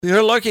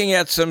You're looking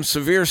at some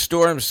severe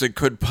storms that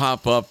could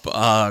pop up,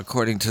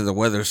 according to the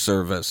Weather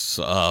Service.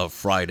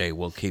 Friday,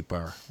 we'll keep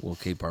our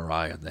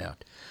eye on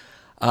that.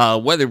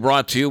 Weather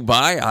brought to you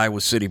by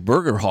Iowa City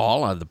Burger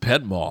Hall on the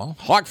Penn Mall.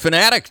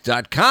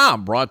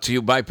 HawkFanatic.com brought to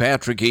you by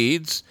Patrick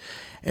Eads.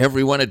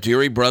 Everyone at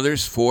Deary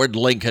Brothers Ford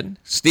Lincoln.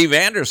 Steve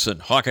Anderson,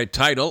 Hawkeye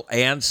Title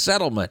and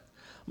Settlement.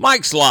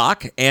 Mike's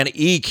Lock and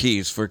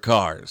E-Keys for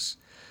Cars.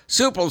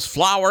 Supple's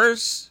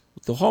Flowers,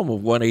 the home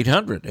of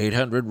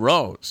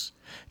 1-800-800-ROSE.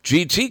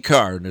 GT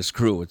Car and his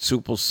crew at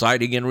Supple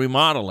Siding and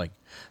Remodeling.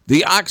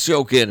 The Ox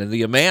Yoke Inn and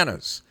the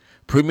Amanas.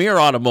 Premier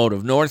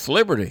Automotive, North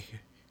Liberty.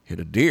 Hit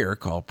a deer,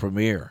 call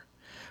Premier.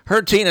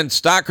 Hertine and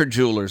Stocker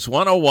Jewelers,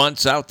 101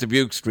 South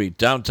Dubuque Street,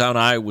 downtown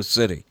Iowa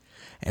City.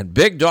 And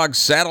Big Dog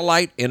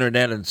Satellite,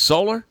 Internet and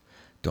Solar.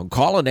 Don't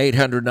call an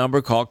 800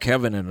 number, call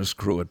Kevin and his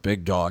crew at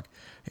Big Dog,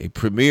 a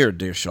premier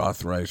dish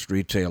authorized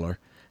retailer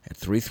at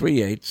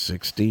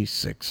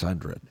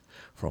 338-6600.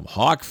 From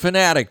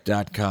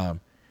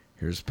HawkFanatic.com.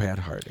 Here's Pat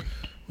Hardy.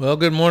 Well,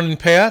 good morning,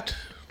 Pat.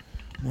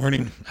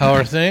 Morning. How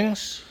are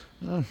things?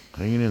 Oh,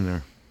 hanging in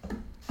there.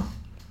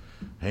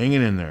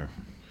 Hanging in there.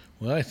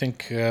 Well, I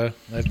think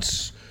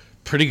that's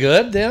pretty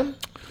good then,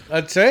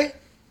 I'd say.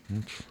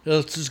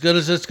 It's as good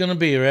as it's going to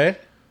be, right?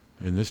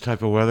 In this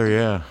type of weather,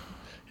 yeah.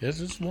 Yes,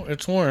 it's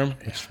warm.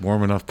 It's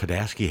warm enough.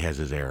 Padaski has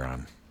his air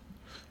on.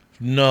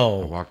 I No.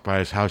 walked by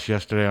his house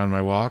yesterday on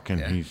my walk,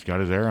 and he's got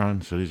his air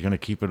on, so he's going to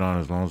keep it on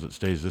as long as it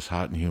stays this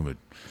hot and humid.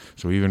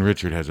 So even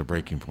Richard has a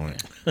breaking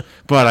point.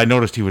 But I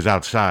noticed he was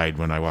outside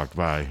when I walked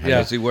by. Yeah.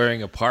 Is he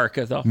wearing a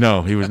parka, though?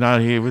 No, he was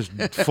not. He was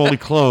fully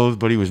clothed,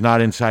 but he was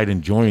not inside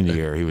enjoying the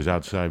air. He was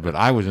outside. But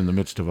I was in the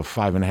midst of a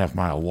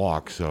 5.5-mile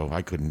walk, so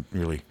I couldn't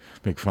really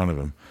make fun of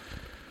him.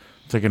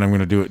 Thinking I'm going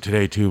to do it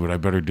today, too, but I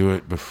better do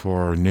it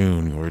before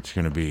noon, where it's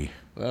going to be.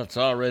 Well, it's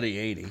already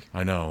 80.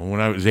 I know.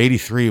 When I was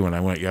 83 when I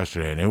went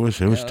yesterday, and it was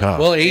tough.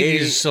 Well, 80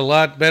 is a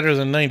lot better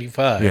than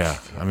 95. Yeah,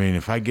 I mean,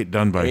 if I get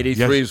done by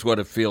 83 is what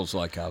it feels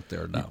like out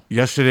there now.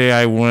 Yesterday,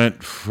 I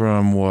went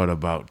from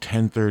about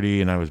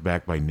 10:30, and I was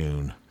back by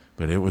noon,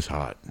 but it was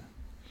hot.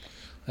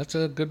 That's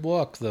a good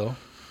walk, though.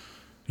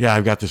 Yeah,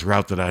 I've got this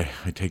route that I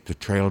take the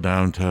trail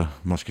down to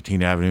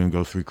Muscatine Avenue and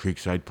go through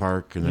Creekside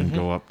Park, and then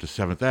go up to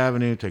 7th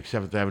Avenue, take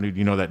 7th Avenue.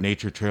 You know that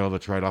nature trail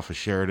that's right off of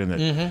Sheridan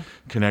that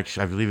connects,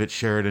 I believe it's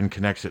Sheridan,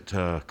 connects it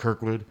to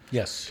Kirkwood?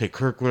 Yes. Take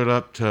Kirkwood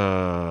up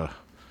to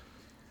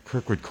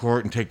Kirkwood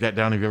Court and take that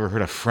down. Have you ever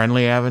heard of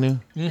Friendly Avenue?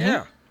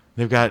 Yeah.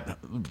 They've got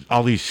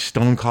all these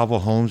stone cobble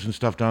homes and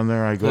stuff down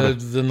there. I go to,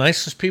 The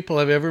nicest people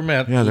I've ever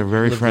met. yeah, they're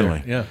very live friendly.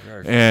 there.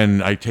 Yeah.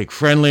 And I take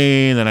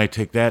Friendly, and then I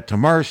take that to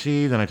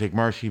Marcy, then I take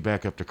Marcy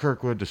back up to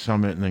Kirkwood to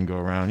Summit, and then go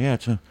around. Yeah,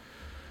 it's a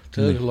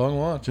long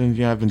walk.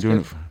 yeah. I've been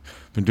doing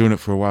it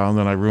for a while, and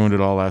then I ruined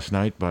it all last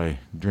night by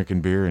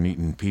drinking beer and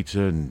eating pizza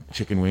and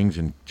chicken wings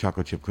and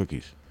chocolate chip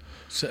cookies.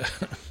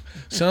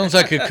 Sounds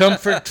like a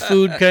comfort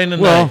food kind of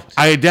Well, night.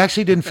 I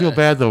actually didn't feel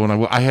bad though when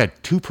I had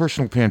 2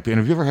 personal pan.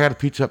 Have you ever had a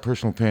pizza at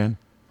personal pan?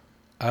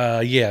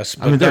 Yes,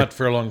 but I mean, they're- not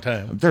for a long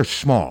time. They're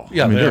small.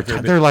 Yeah, I mean, they're they're,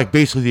 big. they're like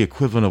basically the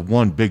equivalent of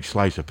one big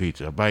slice of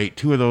pizza. I ate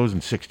 2 of those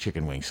and 6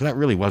 chicken wings, so that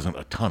really wasn't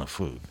a ton of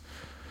food.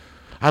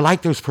 I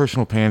like those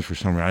personal pans for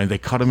some reason. I mean, they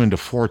cut them into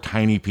 4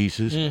 tiny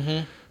pieces,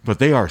 but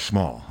they are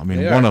small. I mean,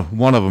 They one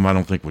are. of them I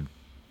don't think would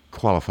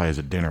qualify as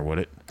a dinner, would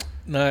it?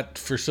 Not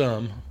for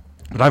some.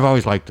 But I've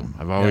always liked them.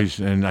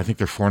 And I think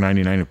they're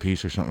 $4.99 a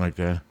piece or something like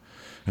that.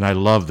 And I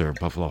love their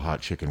Buffalo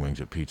hot chicken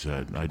wings at Pizza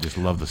Hut. I just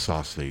love the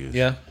sauce they use.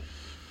 Yeah.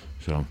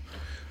 So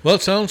Well,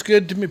 it sounds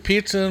good to me.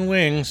 Pizza and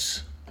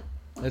wings.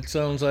 It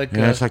sounds like.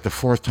 yeah, it's like the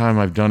 4th time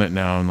I've done it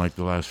now in like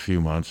the last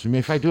few months. I mean,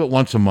 if I do it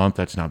once a month,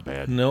 that's not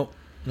bad. Nope.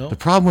 The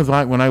problem with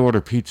when I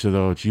order pizza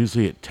though, it's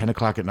usually at 10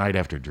 o'clock at night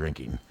after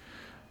drinking.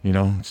 You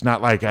know, it's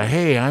not like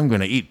hey, I'm going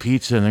to eat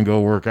pizza and then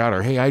go work out,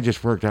 or hey, I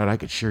just worked out, I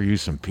could sure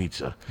use some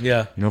pizza.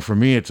 Yeah. You know, for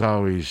me, it's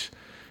always,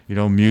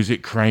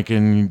 music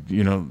cranking.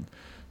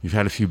 You've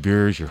had a few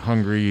beers, you're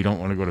hungry, you don't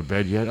want to go to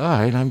bed yet. All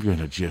right, I'm going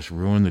to just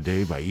ruin the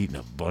day by eating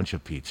a bunch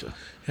of pizza.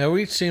 Yeah,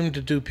 we seem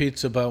to do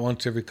pizza about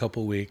once every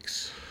couple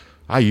weeks.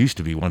 I used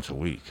to be once a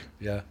week,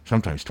 Yeah.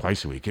 sometimes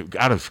twice a week,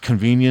 out of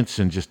convenience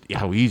and just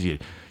how easy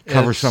it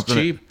covers It's something.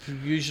 cheap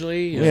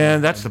usually. Yeah,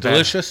 that's the bad.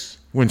 delicious.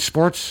 When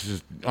sports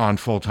is on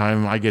full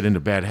time, I get into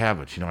bad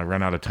habits. I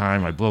run out of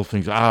time. I blow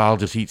things. I'll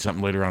just eat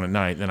something later on at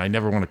night. Then I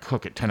never want to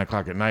cook at 10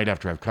 o'clock at night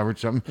after I've covered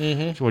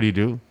something. So what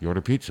do? You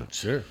order pizza.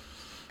 Sure.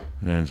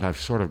 And I've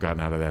sort of gotten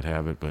out of that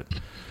habit. But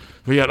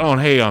yeah,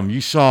 and hey, you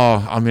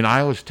saw,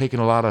 Iowa's taking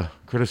a lot of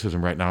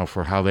criticism right now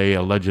for how they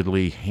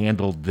allegedly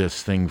handled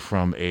this thing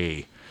from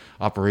a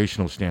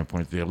operational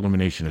standpoint, the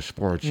elimination of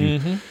sports.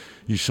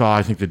 You saw,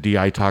 I think the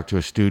DI talked to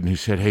a student who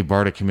said, hey,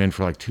 Barta came in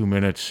for like 2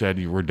 minutes,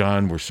 said, we're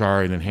done, we're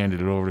sorry, and then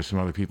handed it over to some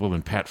other people.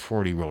 Then Pat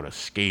Forty wrote a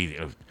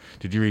scathing.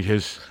 Did you read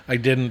his? I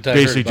didn't. I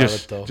Basically heard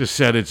about it, though. just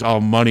said it's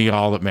all money,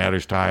 all that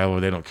matters to Iowa.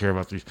 They don't care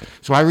about these.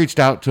 So I reached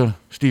out to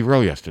Steve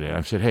Rowe yesterday. And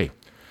I said, hey,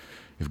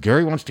 if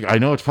Gary wants to, I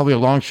know it's probably a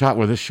long shot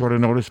with this short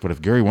of notice, but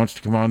if Gary wants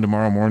to come on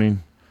tomorrow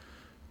morning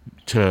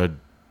to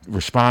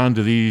respond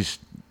to these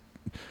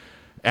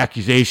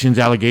accusations,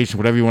 allegations,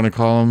 whatever you want to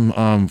call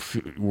them,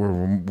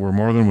 were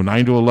more than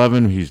 9 to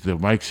 11. The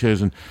mic's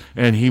his,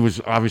 and he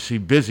was obviously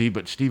busy.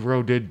 But Steve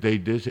Rowe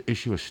did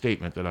issue a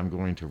statement that I'm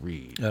going to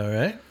read. All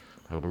right.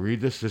 I will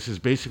read this. This is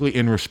basically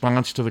in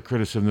response to the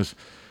criticism.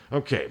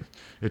 Okay.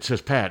 It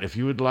says, Pat, if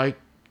you would like,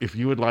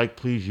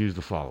 please use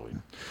the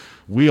following.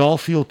 We all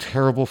feel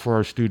terrible for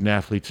our student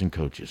athletes and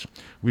coaches.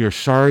 We are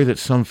sorry that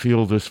some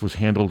feel this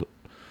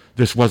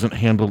wasn't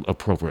handled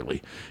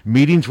appropriately.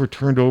 Meetings were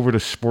turned over to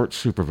sports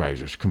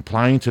supervisors,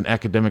 compliance and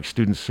academic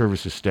student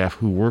services staff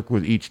who work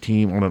with each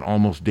team on an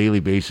almost daily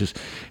basis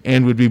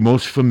and would be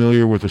most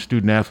familiar with the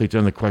student athletes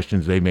and the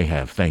questions they may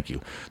have. Thank you.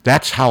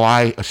 That's how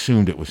I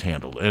assumed it was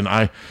handled. And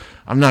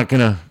I'm not going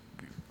to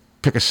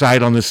pick a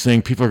side on this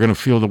thing. People are going to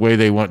feel the way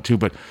they want to.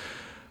 But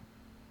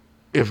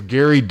if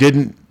Gary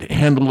didn't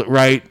handle it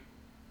right,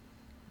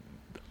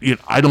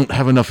 I don't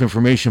have enough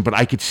information, but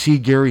I could see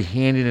Gary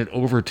handing it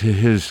over to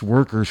his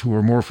workers who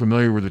are more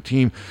familiar with the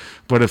team.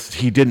 But if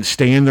he didn't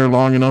stay in there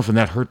long enough and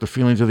that hurt the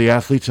feelings of the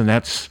athletes, and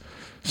that's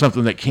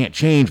something that can't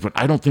change. But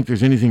I don't think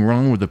there's anything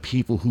wrong with the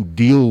people who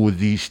deal with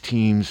these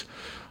teams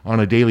on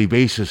a daily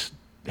basis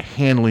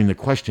handling the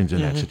questions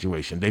in that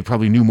situation. They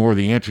probably knew more of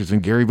the answers than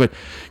Gary, but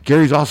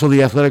Gary's also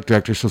the athletic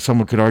director, so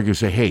someone could argue,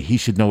 say, hey, he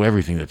should know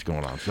everything that's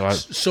going on.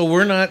 So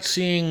we're not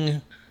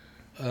seeing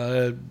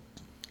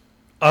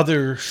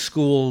other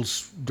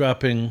schools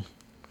dropping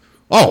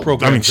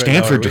programs.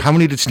 Stanford. Right now, how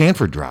many did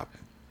Stanford drop?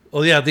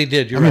 Oh, yeah, they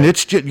did. Mean,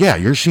 it's just,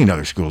 you're seeing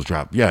other schools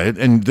drop. Yeah,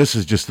 and this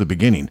is just the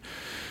beginning.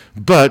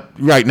 But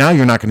right now,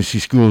 you're not going to see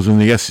schools in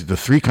the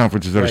three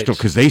conferences that are still,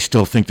 because they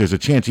still think there's a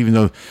chance, even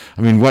though,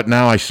 what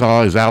now I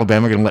saw is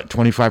Alabama going to let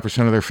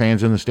 25% of their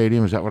fans in the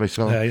stadium. Is that what I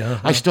saw? Yeah.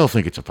 I still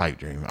think it's a pipe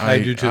dream. I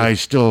do too. I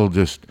still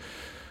just,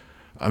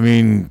 I've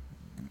been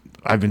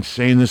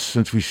saying this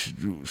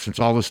since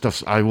all this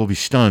stuff. I will be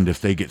stunned if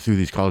they get through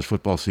these college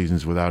football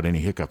seasons without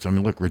any hiccups.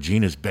 Look,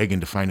 Regina's begging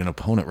to find an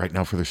opponent right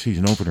now for their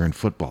season opener in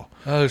football.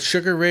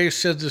 Sugar Ray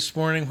said this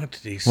morning, what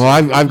did he say?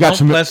 Well, I've got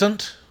some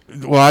Pleasant.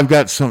 Well, I've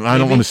got some. I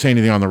don't want to say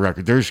anything on the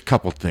record. There's a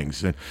couple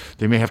things that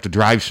they may have to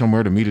drive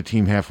somewhere to meet a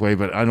team halfway,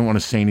 but I don't want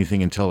to say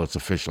anything until it's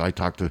official. I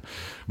talked to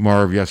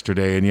Marv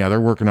yesterday, and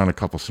they're working on a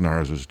couple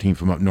scenarios. There's a team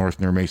from up north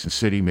near Mason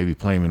City, maybe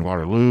playing in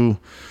Waterloo,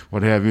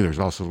 what have you. There's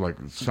also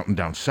something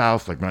down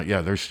south.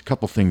 There's a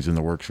couple things in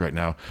the works right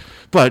now,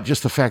 but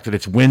just the fact that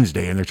it's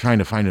Wednesday and they're trying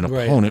to find an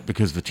opponent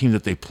because the team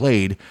that they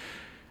played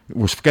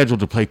were scheduled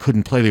to play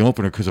couldn't play the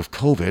opener because of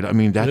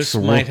COVID. This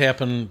might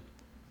happen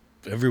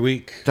every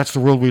week. That's the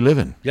world we live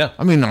in. Yeah.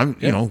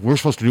 We're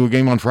supposed to do a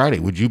game on Friday.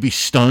 Would you be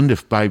stunned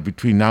if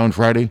between now and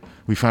Friday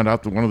we found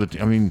out that one of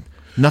the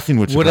nothing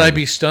would surprise me. Would I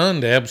be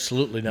stunned?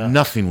 Absolutely not.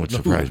 Nothing would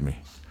surprise me.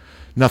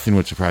 Nothing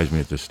would surprise me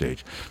at this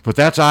stage. But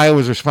that's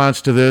Iowa's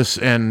response to this,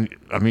 and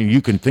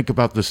you can think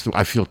about this.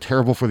 I feel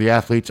terrible for the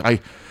athletes.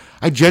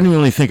 I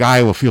genuinely think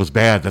Iowa feels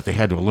bad that they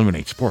had to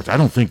eliminate sports. I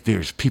don't think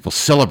there's people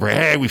celebrate,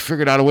 hey, we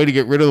figured out a way to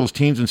get rid of those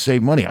teams and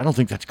save money. I don't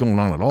think that's going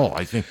on at all.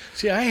 I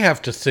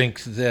have to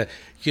think that,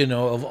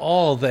 of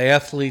all the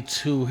athletes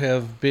who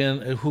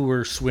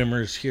were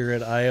swimmers here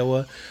at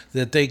Iowa,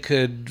 that they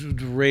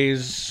could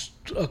raise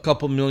a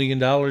couple $1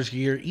 million a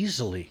year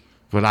easily.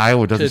 But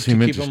Iowa doesn't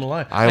seem interested. Keep them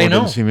alive. Iowa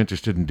doesn't seem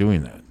interested in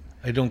doing that.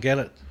 I don't get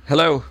it.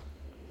 Hello.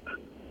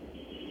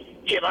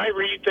 Am I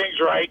reading things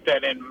right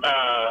that in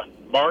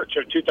March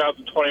of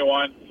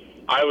 2021,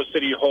 Iowa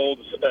City is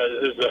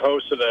the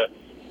host of the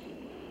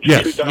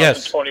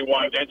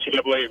 2021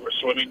 NCAA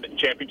swimming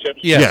championships?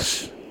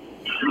 Yes.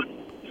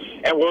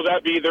 And will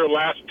that be their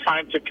last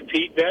time to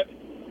compete then,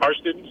 our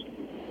students?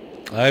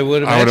 I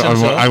would imagine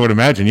so. I would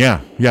imagine,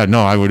 yeah. Yeah,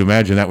 no, I would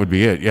imagine that would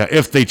be it. Yeah,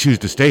 if they choose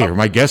to stay here.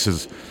 My guess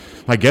is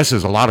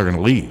a lot are going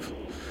to leave.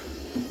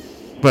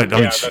 But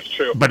that's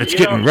true. But it's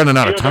running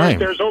out of time.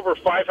 There's over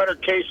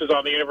 500 cases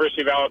on the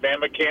University of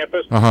Alabama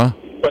campus.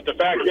 But the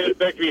fact is,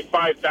 there could be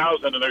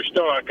 5,000, and they're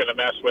still not going to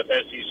mess with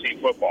SEC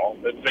football.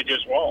 They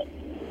just won't.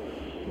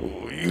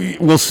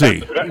 We'll see.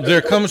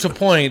 There comes a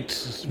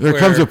point. There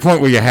comes a point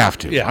where you have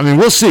to. Yeah.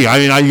 We'll see.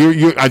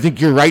 I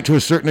think you're right to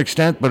a certain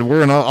extent, but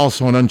we're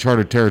also in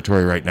uncharted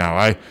territory right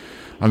now.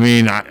 I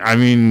mean,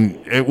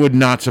 it would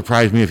not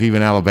surprise me if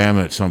even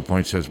Alabama at some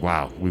point says,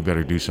 wow, we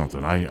better do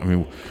something.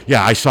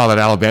 I saw that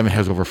Alabama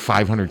has over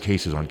 500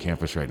 cases on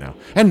campus right now.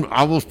 And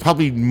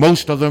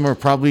most of them are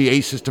probably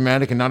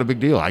asymptomatic and not a big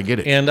deal. I get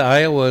it. And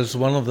Iowa's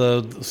one of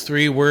the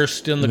three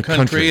worst in the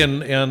country.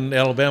 And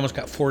Alabama's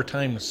got 4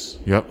 times.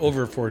 Yep.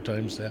 Over 4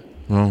 times that.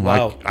 Well,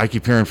 wow. I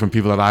keep hearing from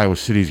people that Iowa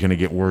City is going to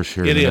get worse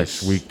here in the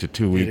next week to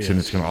 2 weeks, and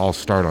it's going to all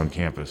start on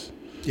campus.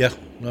 Yeah.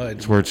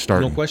 That's where it's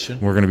starting. No question.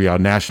 We're going to be a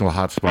national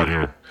hotspot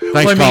here.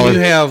 Thanks, caller. You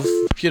have,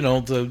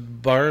 the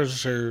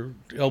bars are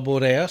elbow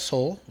to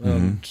asshole.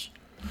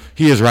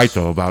 He is right,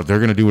 though, about they're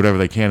going to do whatever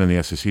they can in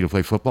the SEC to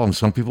play football, and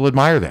some people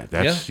admire that.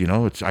 That's,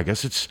 I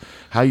guess it's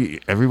how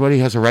everybody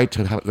has a right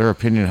to their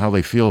opinion, how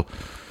they feel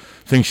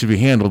things should be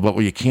handled, but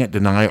what you can't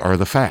deny are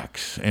the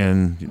facts.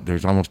 And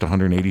there's almost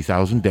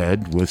 180,000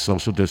 dead with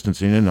social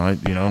distancing, and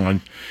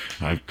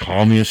I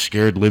call me a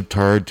scared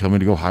libtard, tell me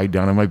to go hide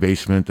down in my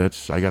basement.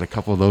 I got a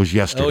couple of those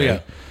yesterday. Oh, yeah.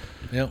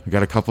 Yep. You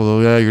got a couple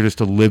of, you're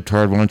just a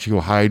libtard. Why don't you go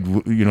hide,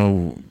 why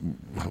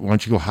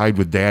don't you go hide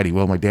with daddy?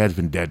 Well, my dad's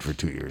been dead for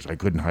 2 years. I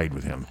couldn't hide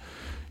with him,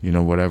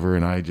 whatever.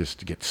 And I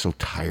just get so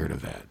tired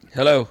of that.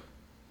 Hello.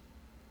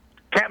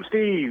 Captain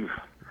Steve,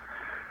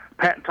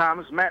 Pat and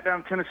Thomas, Matt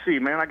down in Tennessee.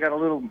 Man, I got a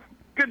little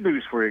good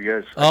news for you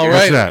guys. All What's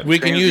right, that? we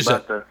can use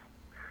it.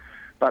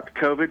 About the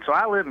COVID. So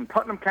I live in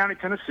Putnam County,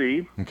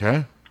 Tennessee.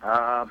 Okay.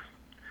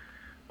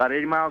 About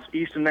 80 miles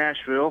east of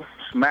Nashville,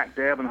 smack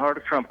dab in the heart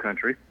of Trump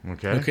country.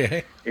 Okay.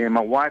 Okay. And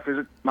my wife's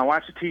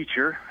a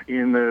teacher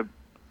in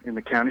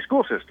the county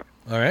school system.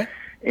 All right.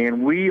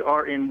 And we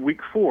are in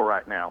week 4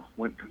 right now.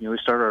 They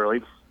start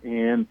early,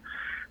 and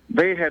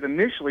they had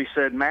initially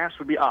said masks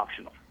would be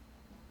optional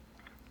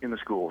in the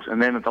schools,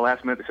 and then at the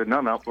last minute they said, no,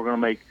 we're going to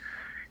make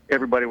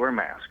everybody wear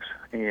masks.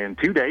 And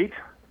to date,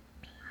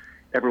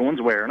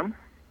 everyone's wearing them.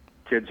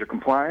 Kids are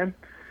complying.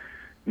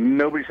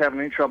 Nobody's having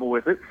any trouble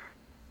with it.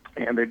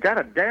 And they've got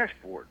a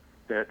dashboard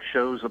that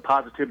shows the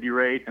positivity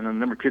rate and the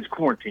number of kids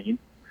quarantined.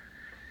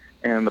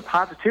 And the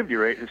positivity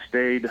rate has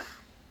stayed,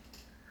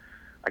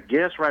 I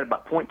guess, right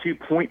about 0.2,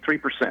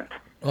 0.3%.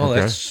 Oh, Okay.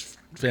 that's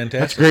fantastic.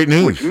 That's great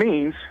news. Which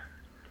means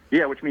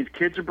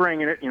kids are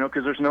bringing it,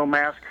 because there's no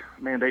mask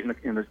mandate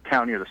in the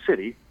county or the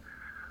city.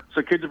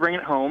 So kids are bringing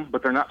it home,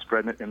 but they're not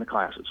spreading it in the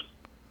classes.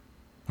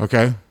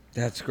 Okay.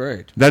 That's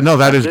great. That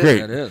is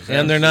great. That is.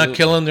 And they're not absolutely.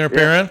 killing their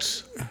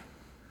parents?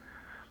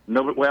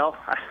 No, but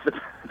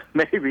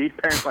maybe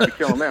parents might be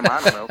killing them.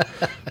 I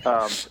don't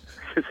know.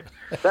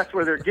 That's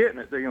where they're getting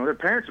it. Their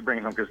parents are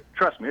bringing them because,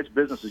 trust me, it's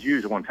business as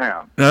usual in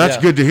town. Now, that's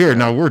Yeah. good to hear.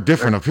 Now, we're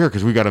different up here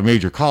because we got a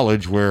major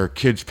college where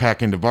kids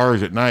pack into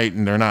bars at night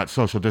and they're not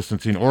social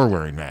distancing or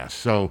wearing masks.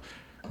 So,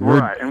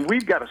 Right, and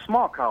we've got a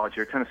small college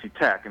here, Tennessee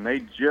Tech, and they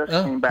just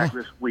Oh, came back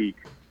this week.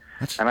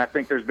 And I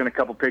think there's been a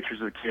couple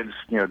pictures of the kids,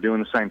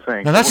 doing the same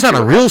thing. now that's We'll not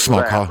see a what real happens small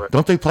with that, college. but-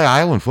 Don't they play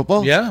Island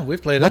football? Yeah,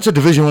 we've played That's it. a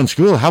Division I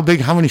school. How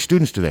many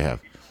students do they have?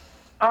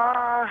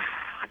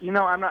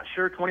 I'm not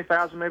sure.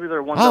 20,000 maybe.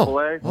 They're one Oh, double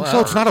A. well, so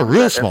it's not a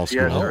real small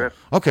FCS school. or F-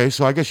 Okay,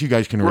 so I guess you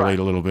guys can relate Right.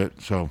 a little bit.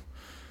 So,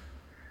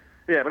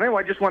 Yeah, but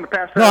anyway, I just wanted to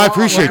pass that No, I along.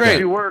 appreciate If that.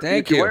 you work,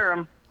 Thank if you you. wear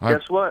them, I-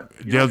 guess what?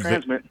 You yeah, don't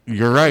transmit.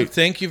 you're right.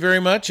 Thank you very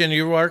much, and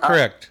you are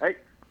correct.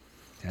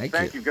 Hey,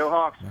 thank you. Go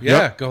Hawks.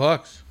 Yeah, go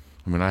Hawks.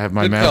 I mean, I have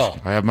my Good mask. call.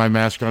 I have my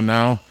mask on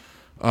now.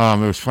 It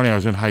was funny. I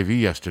was in Hy-Vee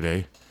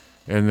yesterday,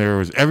 and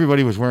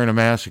everybody was wearing a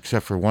mask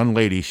except for one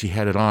lady. She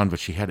had it on, but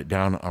she had it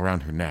down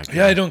around her neck.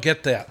 Yeah, I don't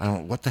get that.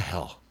 What the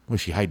hell?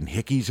 Was she hiding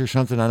hickeys or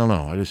something? I don't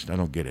know. I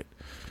don't get it.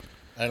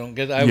 I don't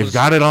get. You've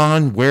got it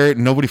on. Wear it.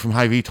 Nobody from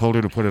Hy-Vee told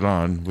her to put it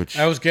on. Which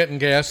I was getting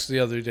gas the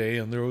other day,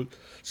 and there were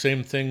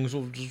same things.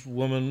 This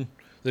woman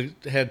that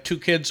had 2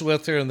 kids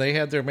with her, and they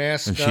had their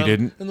masks And she on,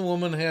 didn't? and the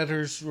woman had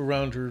hers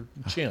around her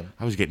chin.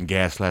 I was getting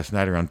gas last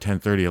night around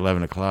 10:30,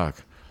 11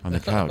 o'clock on the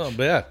couch. I'll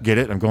bet. Get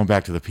it? I'm going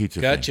back to the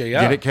pizza. Gotcha, thing.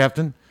 yeah. Get it,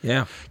 Captain?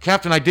 Yeah.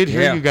 Captain, I did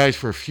hear Yeah. you guys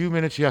for a few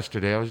minutes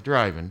yesterday. I was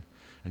driving,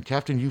 and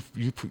Captain,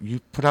 you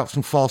put out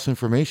some false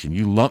information.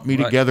 You lumped me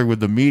Right. together with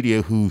the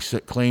media who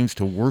claims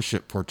to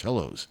worship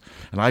Portillo's,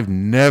 and I've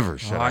never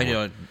said. I I would.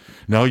 don't.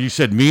 No, you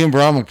said me and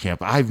Brommelkamp.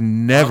 I've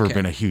never Okay.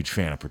 been a huge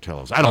fan of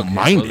Portillo's. I don't Okay,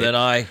 mind well, it. then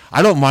I-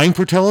 don't mind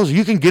Portillo's.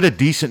 You can get a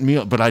decent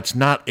meal, but it's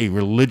not a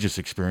religious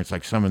experience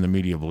like some in the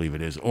media believe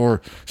it is.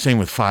 Or same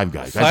with Five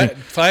Guys.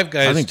 Five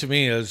Guys think- to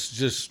me is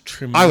just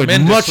I would much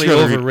tremendously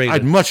rather overrated.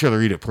 I'd much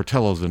rather eat at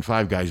Portillo's than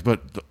Five Guys.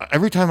 But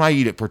every time I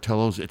eat at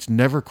Portillo's, it's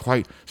never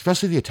quite,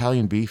 especially the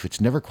Italian beef. It's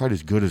never quite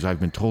as good as I've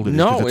been told it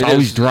is. 'cause it's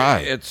always dry.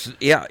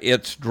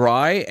 It's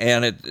dry,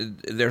 and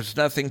there's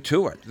nothing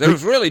to it.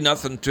 There's really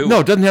nothing to No,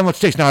 it. it doesn't have much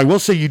taste. Now, I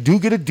will say you do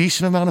get a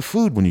decent amount of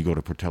food when you go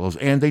to Portillo's,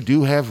 and they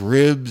do have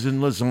ribs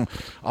and lasagna,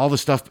 all the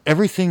stuff.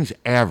 Everything's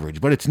average,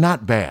 but it's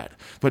not bad.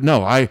 But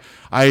no,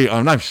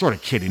 I'm sort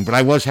of kidding, but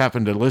I was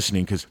happened to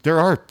listening because there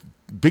are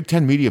Big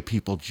Ten media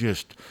people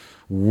just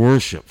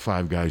worship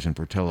Five Guys and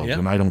Portillo's, Yeah.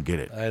 and I don't get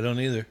it. I don't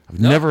either. I've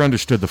never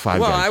understood the Five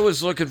Well, Guys. I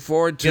was looking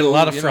forward to Get a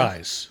lot of you know,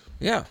 fries.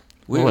 Yeah,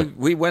 What?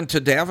 we went to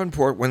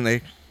Davenport when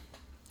they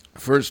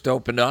first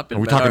opened up. Are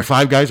we talking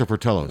Five Guys or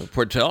Portillo's?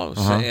 Portillo's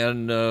Uh-huh.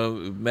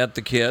 and met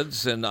the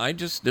kids, and I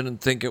just didn't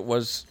think it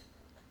was.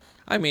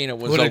 I mean, it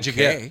was What okay. did you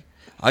get?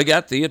 I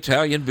got the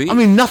Italian beef. I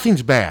mean,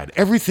 nothing's bad.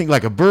 Everything,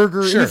 like a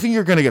burger, Sure. anything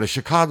you're going to get, a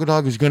Chicago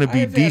dog is going to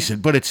be I've had-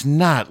 decent, but it's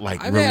not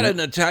like. I've had an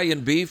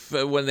Italian beef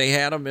when they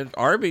had them at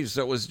Arby's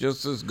that was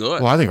just as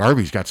good. Well, I think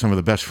Arby's got some of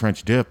the best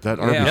French dip. That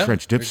Arby's Yeah.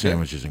 French dip They're good.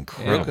 sandwich is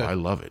incredible. good. I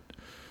love it.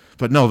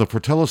 But no, the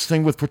Portillo's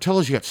thing, with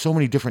Portillo's, you got so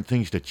many different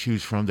things to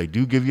choose from. They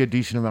do give you a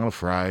decent amount of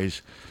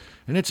fries,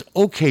 and it's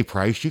okay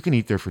price. You can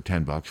eat there for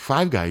 $10.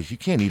 Five Guys, you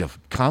can't eat a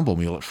combo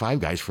meal at Five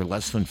Guys for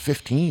less than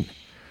 15.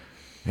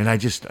 And I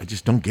just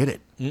don't get it.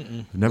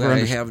 Never I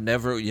understood. have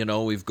never,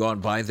 we've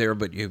gone by there,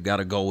 but you've got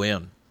to go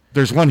in.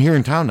 There's one here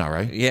in town now,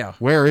 right? Yeah.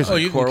 Where is Oh,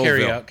 it? you can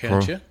carry Coralville. out,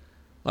 can't you?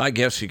 I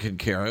guess you could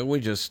carry it. We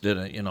just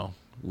didn't,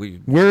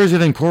 Where is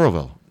it in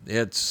Coralville?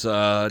 It's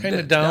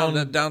Kinda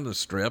down the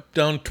strip.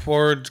 Down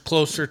towards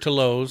closer to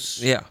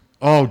Lowe's, Yeah.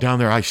 Oh, down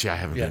there. I see. I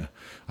haven't Yeah. been.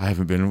 I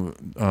haven't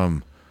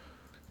been.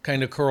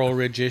 kind of Coral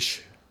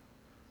Ridge-ish.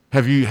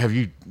 Have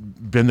you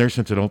been there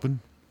since it opened?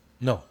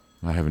 No.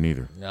 I haven't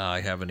either. No,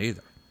 I haven't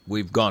either.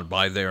 We've gone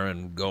by there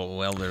and go,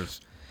 well,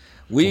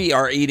 we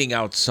are eating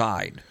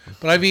outside.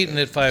 But I've eaten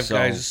at Five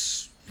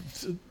Guys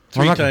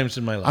three times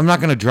in my life. I'm not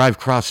going to drive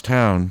cross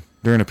town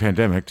during a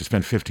pandemic to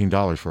spend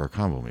 $15 for a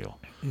combo meal.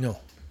 No.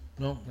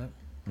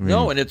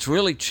 No, and it's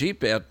really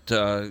cheap at,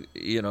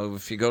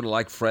 if you go to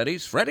like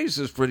Freddy's. Freddy's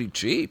is pretty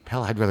cheap.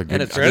 Hell, I'd rather get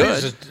And it's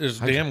Freddy's good. is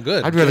damn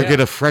good. I'd rather get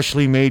a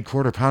freshly made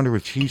quarter pounder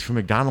with cheese from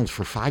McDonald's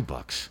for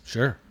 $5.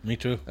 Sure, me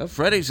too.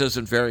 Freddy's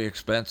isn't very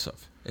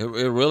expensive. It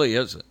really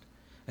isn't.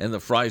 And the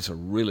fries are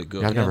really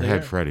good. Yeah, I've never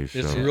had Freddy's.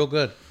 It's so. real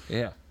good.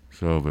 Yeah.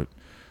 So,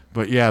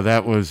 but yeah,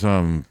 that was.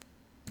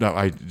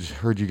 I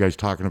heard you guys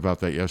talking about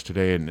that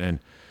yesterday,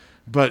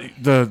 but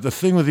the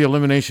thing with the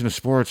elimination of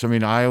sports, I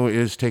mean, Iowa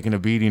is taking a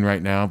beating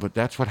right now, but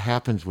that's what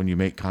happens when you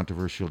make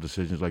controversial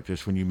decisions like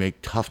this, when you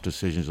make tough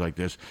decisions like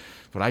this.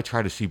 But I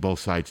try to see both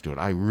sides do it.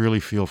 I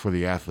really feel for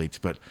the athletes,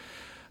 but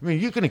I mean,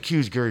 you can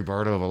accuse Gary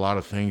Barta of a lot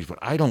of things, but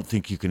I don't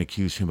think you can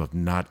accuse him of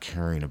not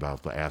caring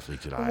about the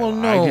athletes at Iowa.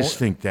 No. I just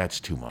think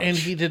that's too much. And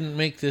he didn't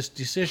make this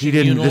decision He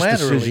didn't.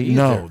 unilaterally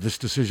either. This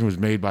decision was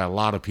made by a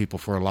lot of people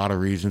for a lot of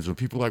reasons. And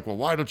people are like, well,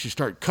 why don't you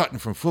start cutting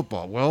from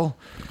football? Well,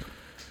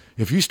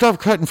 if you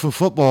stop cutting from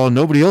football and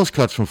nobody else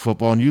cuts from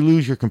football and you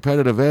lose your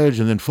competitive edge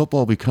and then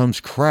football becomes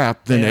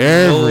crap, then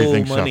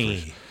everything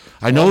suffers.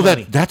 I know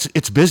that's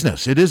it's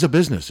business. It is a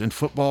business, and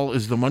football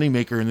is the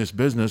moneymaker in this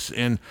business,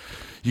 and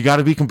you got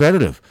to be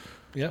competitive.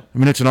 Yeah. I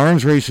mean, it's an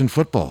arms race in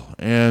football,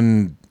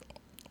 and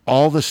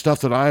all the stuff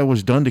that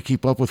Iowa's done to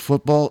keep up with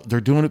football, they're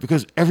doing it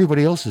because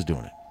everybody else is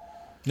doing it.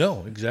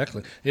 No,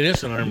 exactly. It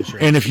is an arms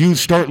race. And if you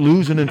start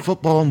losing in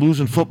football and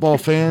losing football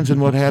fans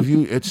and what have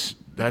you,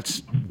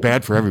 that's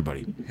bad for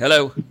everybody.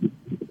 Hello.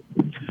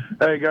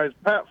 Hey guys,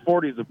 Pat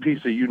Forty's a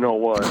piece of you know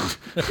what.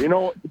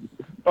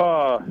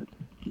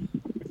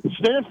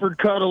 Stanford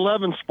cut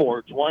 11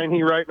 sports. Why ain't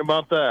he writing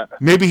about that?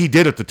 Maybe he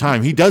did at the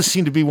time. He does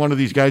seem to be one of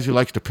these guys who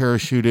likes to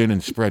parachute in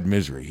and spread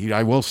misery.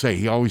 I will say,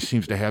 he always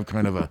seems to have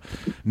kind of a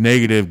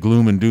negative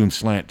gloom and doom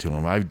slant to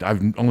him.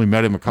 I've only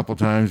met him a couple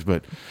times,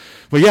 but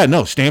yeah,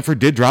 no, Stanford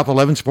did drop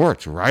 11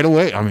 sports right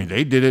away. I mean,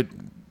 they did it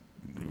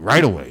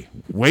right away,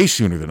 way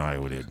sooner than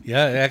Iowa did.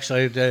 Yeah,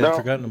 actually, I had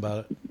forgotten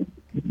about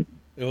it.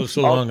 It was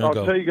so long ago.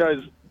 I'll tell you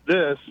guys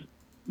this.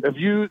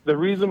 The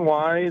reason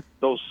why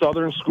those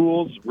southern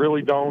schools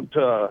really don't,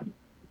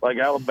 like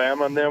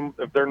Alabama and them,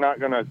 if they're not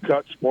going to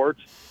cut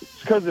sports,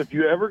 it's because if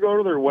you ever go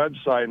to their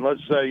website, and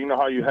let's say, you know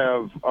how you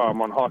have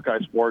on Hawkeye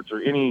Sports or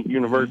any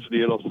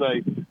university, it'll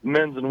say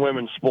men's and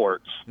women's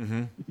sports.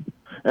 Mm-hmm.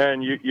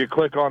 And you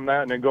click on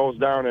that and it goes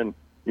down and,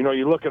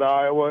 you look at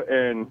Iowa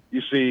and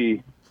you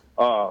see,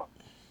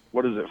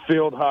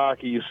 field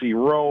hockey, you see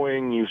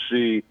rowing, you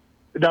see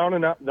down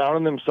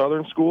in them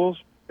southern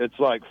schools, it's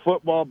like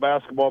football,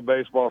 basketball,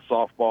 baseball,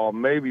 softball,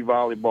 maybe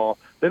volleyball.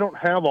 They don't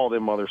have all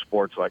them other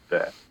sports like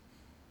that.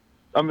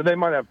 I mean, they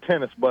might have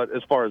tennis, but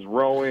as far as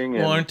rowing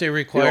and aren't they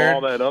required?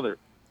 All that other.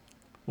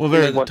 Well,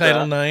 they're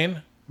Title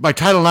IX. By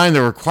Title IX,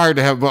 they're required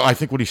to have. Well, I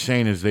think what he's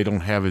saying is they don't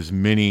have as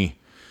many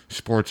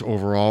sports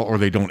overall, or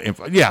they don't.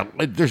 Yeah,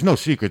 there's no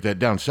secret that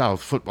down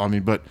south football. I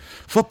mean, but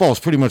football is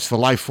pretty much the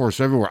life force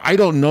everywhere. I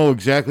don't know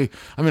exactly.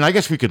 I mean, I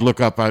guess we could look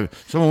up.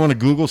 Someone want to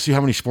Google, see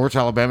how many sports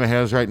Alabama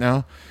has right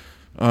now.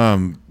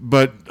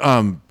 But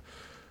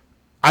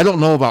I don't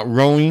know about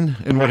rowing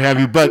and what have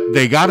you, but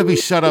they got to be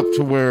set up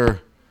to where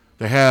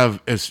they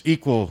have as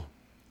equal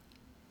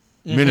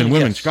men and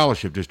women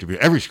scholarship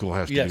distribution. Every school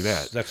has to do that.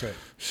 Yes, that's right.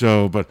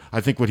 So, but I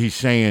think what he's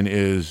saying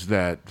is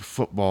that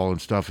football and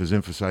stuff is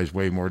emphasized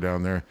way more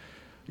down there.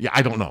 Yeah,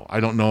 I don't know. I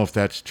don't know if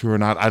that's true or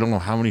not. I don't know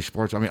how many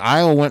sports. I mean,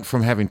 Iowa went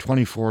from having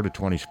 24 to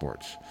 20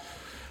 sports.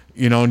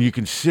 And you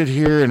can sit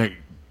here and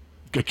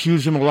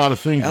accuse them of a lot of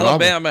things.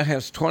 Alabama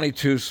has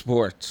 22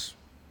 sports.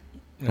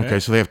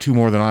 Okay, so they have 2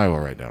 more than Iowa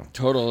right now.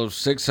 Total of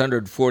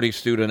 640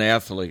 student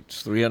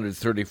athletes,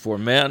 334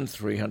 men,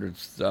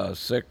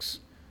 306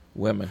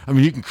 women. I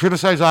mean, you can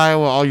criticize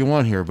Iowa all you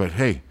want here, but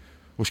hey,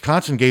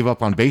 Wisconsin gave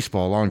up on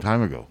baseball a long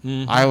time ago.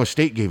 Mm-hmm. Iowa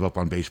State gave up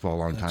on baseball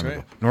a long time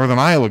ago. Northern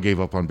Iowa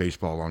gave up on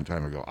baseball a long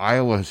time ago.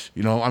 Iowa's,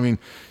 I mean,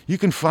 you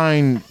can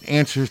find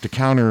answers to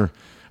counter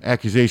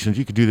accusations.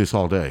 You could do this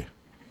all day.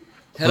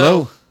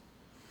 Hello?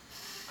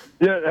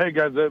 Yeah, hey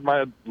guys, I might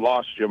have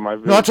lost you. No,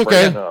 that's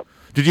okay.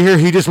 Did you hear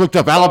he just looked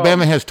up?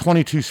 Alabama has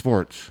 22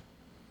 sports.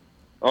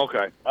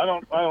 Okay. I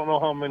don't know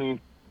how many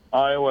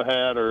Iowa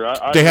had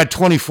they had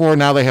 24,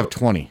 now they have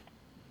 20.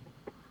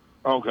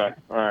 Okay.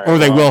 All right. Or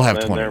they will have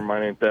 20. There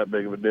might ain't that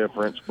big of a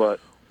difference, but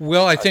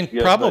well, I think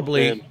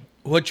probably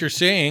what you're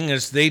saying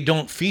is they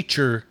don't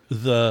feature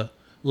the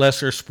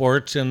lesser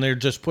sports and they're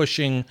just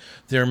pushing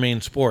their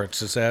main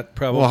sports. Is that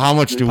probably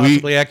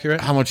possibly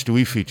accurate? How much do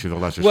we feature the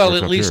lesser sports? Well,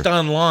 at least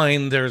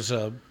online there's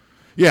a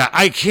Yeah,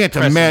 I can't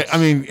imagine. I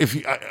mean,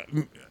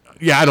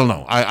 I don't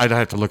know. I'd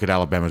have to look at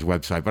Alabama's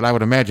website, but I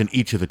would imagine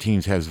each of the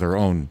teams has their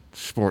own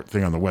sport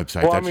thing on the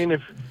website. Well, I mean,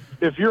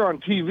 if you're on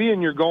TV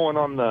and you're going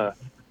on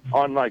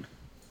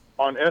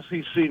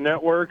SEC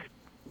Network,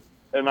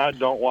 and I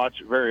don't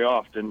watch it very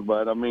often,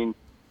 but I mean,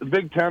 the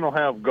Big Ten will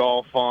have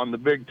golf on. The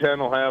Big Ten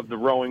will have the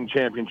rowing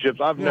championships.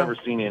 I've never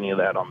seen any of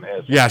that on the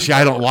SEC. Yeah, see,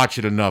 I don't watch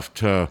it enough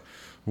to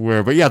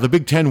where, but yeah, the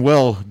Big Ten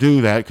will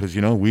do that because,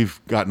 we've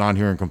gotten on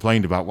here and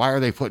complained about why are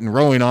they putting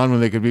rowing on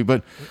when they could be,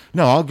 but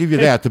no, I'll give you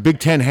that. The Big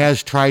Ten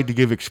has tried to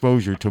give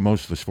exposure to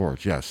most of the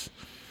sports, yes.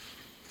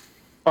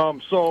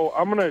 So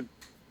I'm going to,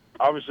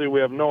 obviously we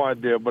have no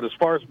idea, but as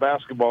far as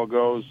basketball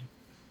goes,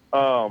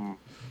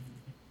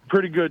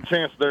 pretty good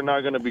chance they're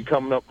not going to be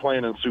coming up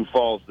playing in Sioux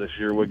Falls this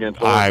year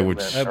against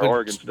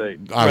Oregon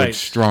State. I would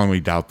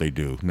strongly doubt they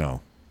do,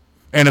 no.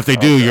 And if they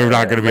do, you're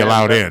not going to be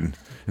allowed in.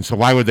 And so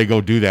why would they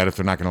go do that if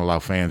they're not going to allow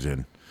fans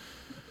in?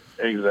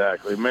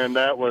 Exactly. Man,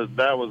 that was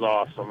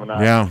awesome.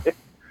 And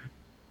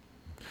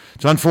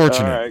it's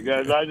unfortunate. All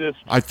right, guys,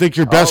 I think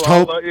your best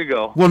hope. I'll let you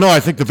go. Well, no, I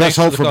think the best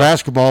hope for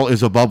basketball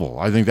is a bubble.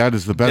 I think that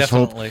is the best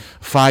hope.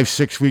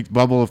 5-6 week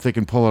bubble if they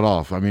can pull it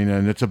off. I mean,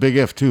 and it's a big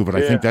if too, but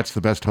I think that's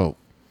the best hope.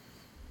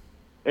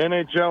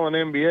 NHL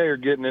and NBA are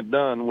getting it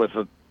done with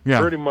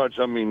pretty much,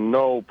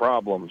 no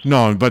problems.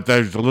 No, but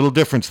there's a little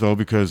difference, though,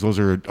 because those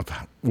are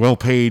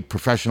well-paid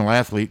professional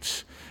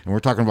athletes, and we're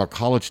talking about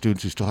college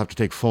students who still have to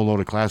take full load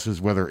of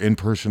classes, whether in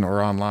person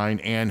or online,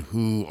 and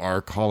who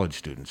are college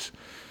students.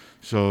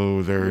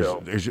 So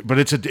but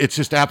it's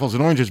just apples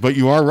and oranges. But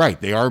you are right;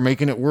 they are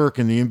making it work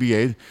in the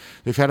NBA.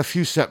 They've had a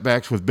few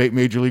setbacks with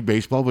Major League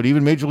Baseball, but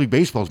even Major League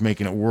Baseball is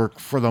making it work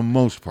for the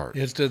most part.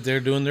 It's that they're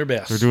doing their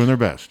best. They're doing their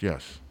best.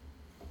 Yes.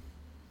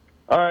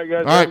 All right, guys.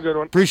 All right. Have a good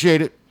one.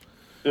 Appreciate it.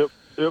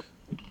 Yep.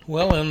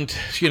 Well, and,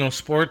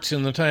 sports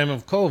in the time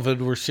of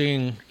COVID, we're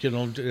seeing,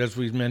 as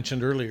we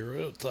mentioned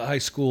earlier, the high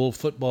school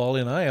football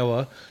in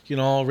Iowa,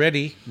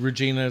 already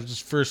Regina's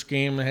first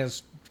game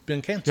has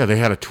been canceled. Yeah, they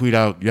had a tweet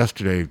out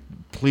yesterday,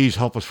 please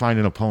help us find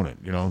an opponent.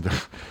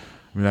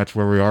 That's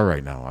where we are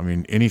right now.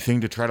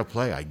 Anything to try to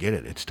play. I get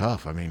it. It's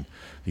tough.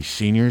 These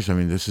seniors,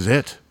 this is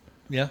it.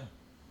 Yeah.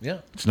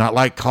 It's not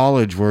like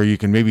college where you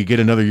can maybe get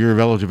another year of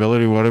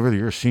eligibility or whatever.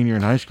 You're a senior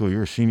in high school.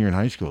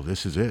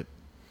 This is it.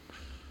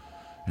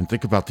 And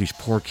think about these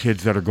poor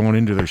kids that are going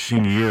into their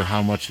senior year,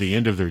 how much the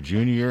end of their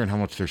junior year and how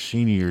much their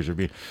senior years are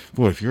being.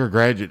 Boy, if you're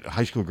a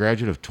high school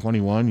graduate of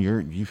 21,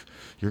 you're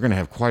going to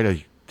have quite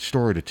a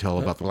story to tell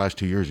about the last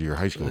 2 years of your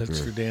high school career.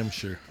 That's for damn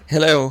sure.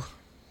 Hello.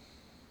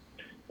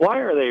 Why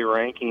are they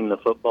ranking the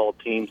football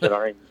teams that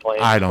aren't even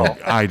playing? I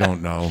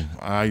don't know.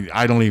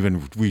 I don't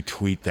even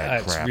retweet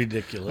that crap. That's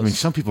ridiculous.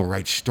 Some people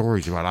write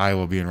stories about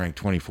Iowa being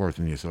ranked 24th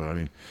in the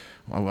so.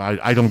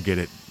 I don't get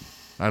it.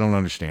 I don't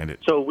understand it.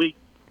 So week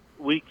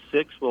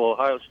 6, will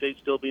Ohio State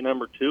still be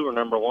number 2 or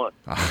number 1?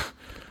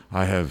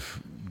 I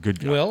have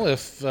good. Well,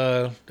 if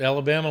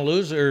Alabama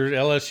loses or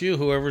LSU,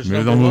 whoever's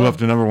maybe number they'll move one, up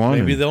to number 1.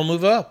 Maybe they'll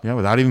move up. Yeah,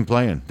 without even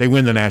playing. They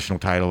win the national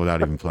title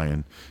without even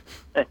playing.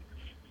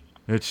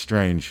 It's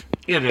strange.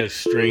 It is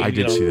strange. I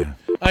did see that.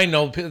 I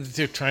know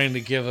they're trying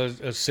to give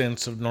a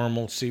sense of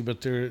normalcy,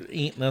 but there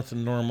ain't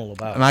nothing normal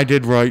about it. And I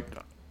did write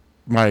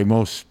my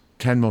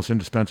 10 most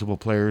indispensable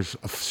players,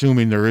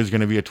 assuming there is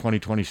going to be a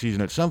 2020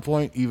 season at some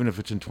point, even if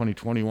it's in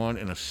 2021,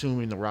 and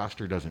assuming the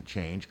roster doesn't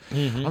change.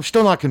 Mm-hmm. I'm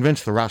still not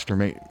convinced the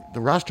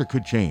roster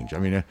could change.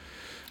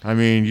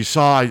 You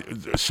saw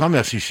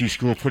some SEC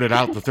school put it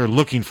out that they're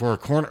looking for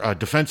a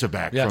defensive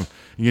back. Yeah.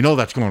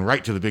 That's going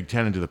right to the Big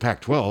Ten and to the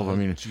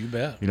Pac-12. You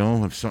bet. I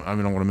don't want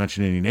to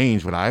mention any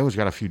names, but Iowa's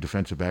got a few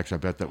defensive backs. I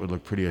bet that would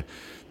look pretty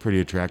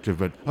attractive.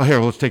 But here,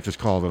 let's take this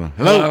call then.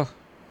 Hello.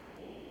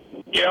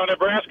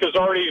 Nebraska's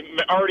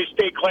already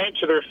state claim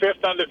to their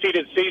 5th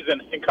undefeated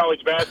season in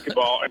college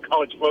basketball and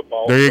college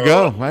football. There you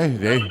go.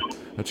 Hey,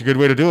 that's a good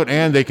way to do it,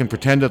 and they can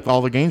pretend that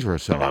all the games were a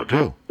sellout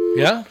too.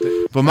 Yeah.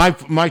 But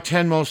my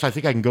 10 most, I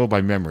think I can go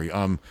by memory.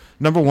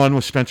 Number 1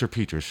 was Spencer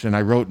Petras, and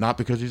I wrote not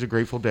because he's a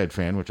Grateful Dead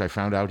fan, which I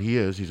found out he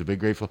is. He's a big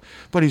Grateful,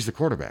 but he's the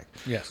quarterback.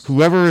 Yes.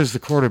 Whoever is the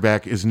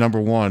quarterback is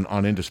number 1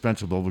 on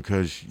indispensable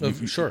because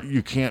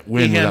you can't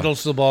win. He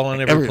handles the ball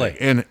on every play.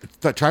 And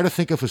try to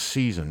think of a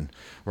season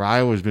where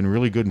Iowa's been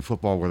really good in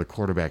football where the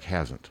quarterback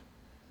hasn't.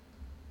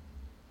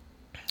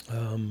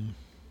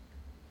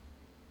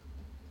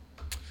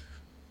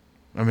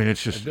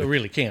 It's just... I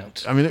really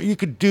can't. You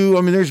could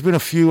do... there's been a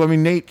few...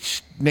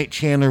 Nate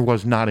Chandler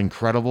was not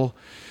incredible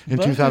in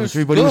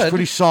 2003, but he was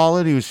pretty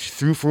solid. He was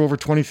threw for over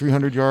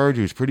 2,300 yards.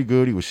 He was pretty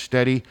good. He was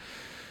steady.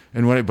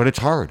 But it's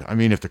hard.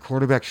 If the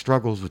quarterback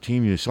struggles, the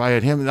team... So I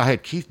had him... I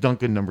had Keith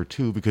Duncan number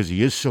 2 because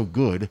he is so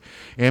good,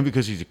 and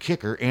because he's a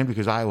kicker, and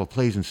because Iowa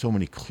plays in so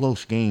many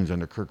close games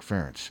under Kirk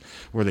Ferentz,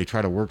 where they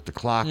try to work the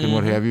clock and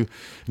what have you.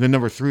 And then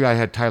number 3, I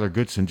had Tyler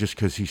Goodson just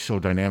because he's so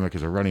dynamic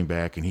as a running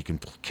back, and he can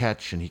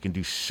catch, and he can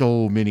do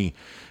so many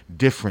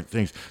different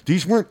things.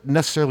 These weren't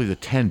necessarily the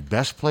 10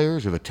 best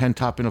players or the 10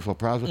 top NFL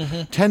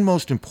prospects. 10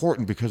 most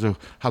important because of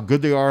how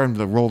good they are and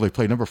the role they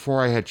play. Number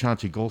 4, I had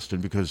Chauncey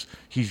Golston because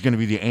he's going to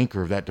be the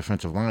anchor of that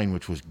defensive line,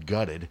 which was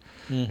gutted,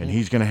 and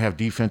he's going to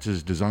have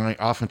offenses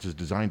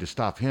designed to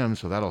stop him,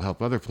 so that'll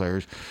help other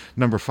players.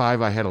 Number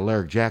 5, I had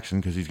Alaric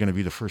Jackson because he's going to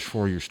be the first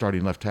 4-year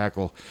starting left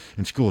tackle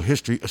in school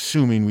history,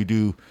 assuming we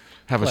do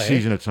have a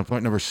season at some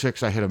point. Number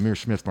 6, I had Amir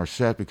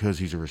Smith-Marset because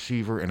he's a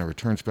receiver and a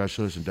return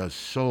specialist and does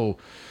so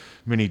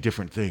many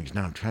different things.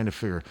 Now I'm trying to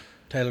figure.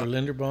 Tyler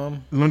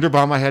Linderbaum.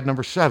 Linderbaum, I had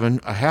number 7.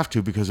 I have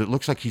to because it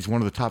looks like he's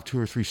one of the top 2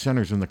 or 3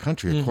 centers in the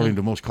country, according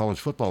to most college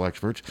football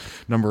experts.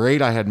 Number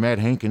 8, I had Matt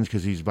Hankins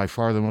because he's by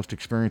far the most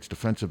experienced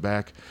defensive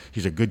back.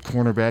 He's a good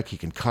cornerback. He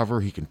can cover.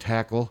 He can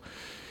tackle.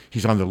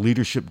 He's on the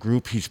leadership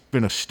group. He's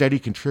been a steady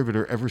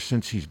contributor ever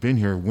since he's been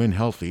here, when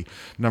healthy.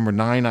 Number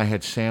 9, I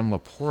had Sam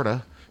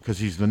Laporta because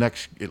he's the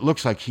next. It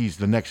looks like he's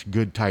the next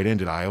good tight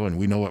end at Iowa, and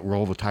we know what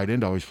role the tight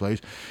end always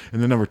plays.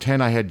 And then number 10,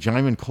 I had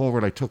Jaimin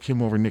Colbert. I took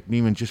him over Nick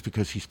Neiman just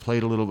because he's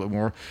played a little bit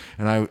more.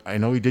 And I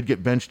know he did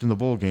get benched in the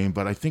bowl game,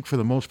 but I think for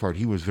the most part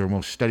he was their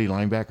most steady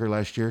linebacker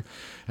last year.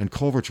 And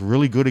Colbert's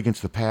really good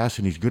against the pass,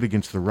 and he's good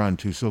against the run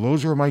too. So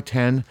those are my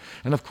 10.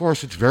 And of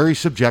course, it's very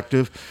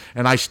subjective.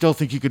 And I still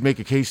think you could make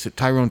a case that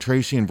Tyrone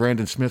Tracy and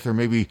Brandon Smith are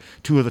maybe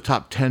 2 of the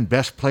top 10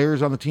 best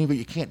players on the team, but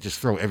you can't just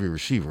throw every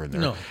receiver in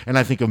there. No. And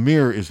I think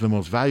Amir is the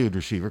most valued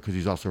receiver because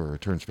he's also a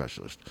return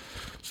specialist.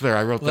 So there,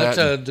 I wrote that.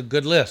 That's a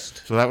good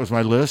list. So that was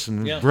my list,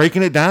 and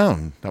breaking it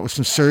down. That was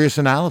some serious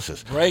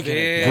analysis. Breaking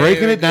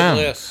it down.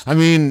 List. I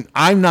mean,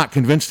 I'm not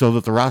convinced, though,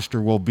 that the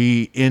roster will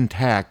be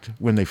intact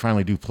when they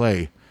finally do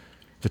play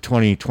the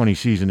 2020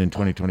 season in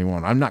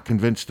 2021. I'm not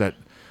convinced that.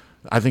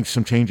 I think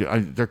some changes.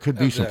 There could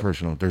be some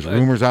personal. There's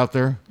rumors out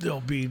there.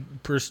 There'll be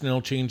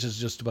personnel changes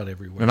just about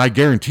everywhere. And I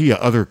guarantee you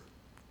other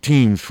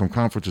teams from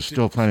conferences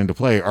still planning to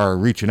play are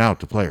reaching out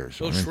to players.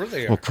 Oh, sure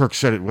they are. Well, Kirk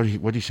said it. What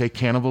did he say?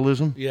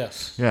 Cannibalism?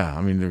 Yes. Yeah,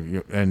 I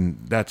mean, and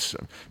that's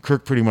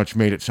Kirk pretty much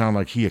made it sound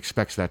like he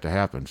expects that to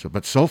happen. So,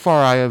 but so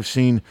far I have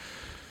seen.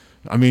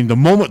 I mean, the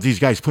moment these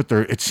guys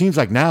it seems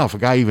like now if a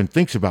guy even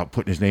thinks about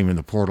putting his name in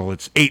the portal,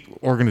 it's 8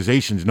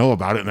 organizations know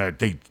about it and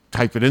they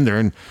type it in there.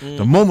 And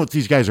the moment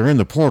these guys are in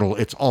the portal,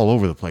 it's all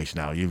over the place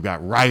now. You've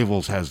got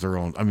Rivals has their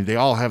own. I mean, they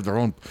all have their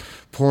own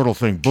portal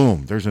thing.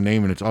 Boom, there's a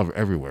name and it's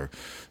everywhere.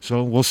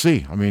 So we'll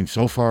see. I mean,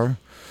 so far,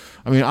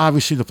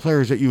 obviously the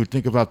players that you would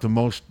think about the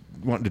most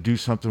wanting to do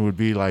something would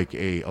be like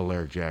a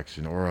Alaire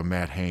Jackson or a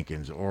Matt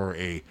Hankins or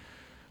a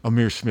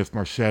Amir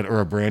Smith-Marset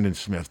or a Brandon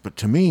Smith. But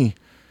to me,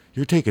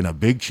 you're taking a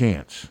big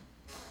chance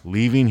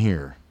leaving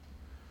here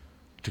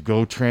to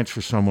go transfer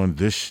someone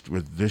this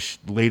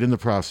late in the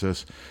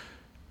process.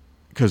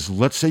 Because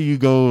let's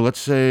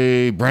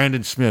say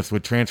Brandon Smith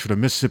would transfer to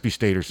Mississippi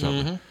State or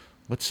something.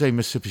 Mm-hmm. Let's say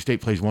Mississippi State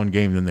plays one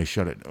game, then they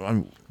shut it.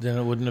 Then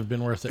it wouldn't have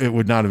been worth it. It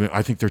would not have been.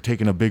 I think they're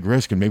taking a big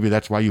risk, and maybe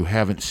that's why you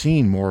haven't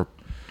seen more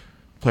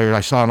players.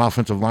 I saw an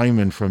offensive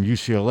lineman from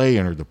UCLA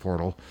enter the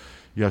portal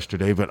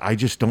yesterday, but I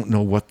just don't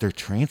know what they're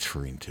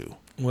transferring to.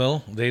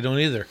 Well, they don't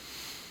either.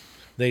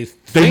 They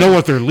know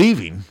what they're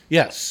leaving.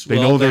 Yes. They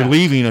know they're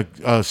leaving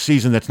a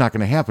season that's not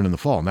going to happen in the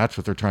fall, and that's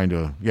what they're trying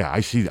to. Yeah,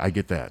 I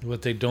get that.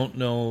 What they don't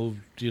know,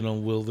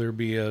 will there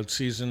be a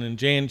season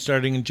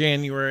starting in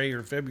January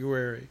or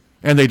February?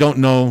 And they don't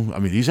know. I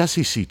mean, these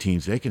SEC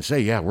teams, they can say,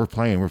 yeah, we're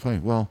playing.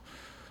 Well,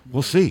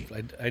 we'll see.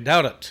 I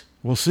doubt it.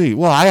 We'll see.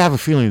 Well, I have a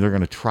feeling they're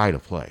going to try to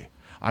play.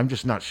 I'm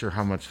just not sure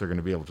how much they're going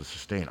to be able to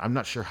sustain. I'm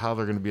not sure how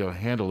they're going to be able to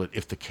handle it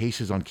if the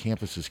cases on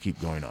campuses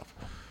keep going up.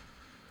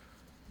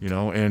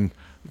 And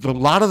a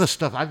lot of the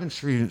stuff, I've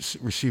been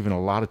receiving a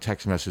lot of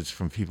text messages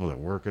from people that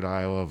work at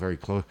Iowa, very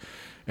close,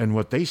 and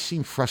what they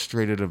seem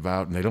frustrated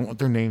about, and they don't want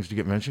their names to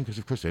get mentioned because,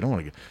 of course, they don't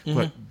want to get,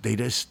 but they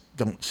just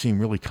don't seem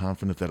really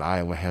confident that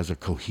Iowa has a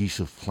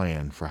cohesive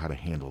plan for how to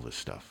handle this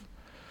stuff.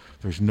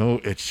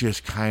 It's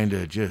just kind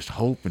of just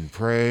hope and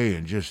pray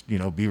and just,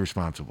 be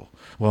responsible.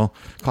 Well,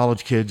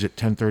 college kids at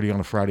 10:30 on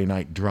a Friday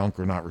night drunk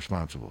are not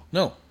responsible.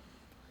 No.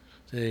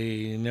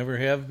 They never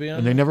have been.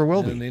 And they never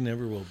will be. And they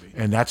never will be.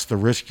 And that's the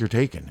risk you're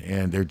taking.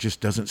 And there just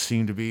doesn't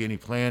seem to be any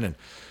plan. And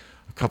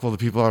a couple of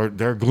the people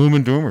they're gloom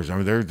and doomers. I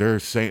mean, they're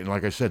saying,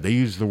 like I said, they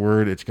use the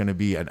word it's going to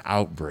be an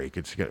outbreak.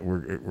 It's going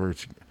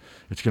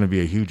to be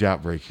a huge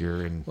outbreak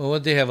here. And well,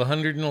 what they have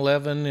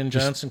 111 in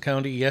Johnson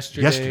County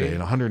yesterday. And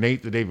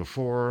 108 the day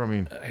before. I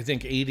mean, I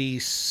think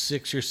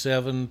 86 or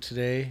 7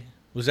 today.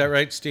 Was that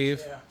right,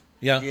 Steve?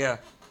 Yeah.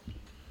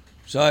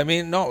 So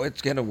no,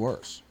 it's getting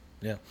worse.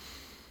 Yeah.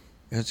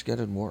 It's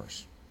getting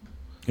worse.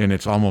 And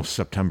it's almost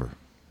September.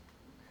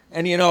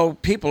 And,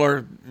 people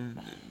are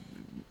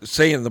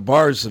saying the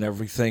bars and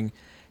everything,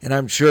 and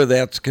I'm sure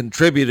that's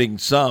contributing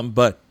some,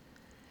 but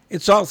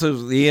it's also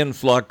the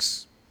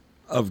influx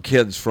of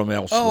kids from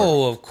elsewhere.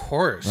 Oh, of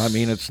course.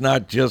 It's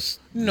not just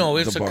No,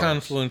 it's the a bars.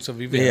 confluence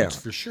of events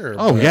for sure.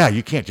 Oh, yeah,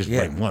 you can't just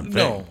blame one thing.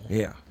 No.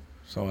 Yeah.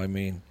 So,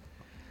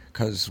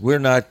 because we're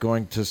not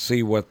going to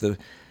see what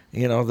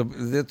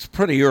it's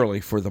pretty early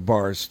for the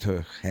bars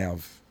to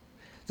have.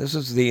 This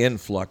is the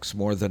influx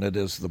more than it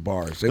is the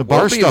bars. The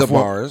bar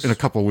stuff in a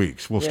couple of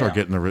weeks. We'll start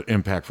getting the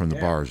impact from the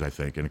bars, I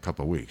think, in a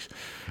couple of weeks.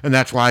 And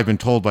that's why I've been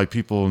told by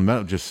people in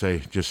Metal, just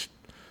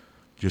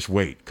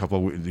wait.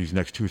 These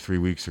next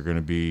 2-3 weeks are going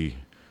to be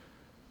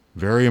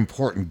very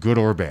important, good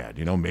or bad.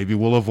 Maybe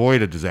we'll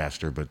avoid a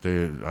disaster, but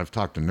I've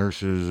talked to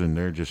nurses, and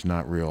they're just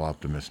not real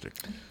optimistic.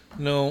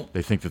 No.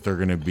 They think that they're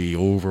going to be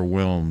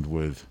overwhelmed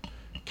with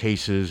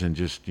cases and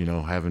just,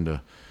 having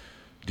to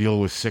deal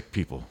with sick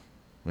people.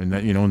 And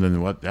that, and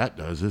then what that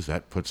does is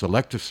that puts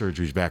elective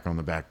surgeries back on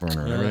the back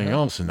burner and everything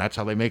else, and that's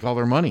how they make all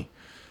their money.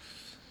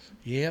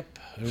 Yep.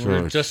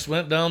 So We just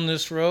went down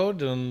this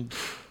road, and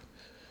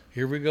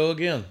here we go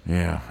again.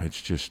 Yeah,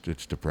 it's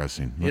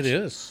depressing. It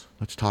is.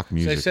 Let's talk As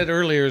music. I said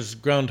earlier, it's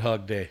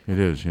Groundhog Day. It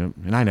is, yeah.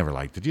 And I never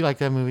liked it. Did you like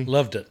that movie?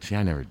 Loved it. See,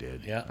 I never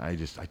did. Yeah. I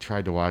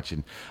tried to watch it.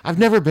 I've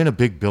never been a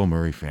big Bill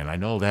Murray fan. I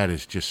know that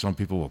is just, some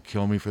people will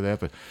kill me for that,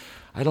 but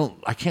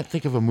I can't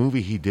think of a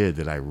movie he did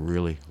that I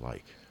really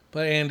like.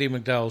 But Andy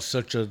McDowell's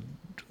such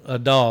a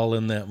doll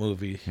in that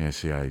movie. Yeah,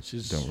 see, I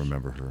She's don't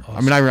remember her. awesome.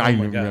 I mean, I Oh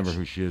my remember gosh.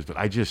 who she is, but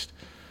I'm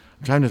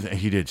trying to think.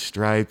 He did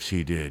Stripes.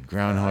 He did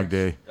Groundhog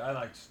Day. I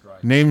like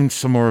Stripes. Name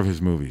some more of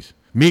his movies.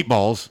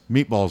 Meatballs.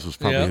 Meatballs was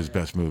probably Yeah. his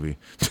best movie.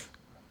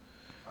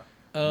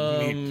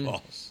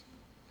 Meatballs.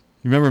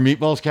 You remember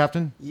Meatballs,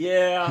 Captain?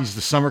 Yeah. He's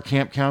the summer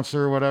camp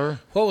counselor or whatever.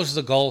 What was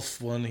the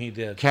golf one he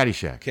did?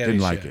 Caddyshack. Didn't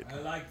like it. Caddyshack.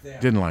 I like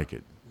that. Didn't like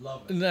it.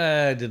 Love it.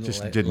 Nah, I didn't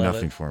Just like did love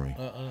nothing it. for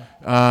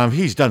me.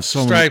 He's done so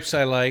many. Stripes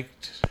I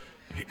liked.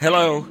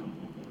 Hello.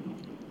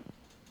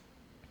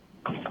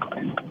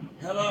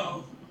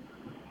 Hello.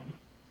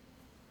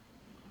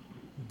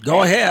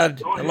 Go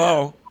ahead.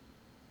 Hello.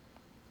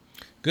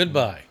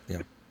 Goodbye.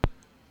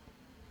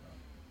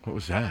 What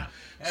was that?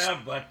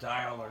 But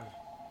dialer.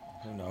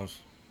 Who knows?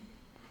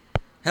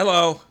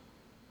 Hello.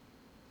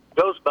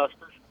 Ghostbusters.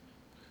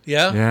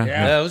 Yeah? Yeah.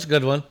 That was a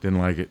good one. Didn't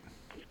like it.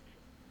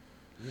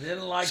 You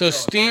didn't like So, those.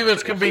 Steve,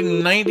 it's going to be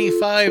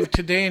 95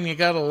 today, and you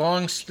got a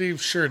long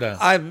sleeve shirt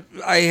on.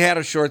 I had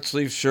a short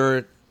sleeve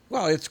shirt.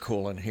 Well, it's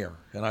cool in here,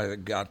 and I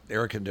got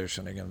air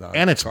conditioning in the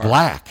And it's car.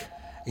 black.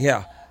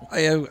 Yeah,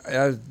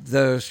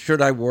 the shirt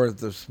I wore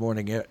this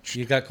morning itched.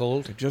 You got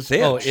cold? It just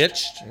itched. Oh,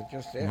 itched? It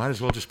just itched. Might as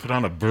well just put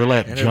on a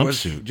burlap And it was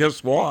jumpsuit.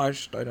 just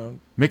washed. I don't.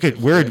 Make it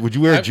wear. Would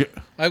you wear a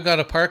I've got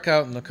a park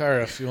out in the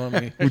car if you want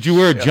me. Would you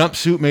wear a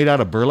jumpsuit made out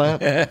of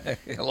burlap?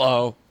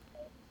 Hello.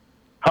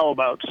 How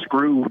about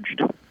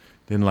Scrooged?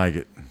 Didn't like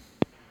it.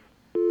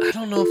 I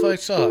don't know if I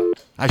saw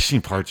it. I've seen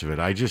parts of it.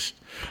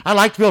 I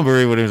liked Bill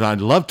Murray when he was on.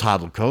 I loved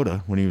Todd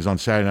Lakota when he was on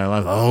Saturday Night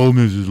Live. Oh,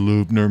 Mrs.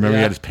 Loopner. Remember he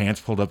Yeah. had his pants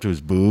pulled up to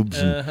his boobs.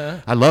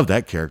 And I loved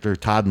that character.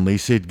 Todd and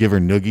Lisa would give her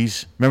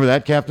noogies. Remember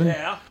that, Captain?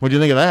 Yeah. What do you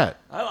think of that?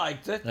 I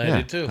liked it. I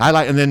did too.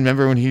 And then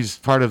remember when he's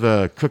part of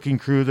the cooking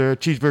crew there,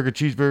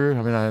 cheeseburger.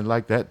 I mean, I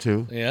like that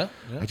too. Yeah.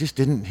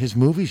 His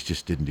movies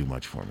just didn't do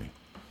much for me.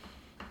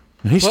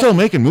 And he's still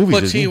making movies,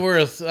 What's isn't he he?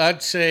 worth?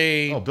 I'd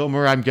say Oh, Bill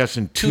Murray, I'm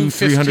guessing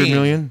 215. 300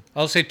 million?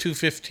 I'll say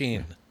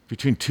 215.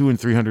 Between 2 and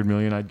 300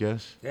 million, I'd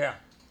guess. Yeah.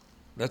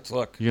 Let's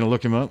look. You gonna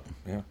look him up?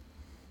 Yeah.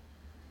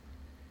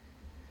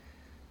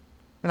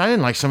 And I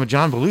didn't like some of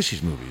John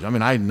Belushi's movies. I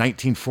mean,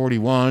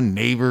 1941,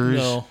 Neighbors.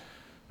 No.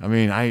 I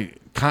mean,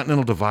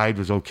 Continental Divide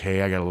was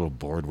okay. I got a little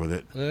bored with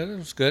it. It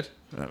was good.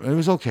 It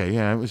was okay.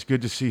 Yeah, it was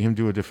good to see him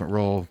do a different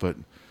role. But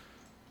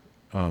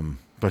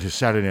his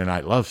Saturday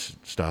Night Live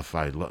stuff,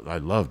 I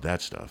loved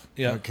that stuff.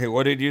 Yeah. Okay,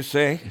 what did you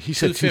say? He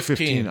said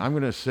 215. I'm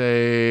gonna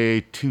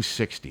say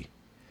 260.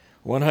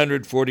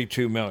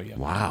 142 million.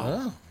 Wow,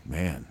 Oh.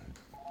 man,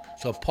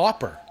 So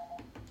pauper.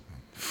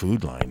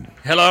 Food Line,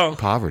 Hello.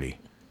 poverty.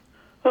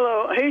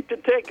 Hello. I hate to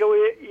take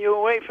you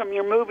away from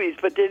your movies,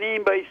 but did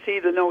anybody see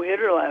the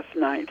no-hitter last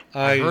night?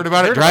 I heard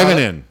about it driving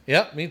in.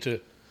 Yep, me too.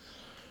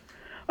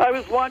 I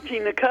was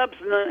watching the Cubs,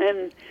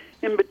 and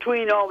in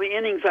between all the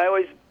innings, I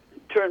always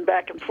turn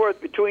back and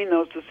forth between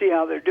those to see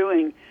how they're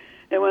doing.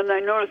 And when I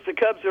noticed the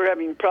Cubs were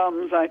having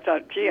problems, I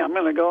thought, gee, I'm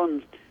going to go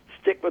and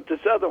stick with this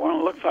other one.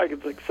 It looks like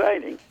it's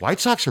exciting. White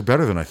Sox are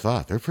better than I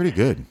thought. They're pretty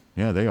good.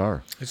 Yeah, they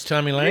are. It's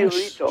Tommy Lange,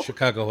 Lito.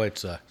 Chicago White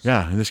Sox.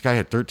 Yeah, and this guy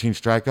had 13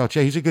 strikeouts.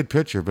 Yeah, he's a good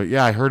pitcher. But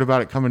yeah, I heard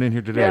about it coming in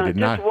here today. Yeah, I did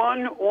just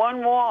not.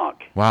 one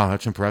walk. Wow,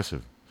 that's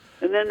impressive.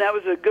 And then that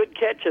was a good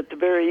catch at the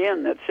very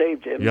end that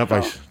saved him. Yep,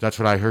 so. that's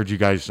what I heard you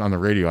guys on the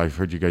radio. I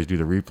heard you guys do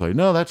the replay.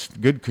 No, that's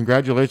good.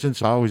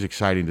 Congratulations. Always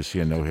exciting to see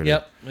a no-hitter.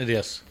 Yep, it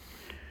is.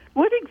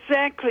 What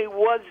exactly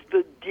was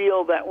the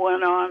deal that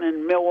went on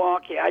in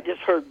Milwaukee? I just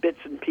heard bits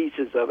and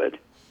pieces of it.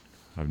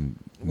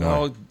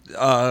 Well,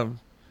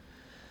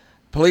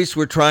 police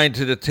were trying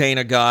to detain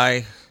a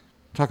guy.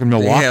 Talking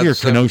Milwaukee had or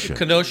some- Kenosha?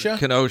 Kenosha?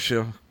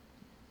 Kenosha.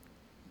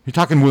 You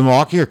talking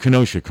Milwaukee or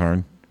Kenosha,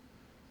 Karn?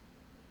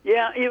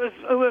 Yeah, it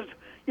was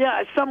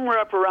somewhere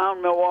up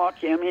around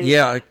Milwaukee. I mean,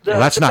 Yeah. Well,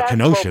 that's the not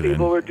basketball Kenosha, then.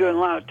 people were doing a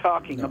lot of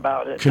talking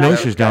about it.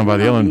 Kenosha's down by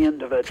the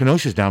end of it.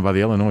 Kenosha's down by the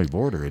Illinois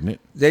border, isn't it?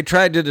 They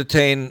tried to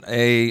detain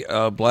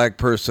a black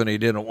person. He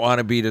didn't want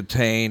to be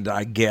detained,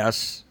 I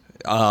guess.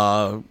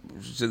 So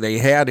they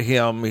had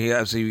him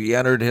as he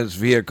entered his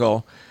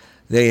vehicle.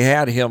 They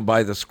had him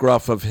by the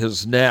scruff of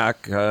his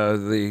neck.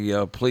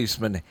 The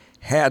policeman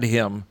had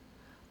him.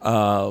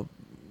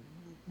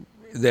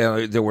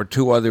 There were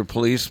two other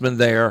policemen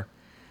there.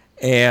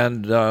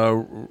 And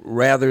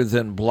rather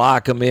than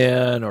block him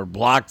in or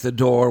block the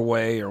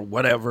doorway or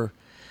whatever,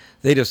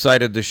 they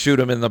decided to shoot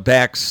him in the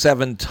back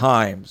 7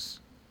 times.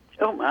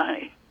 Oh,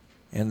 my.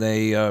 And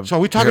they So are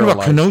we talking about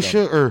paralyzed Kenosha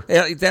him. or?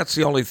 Yeah, that's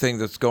the only thing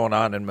that's going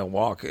on in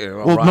Milwaukee.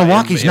 Well,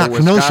 Milwaukee's not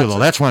Kenosha though.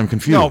 That's why I'm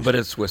confused. No, but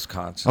it's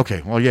Wisconsin.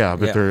 Okay, well, yeah,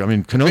 but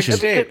Yeah. Kenosha's.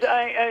 State.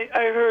 I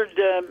heard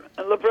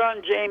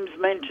LeBron James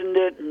mentioned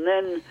it, and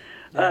then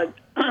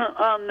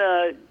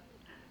on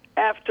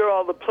after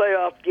all the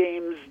playoff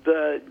games,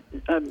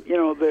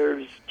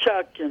 there's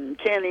Chuck and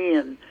Kenny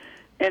and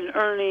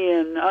Ernie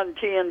and on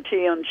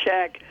TNT on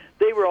Shaq.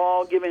 They were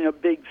all giving a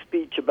big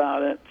speech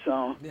about it.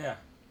 So Yeah.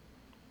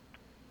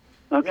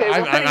 Okay,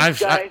 well, thanks,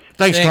 guys.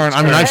 Thanks, Karen.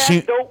 I mean, I've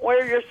seen. Don't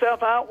wear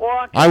yourself out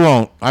walking. I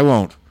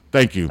won't.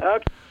 Thank you.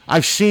 Okay.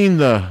 I've seen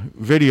the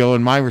video,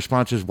 and my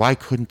response is, why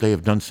couldn't they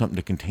have done something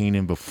to contain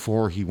him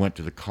before he went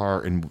to the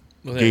car and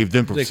gave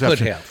them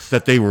perception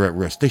that they were at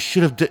risk? They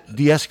should have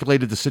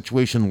de-escalated the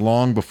situation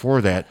long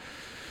before that,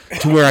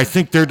 to where I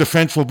think their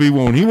defense will be,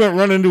 well, when he went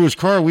running into his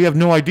car, we have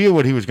no idea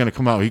what he was going to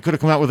come out. He could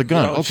have come out with a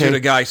gun. Okay. Shoot a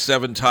guy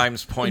 7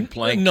 times point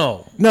blank.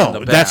 No,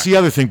 that's the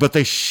other thing. But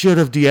they should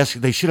have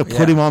They should have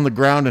put him on the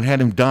ground and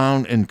had him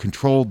down and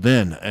controlled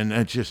then. And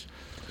it just.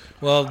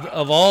 Well,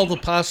 of all the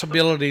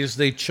possibilities,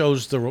 they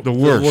chose the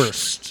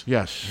worst.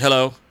 Yes.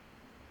 Hello.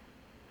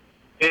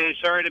 Hey,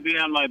 sorry to be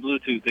on my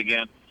Bluetooth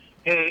again.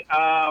 Hey,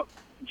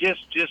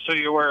 just so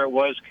you're aware, it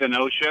was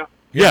Kenosha.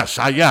 Yes,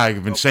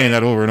 I've been saying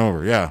that over and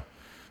over. Yeah,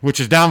 which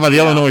is down by the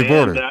Illinois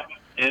border.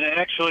 And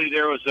actually,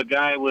 there was a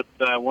guy with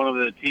one of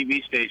the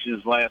TV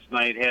stations last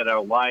night had a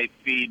live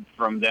feed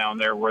from down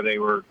there where they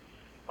were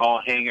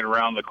all hanging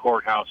around the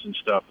courthouse and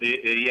stuff.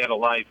 He had a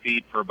live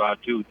feed for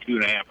about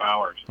 2.5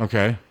 hours.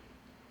 Okay.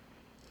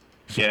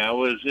 Yeah,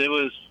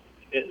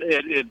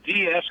 it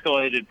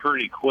de-escalated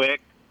pretty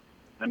quick.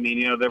 I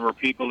mean, there were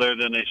people there.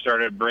 Then they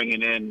started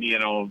bringing in,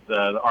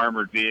 the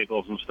armored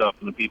vehicles and stuff,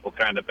 and the people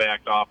kind of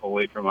backed off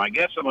away from them. I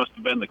guess it must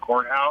have been the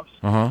courthouse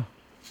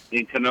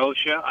in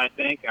Kenosha, I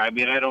think. I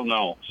mean, I don't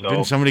know. So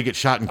didn't somebody get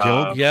shot and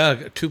killed?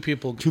 Yeah, 2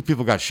 people. 2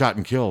 people got shot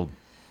and killed.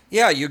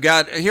 Yeah,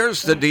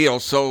 here's the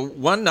deal. So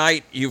one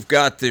night you've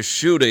got this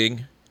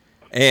shooting,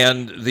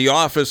 and the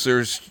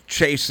officers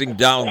chasing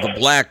down the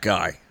black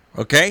guy,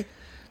 okay?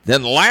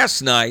 Then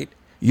last night,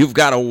 you've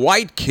got a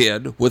white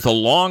kid with a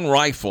long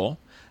rifle,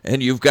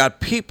 and you've got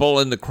people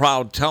in the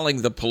crowd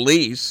telling the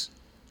police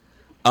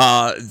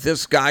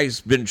this guy's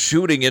been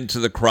shooting into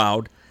the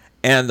crowd,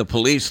 and the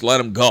police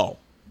let him go.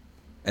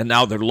 And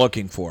now they're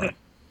looking for him.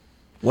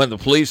 When the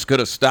police could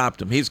have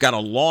stopped him. He's got a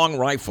long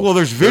rifle. Well,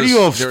 there's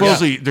video of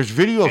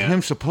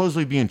him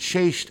supposedly being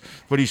chased,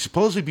 but he's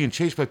supposedly being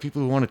chased by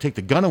people who want to take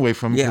the gun away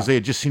from him because they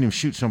had just seen him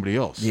shoot somebody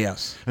else.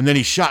 Yes. And then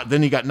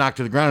he got knocked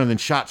to the ground and then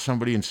shot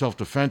somebody in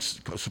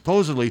self-defense,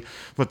 supposedly,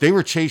 but they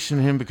were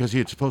chasing him because he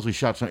had supposedly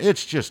shot somebody.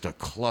 It's just a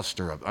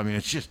cluster of,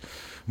 it's just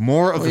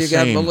more of the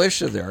same. You got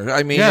militia there.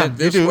 I mean,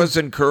 this was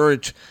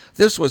encouraged.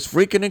 This was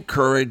freaking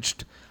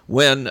encouraged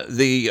when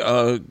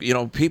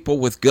the, people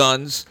with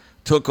guns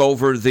took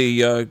over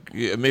the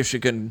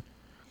Michigan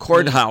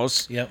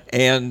courthouse,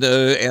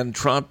 and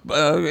Trump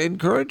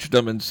encouraged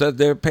them and said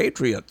they're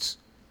patriots.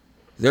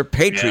 They're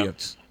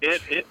patriots. Yeah.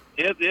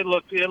 It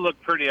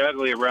looked pretty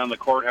ugly around the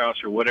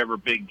courthouse or whatever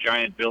big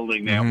giant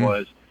building that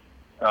was,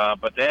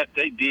 but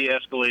they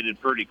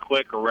de-escalated pretty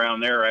quick around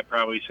there. I'd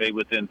probably say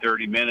within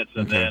 30 minutes,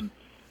 and then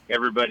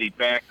everybody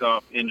backed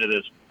off into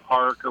this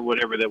park or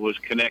whatever that was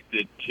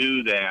connected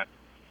to that.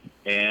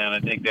 And I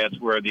think that's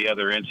where the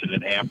other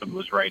incident happened,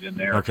 was right in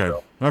there. Okay.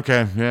 So.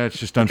 Okay. Yeah, it's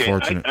just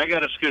unfortunate. I got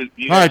to scoot.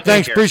 All right.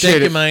 Thanks.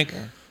 Appreciate it. Thank you,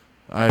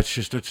 Mike. It's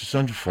just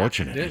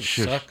unfortunate. It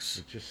sucks.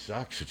 It just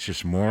sucks. It's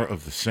just more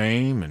of the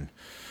same, and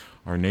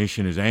our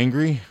nation is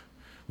angry.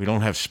 We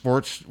don't have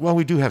sports. Well,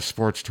 we do have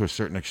sports to a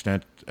certain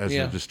extent as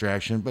a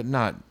distraction, but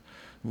not.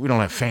 We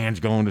don't have fans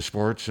going to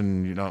sports,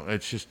 and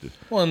it's just.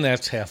 Well, and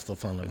that's half the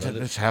fun of it.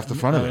 That's half the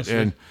fun of it.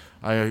 And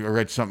I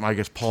read something. I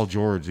guess Paul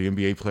George, the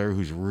NBA player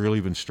who's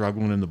really been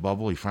struggling in the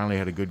bubble, he finally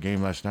had a good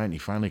game last night, and he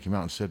finally came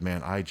out and said,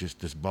 "Man,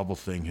 this bubble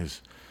thing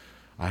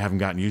I haven't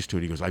gotten used to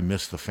it." He goes, "I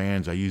miss the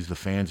fans. I use the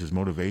fans as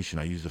motivation.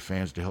 I use the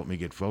fans to help me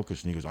get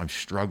focused." And he goes, "I'm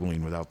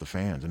struggling without the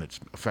fans, and it's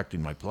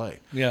affecting my play."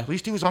 Yeah. At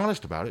least he was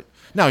honest about it.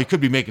 Now he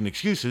could be making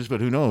excuses, but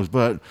who knows?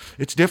 But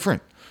it's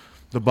different.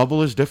 The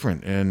bubble is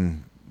different,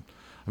 and.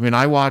 The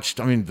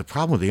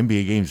problem with the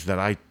NBA games that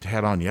I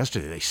had on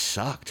yesterday, they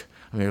sucked.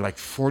 They were like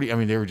 40.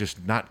 They were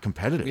just not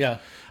competitive. Yeah.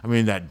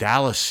 That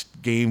Dallas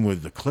game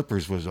with the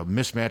Clippers was a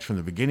mismatch from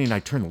the beginning. I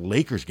turned the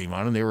Lakers game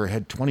on, and they were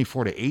ahead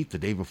 24-8 the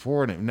day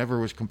before, and it never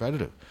was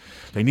competitive.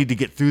 They need to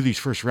get through these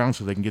first rounds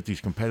so they can get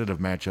these competitive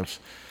matchups.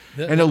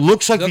 And it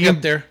looks like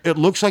it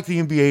looks like the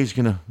NBA is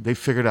they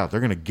figured out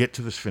they're gonna get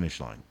to this finish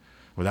line.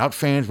 Without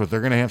fans, but they're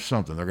going to have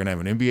something. They're going to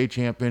have an NBA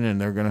champion,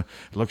 and it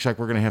looks like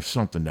we're going to have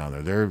something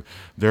down there.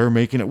 They're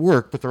making it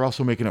work, but they're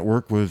also making it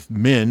work with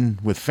men,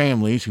 with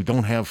families who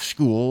don't have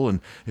school,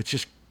 and it's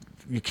just,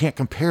 you can't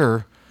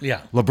compare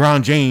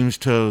LeBron James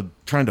to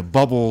trying to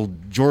bubble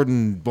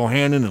Jordan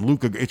Bohannon and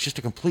Luka. It's just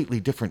a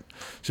completely different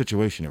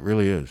situation. It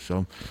really is.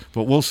 So,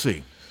 but we'll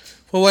see.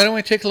 Well, why don't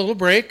we take a little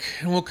break,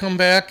 and we'll come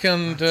back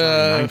and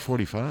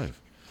 9:45.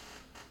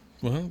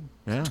 Well,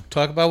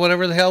 talk about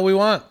whatever the hell we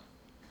want.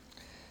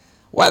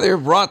 Weather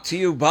brought to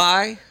you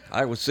by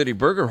Iowa City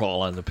Burger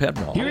Hall on the Penn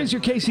Mall. Here is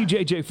your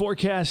KCJJ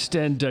forecast,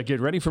 and get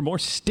ready for more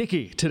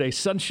sticky today.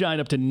 Sunshine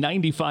up to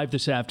 95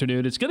 this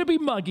afternoon. It's going to be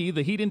muggy.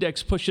 The heat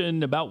index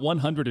pushing about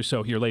 100 or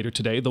so here later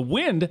today. The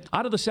wind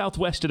out of the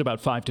southwest at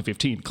about 5 to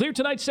 15. Clear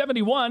tonight,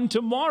 71.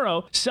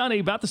 Tomorrow, sunny,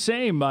 about the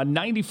same.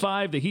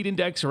 95, the heat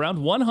index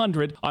around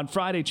 100. On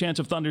Friday, chance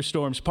of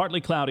thunderstorms,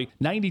 partly cloudy.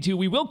 92.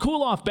 We will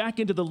cool off back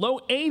into the low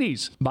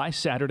 80s by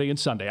Saturday and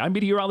Sunday. I'm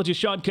meteorologist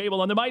Sean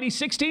Cable on the mighty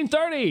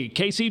 1630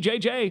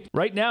 KCJJ.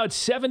 Right now, it's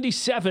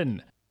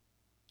 77.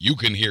 You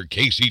can hear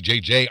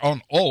KCJJ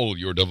on all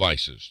your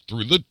devices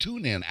through the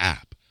TuneIn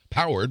app,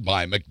 powered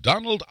by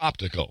McDonald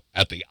Optical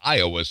at the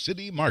Iowa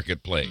City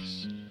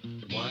Marketplace.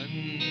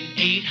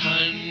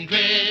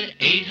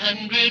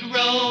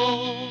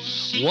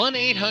 1-800-800-ROSE.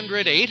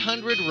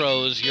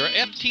 1-800-800-ROSE. Your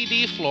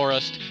FTD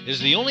florist is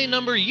the only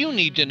number you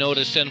need to know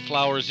to send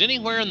flowers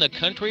anywhere in the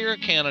country or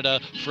Canada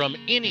from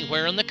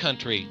anywhere in the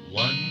country.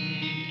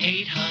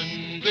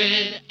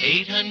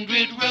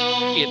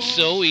 1-800-800-ROSE. It's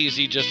so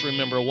easy. Just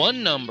remember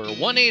one number.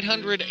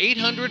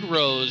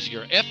 1-800-800-ROSE.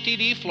 Your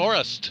FTD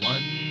florist.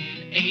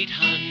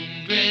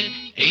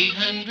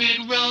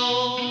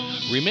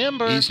 1-800-800-ROSE.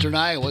 Remember, Eastern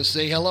Iowa,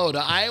 say hello to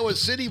Iowa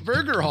City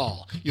Burger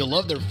Hall. You'll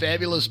love their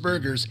fabulous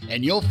burgers,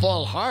 and you'll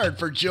fall hard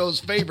for Joe's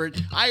favorite,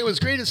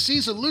 Iowa's greatest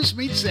seasoned loose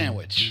meat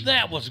sandwich.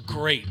 That was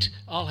great.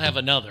 I'll have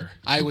another.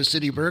 Iowa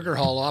City Burger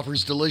Hall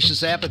offers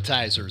delicious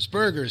appetizers,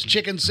 burgers,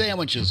 chicken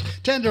sandwiches,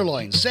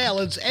 tenderloins,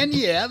 salads, and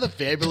yeah, the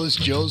fabulous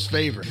Joe's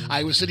favorite.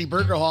 Iowa City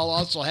Burger Hall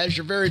also has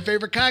your very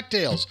favorite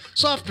cocktails,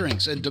 soft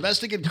drinks, and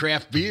domestic and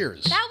craft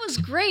beers. That was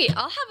great.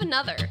 I'll have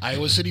another.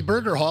 Iowa City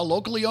Burger Hall,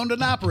 locally owned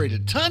and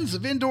operated. Tons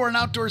of indoor and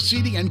outdoor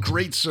seating and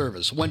great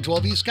service.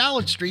 112 East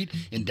College Street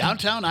in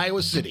downtown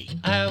Iowa City.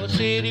 Iowa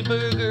City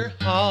Burger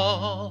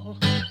Hall.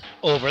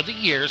 Over the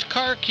years,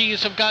 car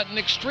keys have gotten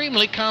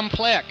extremely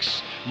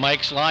complex.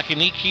 Mike's Lock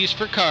and E-Keys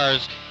for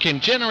Cars can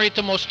generate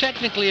the most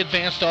technically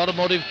advanced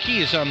automotive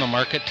keys on the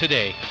market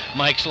today.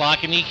 Mike's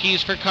Lock and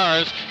E-Keys for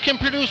Cars can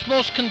produce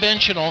most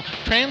conventional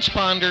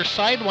transponder,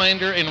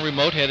 sidewinder, and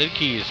remote-headed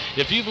keys.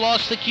 If you've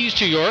lost the keys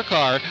to your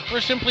car or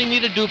simply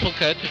need a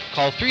duplicate,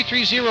 call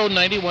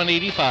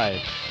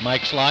 330-9185.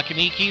 Mike's Lock and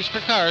E-Keys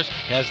for Cars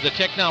has the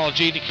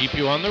technology to keep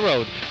you on the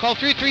road. Call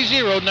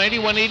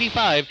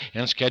 330-9185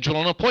 and schedule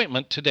an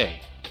appointment today.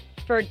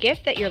 For a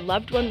gift that your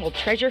loved one will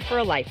treasure for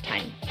a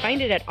lifetime,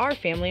 find it at our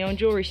family-owned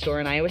jewelry store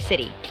in Iowa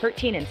City,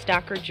 Hertine and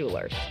Stocker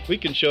Jewelers. We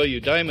can show you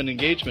diamond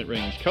engagement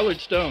rings, colored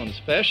stones,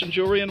 fashion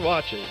jewelry, and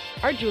watches.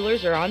 Our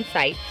jewelers are on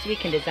site, so we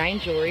can design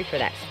jewelry for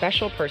that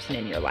special person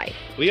in your life.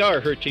 We are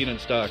Hertine and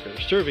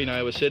Stocker, serving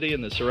Iowa City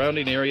and the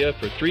surrounding area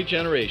for 3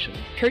 generations.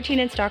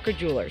 Hertine and Stocker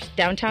Jewelers,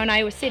 downtown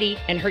Iowa City,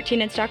 and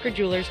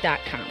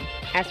HertineandStockerJewelers.com.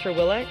 Ask for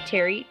Willa,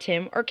 Terry,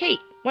 Tim, or Kate.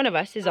 One of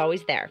us is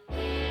always there.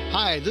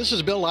 Hi, this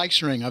is Bill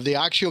Eichstring of the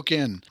Oxyoke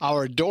Inn.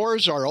 Our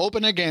doors are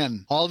open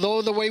again.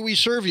 Although the way we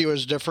serve you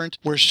is different,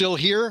 we're still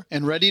here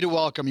and ready to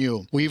welcome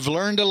you. We've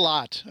learned a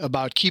lot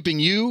about keeping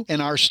you and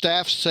our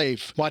staff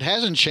safe. What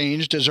hasn't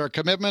changed is our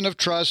commitment of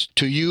trust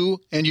to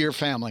you and your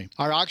family.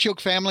 Our Oxyoke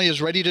family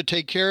is ready to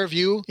take care of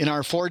you in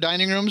our 4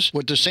 dining rooms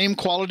with the same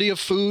quality of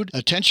food,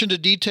 attention to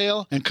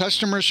detail, and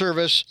customer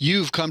service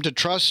you've come to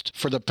trust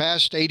for the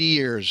past 80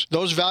 years.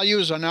 Those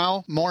values are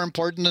now more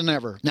important than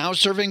ever. Now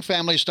serving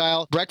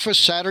family-style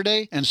breakfast Saturday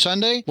and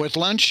Sunday with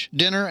lunch,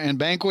 dinner, and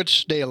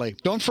banquets daily.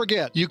 Don't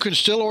forget, you can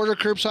still order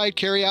curbside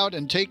carryout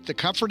and take the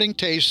comforting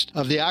taste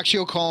of the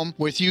Oxyoke home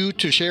with you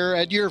to share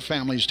at your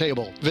family's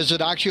table.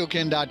 Visit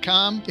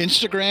oxyokeinn.com,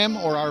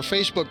 Instagram, or our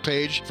Facebook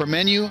page for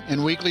menu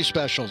and weekly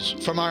specials.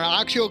 From our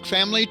Oxyoke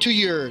family to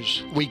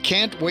yours, we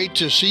can't wait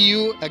to see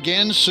you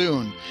again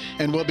soon,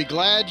 and we'll be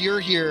glad you're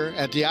here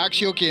at the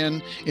Oxyoke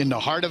Inn in the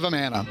heart of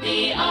Amana.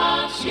 The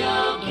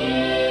Oxyoke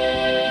Inn.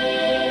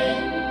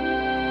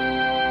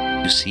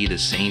 You see the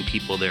same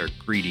people there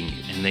greeting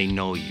you, and they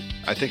know you.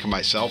 I think of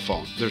my cell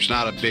phone. There's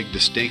not a big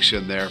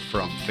distinction there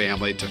from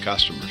family to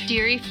customers.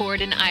 Deary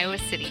Ford in Iowa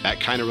City. That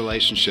kind of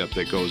relationship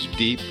that goes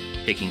deep.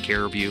 Taking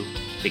care of you,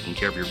 taking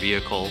care of your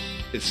vehicle.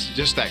 It's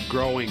just that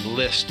growing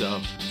list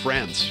of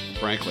friends,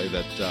 frankly,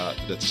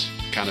 that's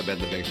kind of been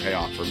the big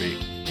payoff for me.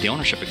 The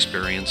ownership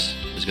experience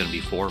is going to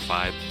be 4 or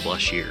 5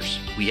 plus years.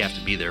 We have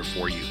to be there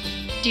for you.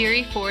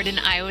 Deary Ford in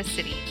Iowa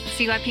City.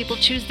 See why people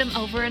choose them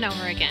over and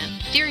over again.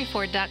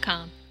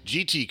 DearyFord.com.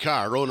 GT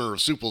Carr, owner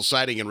of Supple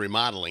Siding and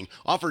Remodeling,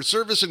 offers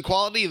service and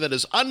quality that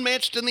is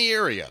unmatched in the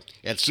area.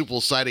 At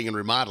Supple Siding and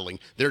Remodeling,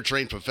 their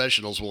trained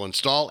professionals will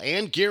install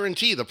and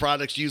guarantee the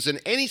products used in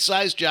any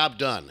size job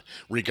done,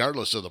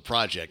 regardless of the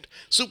project.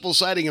 Supple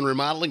Siding and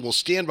Remodeling will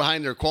stand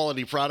behind their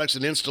quality products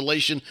and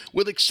installation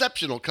with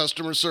exceptional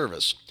customer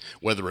service.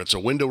 Whether it's a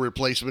window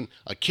replacement,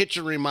 a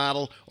kitchen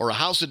remodel, or a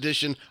house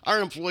addition, our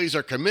employees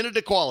are committed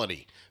to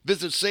quality.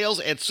 Visit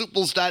sales at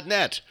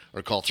supples.net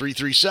or call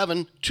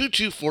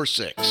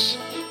 337-2246.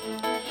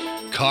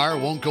 Car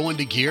won't go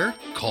into gear?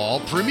 Call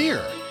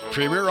Premier.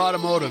 Premier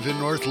Automotive in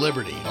North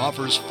Liberty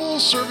offers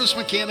full-service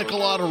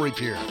mechanical auto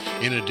repair,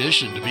 in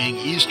addition to being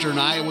Eastern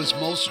Iowa's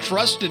most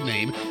trusted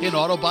name in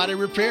auto body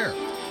repair.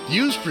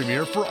 Use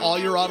Premier for all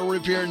your auto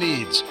repair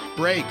needs.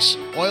 Brakes,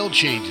 oil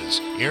changes,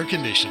 air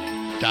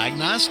conditioning,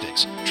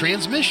 diagnostics,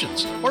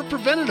 transmissions, or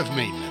preventative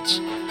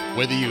maintenance.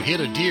 Whether you hit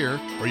a deer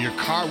or your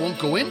car won't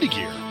go into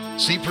gear,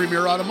 see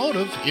Premier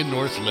Automotive in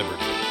North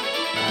Liberty.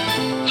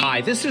 Hi,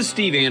 this is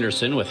Steve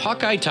Anderson with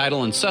Hawkeye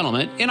Title and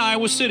Settlement in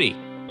Iowa City.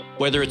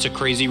 Whether it's a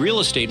crazy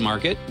real estate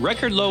market,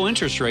 record low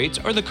interest rates,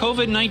 or the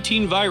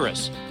COVID-19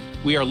 virus,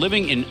 we are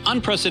living in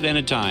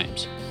unprecedented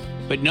times.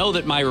 But know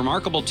that my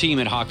remarkable team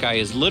at Hawkeye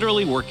is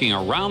literally working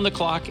around the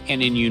clock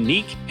and in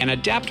unique and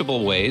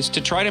adaptable ways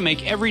to try to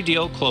make every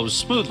deal close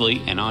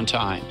smoothly and on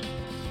time.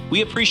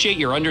 We appreciate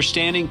your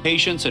understanding,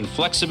 patience, and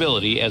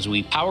flexibility as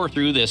we power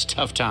through this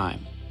tough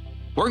time.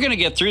 We're going to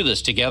get through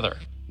this together.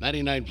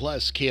 99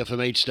 Plus,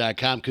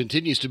 KFMH.com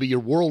continues to be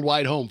your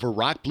worldwide home for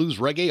rock, blues,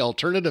 reggae,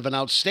 alternative, and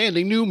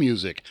outstanding new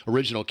music.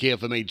 Original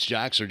KFMH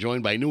jocks are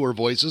joined by newer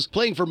voices,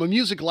 playing from a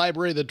music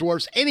library that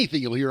dwarfs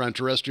anything you'll hear on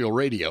terrestrial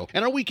radio.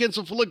 And our weekends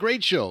are full of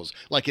great shows,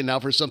 like in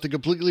Now for Something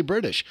Completely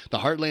British, the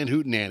Heartland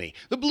Hootenanny,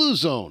 the Blue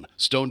Zone,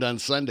 Stoned on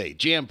Sunday,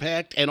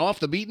 jam-packed and off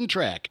the beaten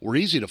track. We're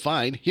easy to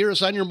find. Hear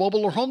us on your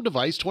mobile or home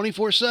device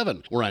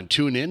 24/7. We're on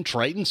TuneIn,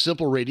 Triton,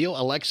 Simple Radio,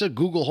 Alexa,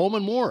 Google Home,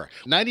 and more.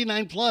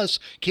 99 Plus,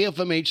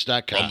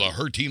 KFMH.com. From the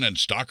Hertine and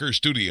Stalker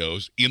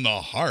Studios in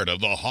the heart of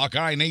the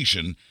Hawkeye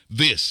Nation,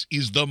 this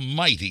is the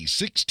mighty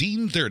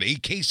 1630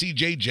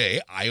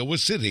 KCJJ, Iowa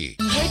City.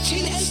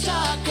 Hertine and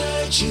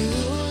Stalker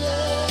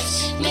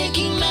Jewelers,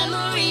 making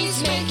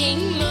memories,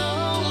 making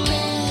moments.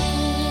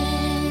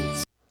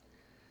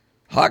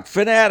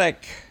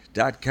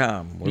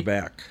 HawkFanatic.com. We're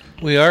back.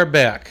 We are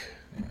back.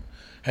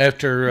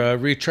 After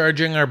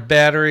recharging our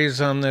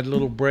batteries on that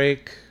little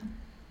break.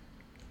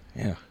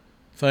 Yeah.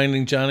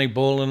 Finding Johnny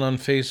Bolin on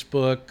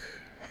Facebook.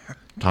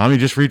 Tommy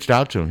just reached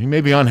out to him. He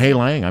may be on Hey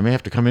Lang. I may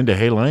have to come into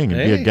Hey Lang and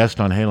be a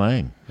guest on Hey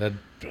Lang. That'd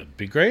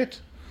be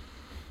great.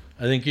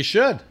 I think you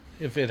should,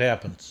 if it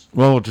happens.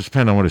 Well, it'll just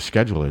depend on what his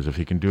schedule is. If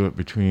he can do it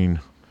between...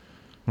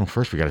 Well,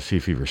 first we got to see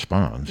if he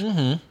responds.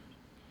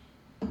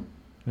 Mm-hmm.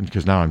 And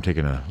because now I'm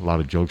taking a lot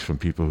of jokes from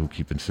people who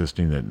keep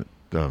insisting that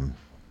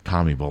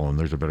Tommy Bolin,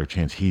 there's a better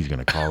chance he's going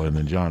to call in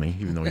than Johnny,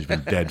 even though he's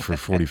been dead for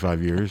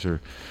 45 years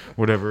or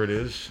whatever it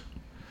is.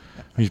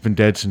 He's been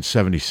dead since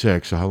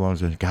 76, so how long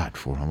has it? God,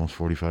 for almost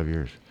 45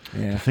 years.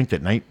 Yeah. I think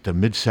that the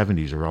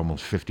mid-70s are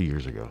almost 50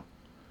 years ago.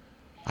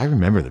 I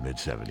remember the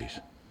mid-70s.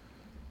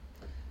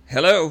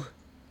 Hello.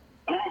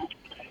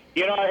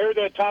 You know, I heard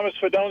that Thomas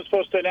Fedon's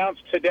supposed to announce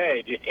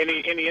today.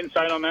 Any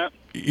insight on that?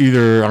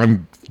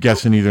 I'm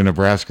guessing either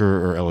Nebraska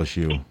or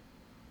LSU.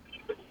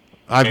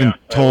 I've been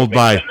told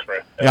by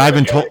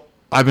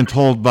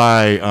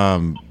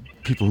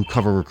people who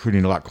cover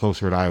recruiting a lot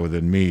closer at Iowa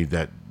than me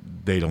that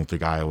they don't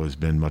think Iowa's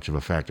been much of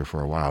a factor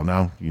for a while.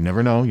 Now, you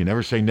never know. You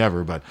never say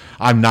never, but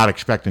I'm not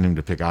expecting him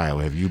to pick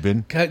Iowa. Have you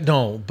been?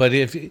 No, but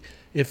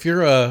if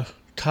you're a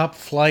top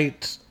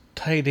flight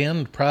tight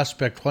end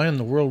prospect, why in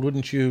the world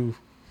wouldn't you?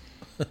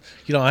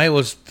 You know,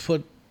 Iowa's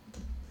put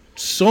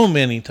so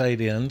many tight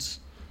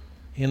ends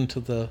into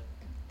the.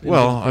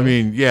 I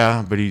mean,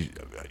 yeah,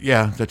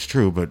 that's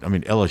true. But I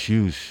mean,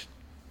 LSU's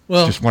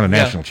just won a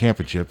national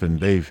championship,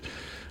 and you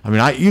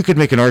could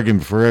make an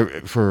argument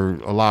for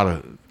a lot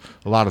of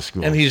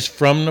schools. And he's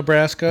from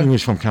Nebraska? He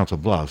was from Council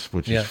Bluffs,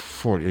 which is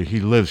 40. He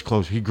lives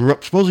close. He grew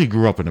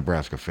up a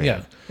Nebraska fan.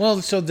 Yeah.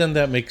 Well, so then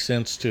that makes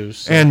sense too.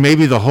 So. And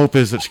maybe the hope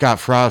is that Scott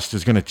Frost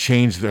is going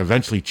to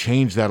eventually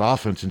change that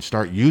offense and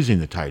start using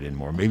the tight end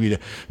more. Maybe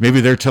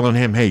they're telling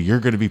him, hey, you're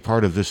going to be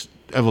part of this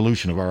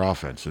evolution of our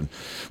offense.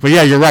 But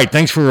yeah, you're right.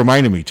 Thanks for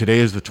reminding me. Today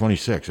is the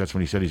 26th. That's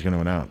when he said he's going to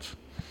announce.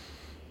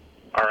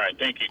 All right.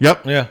 Thank you.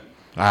 Yep. Yeah.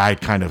 I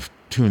kind of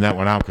tune that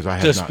one out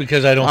because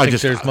because I don't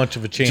think there's much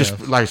of a chance.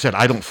 Just like I said,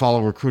 I don't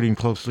follow recruiting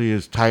closely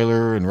as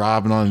Tyler and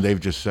Rob and on. They've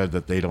just said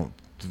that they don't.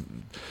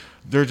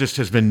 There just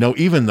has been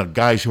even the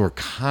guys who are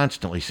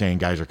constantly saying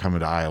guys are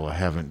coming to Iowa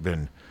haven't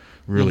been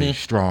really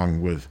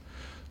strong with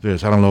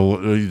this. I don't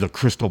know the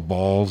crystal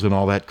balls and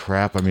all that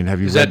crap. I mean, have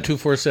you read? Is that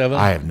 247?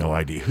 I have no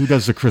idea. Who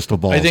does the crystal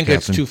balls? I think Captain?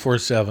 it's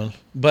 247,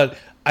 but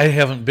I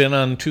haven't been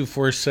on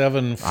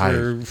 247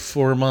 for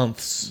 4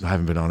 months. I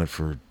haven't been on it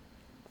for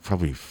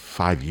probably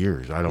 5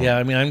 years. I don't. Yeah,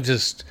 I mean,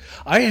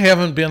 I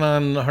haven't been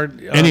on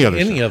any of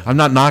them. I'm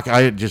not knocking.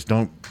 I just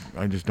don't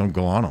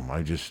go on them.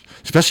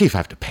 Especially if I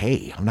have to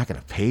pay. I'm not going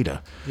to pay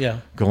to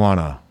go on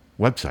a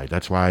website.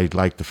 That's why I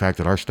like the fact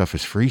that our stuff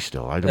is free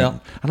still. I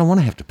don't want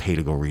to have to pay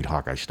to go read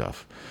Hawkeye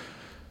stuff.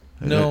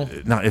 No.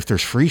 Now, if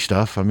there's free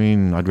stuff, I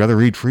mean, I'd rather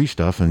read free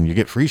stuff, and you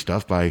get free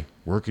stuff by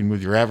working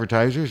with your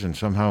advertisers and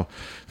somehow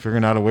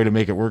figuring out a way to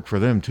make it work for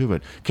them too.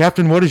 But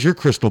Captain, what does your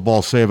crystal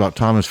ball say about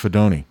Thomas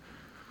Fedoni?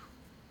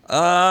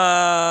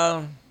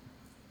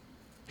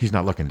 He's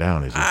not looking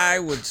down, is he? I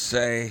would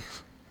say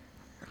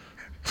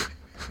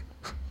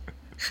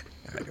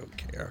I don't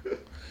care.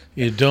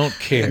 You don't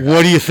care.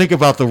 What do you think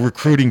about the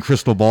recruiting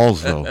crystal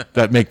balls, though,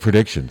 that make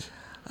predictions?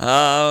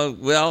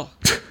 Well,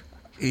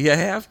 you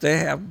have to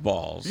have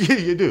balls. Yeah,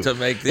 you do. To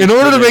make these In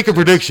order to make a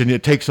prediction,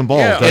 it takes some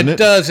balls, doesn't it? It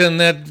does,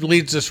 and that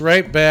leads us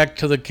right back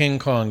to the King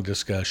Kong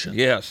discussion.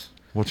 Yes.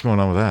 What's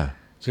going on with that?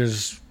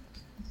 There's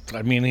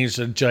I mean, he's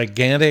a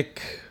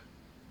gigantic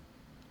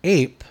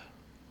ape,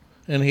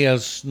 and he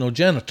has no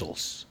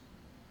genitals.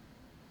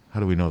 How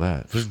do we know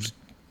that?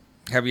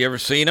 Have you ever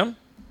seen him?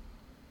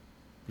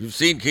 You've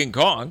seen King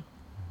Kong.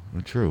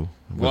 True.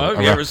 Well,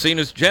 have you ever seen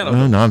his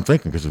genitals? No, I'm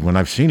thinking because when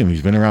I've seen him,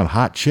 he's been around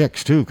hot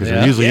chicks too, because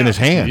they're usually in his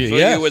hand. So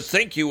you would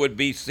think you would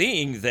be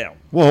seeing them.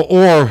 Well,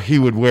 or he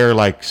would wear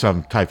like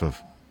some type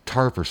of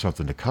tarp or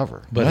something to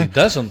cover. But he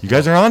doesn't. You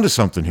guys are onto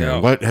something here.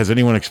 No. What has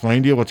anyone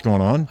explained to you what's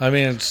going on? I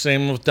mean, it's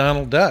same with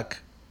Donald Duck.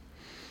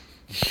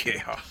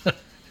 Yeah.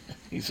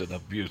 He's an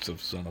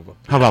abusive son of a...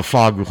 How about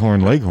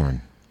Foghorn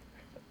Leghorn?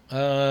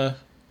 Well,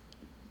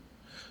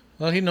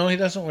 he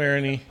doesn't wear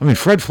any. I mean,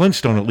 Fred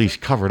Flintstone at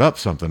least covered up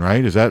something,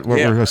 right? Is that what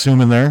we're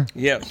assuming there?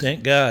 Yes.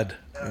 Thank God.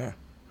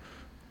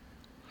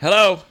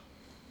 Hello?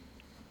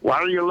 Why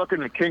are you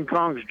looking at King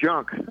Kong's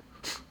junk?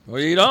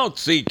 Well, you don't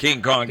see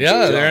King Kong.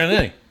 Yeah, there ain't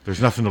any. There's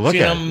nothing to look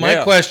See, at.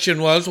 My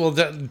question was, well,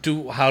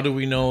 how do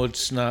we know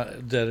it's not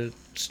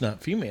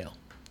female?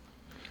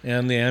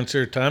 And the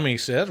answer Tommy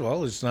said,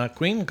 well, it's not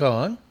Queen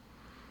Kong,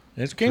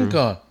 it's King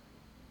Kong.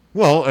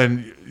 Well,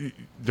 and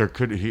there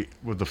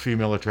with the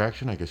female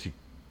attraction, I guess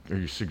are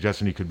you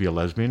suggesting he could be a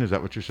lesbian? Is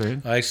that what you're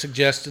saying? I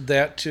suggested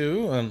that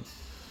too,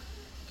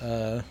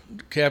 and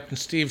Captain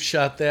Steve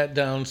shot that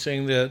down,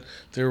 saying that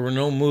there were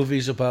no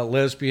movies about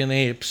lesbian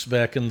apes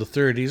back in the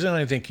 30s, and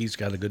I think he's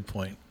got a good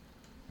point.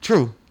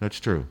 True, that's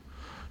true.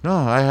 No,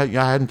 I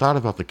hadn't thought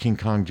about the King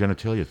Kong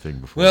genitalia thing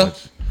before. Well,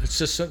 it's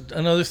just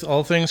another,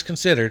 all things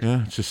considered.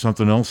 Yeah, it's just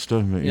something else to,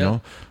 you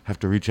know, have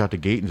to reach out to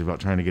Gatens about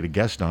trying to get a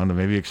guest on to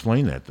maybe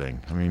explain that thing.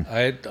 I mean,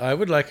 I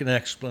would like an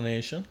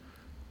explanation.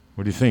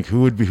 What do you think?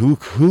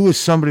 Who is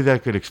somebody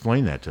that could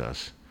explain that to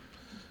us?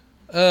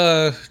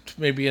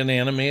 Maybe an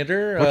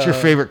animator. What's your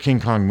favorite King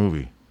Kong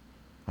movie?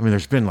 I mean,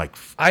 there's been like...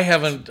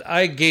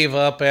 I gave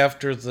up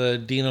after the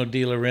Dino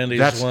De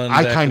Laurentiis one.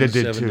 I kind of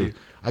did 70s. too.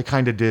 I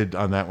kind of did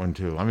on that one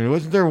too. I mean,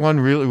 wasn't there one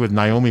really with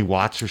Naomi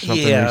Watts or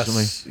something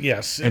recently?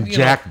 Yes. And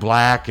Jack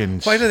Black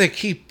and... Why do they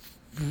keep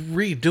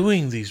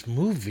redoing these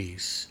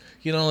movies?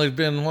 You know, there's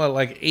been,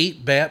 like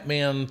 8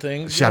 Batman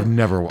things? See, I've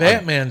never...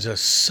 Batman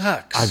just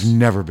sucks. I've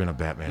never been a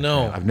Batman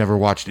fan. I've never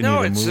watched any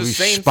of the movies. The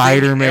same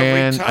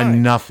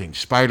Spider-Man, nothing.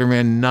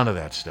 Spider-Man, none of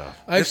that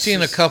stuff. I've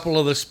seen a couple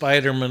of the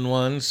Spider-Man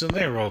ones, and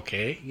they're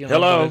okay. You know,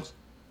 Hello?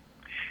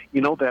 You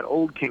know, that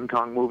old King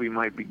Kong movie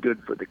might be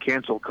good for the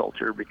cancel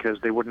culture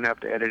because they wouldn't have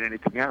to edit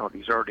anything out.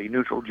 He's already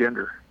neutral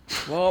gender.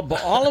 Well,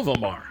 but all of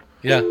them are.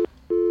 Yeah.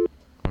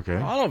 Okay.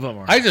 All of them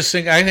are. I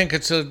think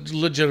it's a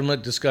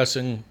legitimate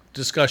discussion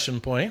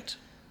point.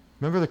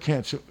 Remember the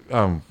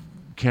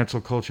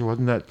cancel culture?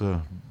 Wasn't that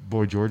the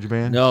Boy George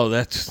band? No,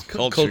 that's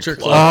Culture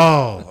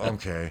Club. Oh,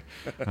 okay.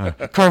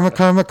 Karma,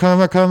 karma,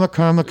 karma, karma,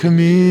 karma,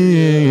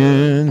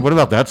 chameleon. What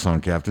about that song,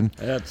 Captain?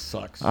 That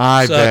sucks.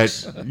 I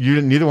bet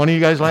neither one of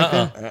you guys like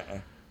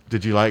that.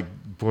 Did you like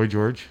Boy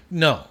George?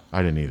 No,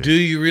 I didn't either. Do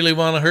you really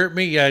want to hurt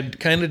me? Yeah, I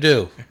kind of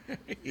do.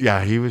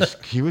 Yeah, he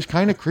was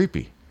kind of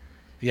creepy.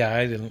 Yeah,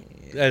 I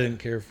didn't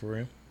care for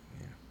him,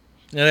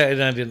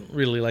 and I didn't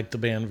really like the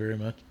band very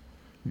much.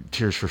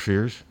 Tears for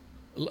Fears?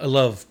 I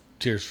love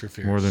Tears for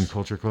Fears. More than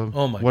Culture Club?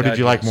 Oh, my God. What did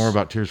you like more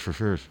about Tears for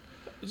Fears?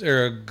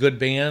 They're a good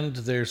band.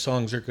 Their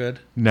songs are good.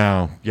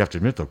 Now, you have to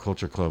admit, though,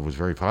 Culture Club was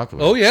very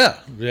popular. Oh, yeah.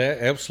 Yeah,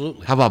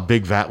 absolutely. How about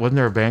Big Wasn't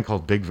there a band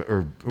called Big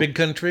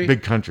Country?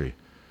 Big Country.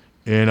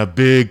 In a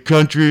big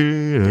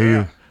country.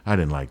 Yeah. I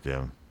didn't like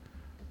them.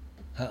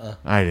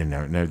 I didn't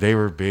know. They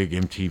were big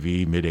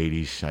MTV,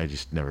 mid-'80s. I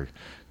just never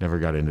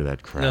got into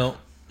that crap.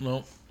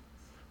 No.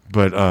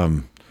 But,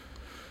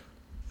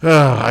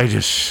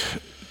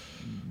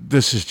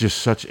 this is just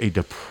such a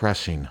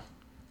depressing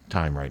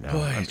time right now.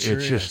 Boy,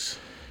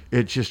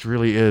 it just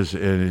really is,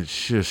 and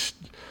it's just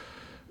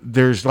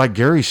there's, like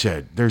Gary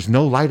said, there's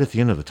no light at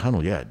the end of the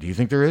tunnel yet. Do you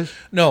think there is?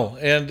 No,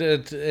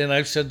 and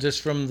I've said this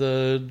from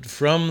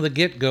the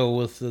get-go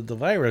with the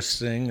virus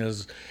thing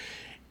is,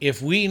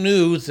 if we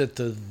knew that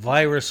the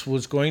virus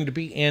was going to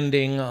be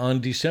ending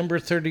on December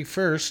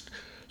 31st,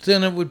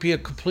 then it would be a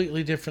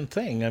completely different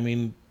thing. I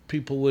mean,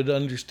 people would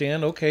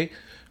understand, okay,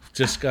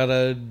 just got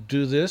to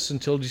do this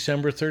until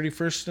December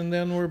 31st, and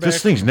then we're back.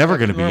 This thing's never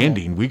going to be normal.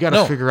 ending. We got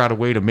to figure out a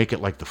way to make it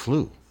like the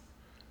flu.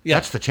 Yeah.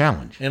 That's the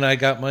challenge. And I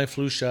got my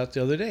flu shot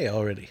the other day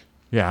already.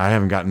 Yeah, I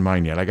haven't gotten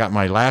mine yet. I got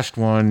my last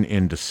one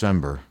in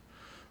December.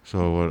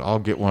 So I'll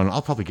get one.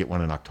 I'll probably get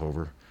one in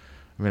October.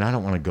 I mean, I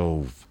don't want to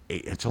go.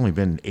 It's only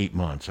been 8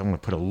 months. I want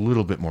to put a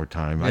little bit more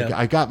time. Yeah.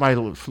 I got my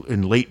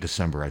in late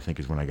December, I think,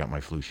 is when I got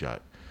my flu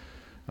shot.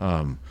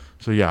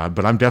 So yeah,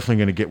 but I'm definitely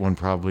going to get one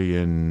probably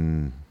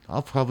in.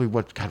 God,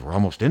 we're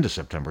almost into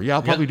September. Yeah,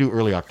 I'll probably do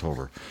early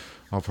October.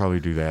 I'll probably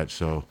do that.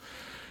 So,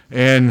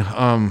 and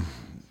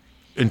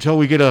until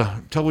we get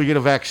a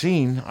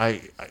vaccine,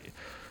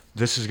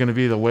 this is going to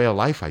be the way of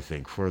life, I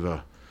think, for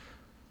the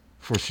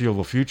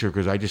foreseeable future,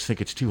 because I just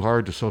think it's too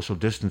hard to social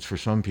distance for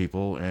some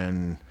people,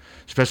 and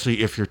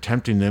especially if you're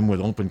tempting them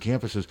with open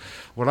campuses.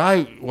 What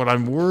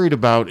I'm worried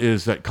about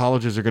is that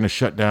colleges are going to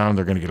shut down.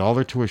 They're going to get all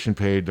their tuition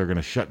paid. They're going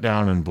to shut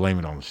down and blame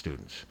it on the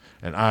students.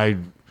 And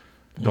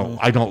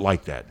I don't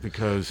like that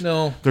because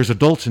No. there's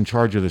adults in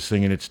charge of this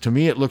thing, and to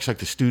me it looks like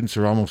the students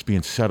are almost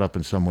being set up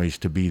in some ways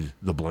to be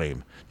the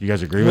blame. You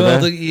guys agree with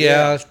that?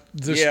 Yes.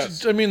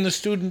 Yes. The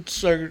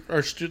students are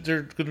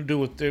they're going to do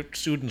what their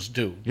students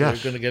do. Yes.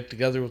 They're going to get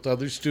together with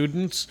other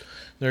students.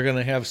 They're going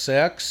to have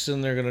sex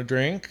and they're going to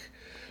drink.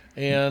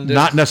 And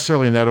Not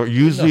necessarily in that order.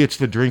 Usually No. it's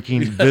the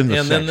drinking, then the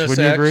and sex. then the Wouldn't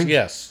sex, you agree?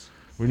 yes.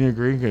 Wouldn't you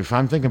agree? If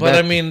I'm thinking But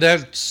back, I mean,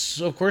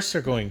 that's of course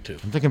they're going to.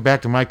 I'm thinking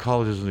back to my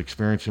college as an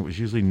experience. It was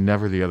usually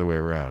never the other way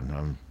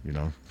around.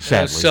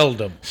 Sadly,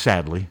 seldom.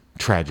 Sadly,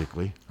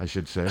 tragically, I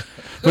should say.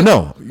 But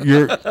no,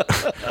 you're.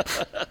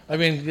 I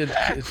mean,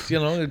 kids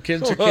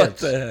are What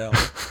kids. the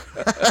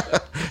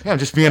hell? Yeah, I'm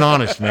just being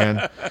honest,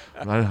 man.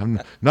 I'm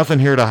nothing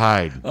here to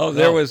hide. Oh,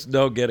 there was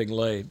no getting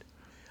laid.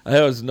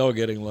 There was no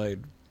getting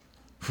laid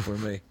for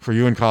me. For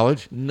you in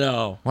college?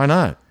 No. Why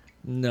not?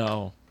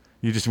 No.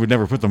 You just would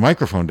never put the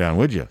microphone down,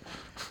 would you?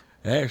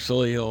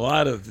 Actually, a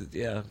lot of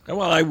yeah.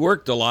 Well, I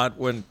worked a lot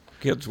when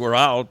kids were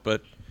out,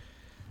 but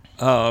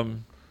no.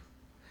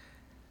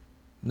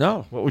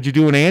 What would you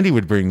do when Andy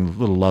would bring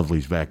little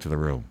lovelies back to the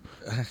room?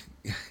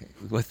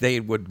 What they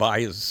would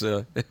buy his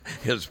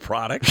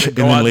product and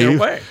go then on leave, their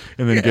way,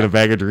 and then get a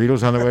bag of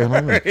Doritos on their way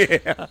home.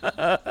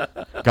 Yeah.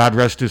 God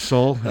rest his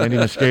soul, Andy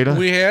Mosqueda.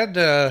 We had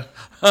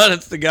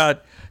honest to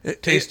God,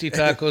 tasty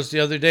tacos the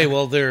other day.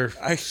 Well, their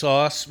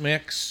sauce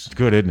mix. It's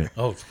good, isn't it?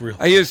 Oh, it's real.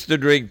 I used to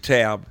drink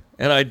Tab,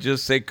 and I'd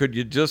just say, "Could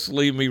you just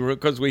leave me room?"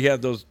 Because we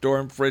had those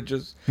dorm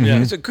fridges. Yeah.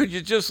 I said, "Could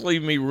you just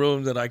leave me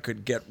room that I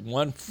could get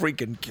one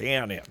freaking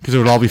can in?" Because it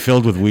would all be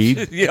filled with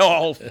weed. Yeah,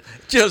 all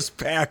just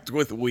packed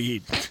with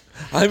weed.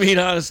 I mean,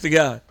 honest to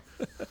God.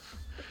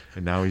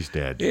 And now he's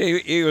dead.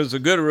 He was a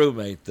good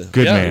roommate. Though.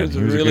 Good man. He was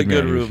a really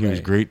good man. roommate. He was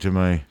great to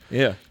my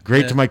Yeah.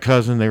 to my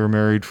cousin. They were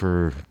married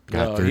for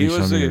No, 30 he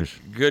was some a years.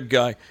 good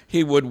guy.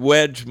 He would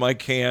wedge my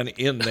can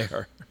in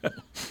there,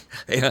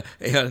 and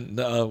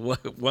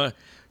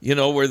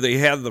where they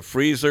had the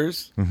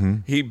freezers.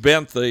 Mhm. He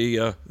bent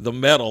the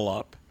metal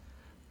up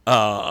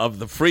of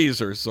the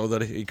freezer so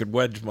that he could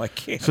wedge my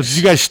can. So did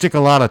you guys stick a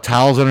lot of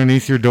towels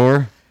underneath your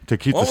door to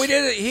keep? Well, the... we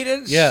didn't. He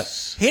didn't.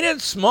 Yes. He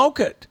didn't smoke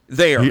it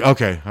there.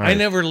 Okay. All right. I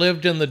never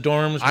lived in the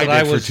dorms, but I did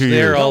I for was 2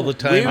 there years. all the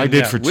time. I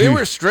did for 2 We years.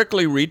 were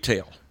strictly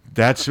retail.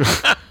 That's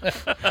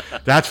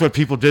what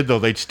people did though.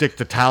 They'd stick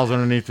the towels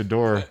underneath the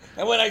door.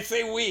 And when I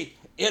say we,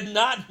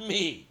 not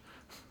me.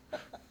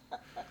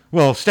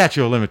 Well,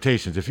 statute of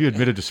limitations. If you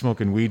admitted to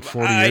smoking weed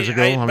 40 years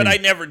ago, But I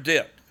never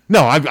did.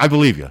 No, I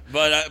believe you.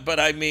 But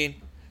I mean,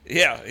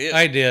 yeah,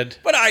 I did.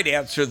 But I'd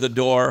answer the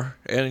door,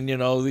 and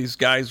these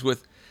guys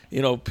with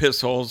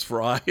piss holes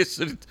for eyes.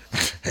 And,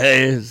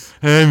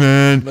 hey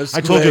man, I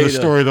told you the Mosqueda.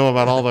 story though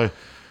about all the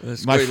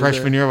my Mosqueda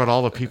freshman there. year about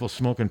all the people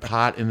smoking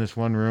pot in this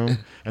one room,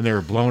 and they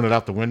were blowing it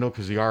out the window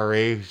because the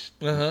RA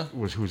who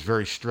was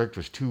very strict,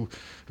 was 2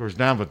 doors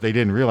down, but they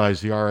didn't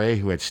realize the RA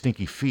who had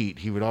stinky feet,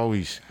 he would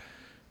always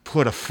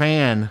put a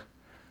fan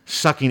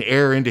sucking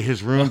air into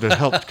his room to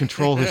help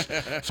control his.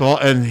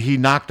 And he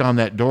knocked on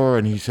that door,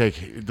 and he said,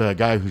 the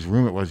guy whose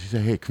room it was, he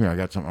said, "Hey, come here, I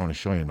got something I want to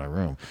show you in my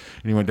room."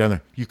 And he went down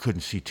there. You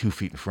couldn't see 2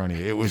 feet in front of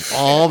you. It was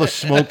all the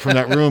smoke from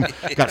that room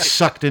got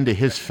sucked into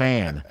his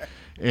fan,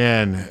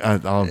 and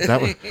that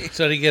was.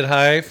 So did he get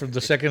high from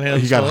the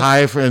secondhand? He got smoke?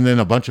 high, and then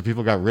a bunch of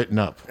people got written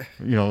up.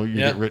 You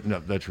Yeah. get written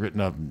up. That's written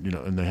up.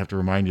 And they have to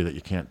remind you that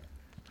you can't.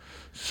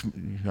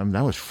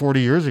 That was 40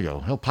 years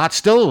ago. Hell, pot's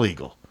still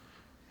illegal.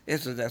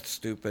 Isn't that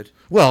stupid?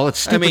 Well, it's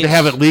stupid to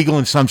have it legal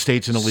in some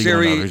states and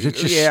illegal in others. It's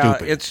just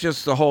stupid. It's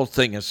just the whole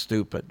thing is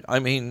stupid. I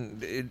mean,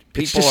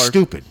 people It's just are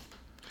stupid.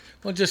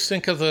 Well, just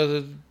think of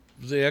the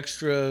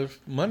extra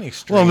money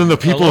stream. Well, then the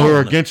people who are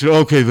alone. against it,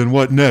 okay, then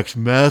what next?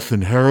 Meth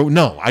and heroin?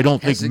 No, I don't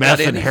think Has it meth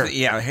got and anything- heroin.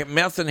 Yeah,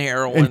 meth and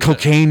heroin And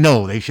cocaine,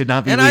 no, they should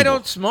not be And legal. I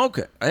don't smoke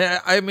it.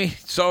 I mean,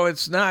 so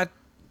it's not.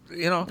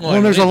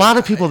 Well, there's a lot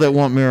of people that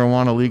want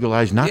marijuana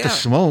legalized, not Yeah. to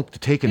smoke, to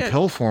take in Yeah.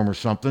 pill form or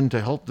something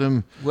to help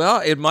them.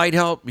 Well, it might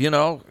help.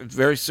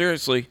 Very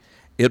seriously,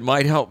 it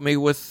might help me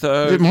with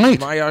It might.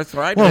 my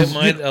arthritis. Well, It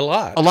might a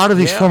lot. A lot of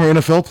these Yeah. former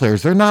NFL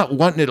players, they're not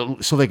wanting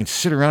it so they can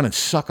sit around and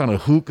suck on a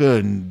hookah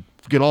and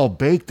get all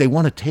baked. They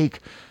want to take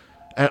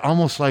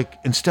almost like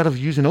instead of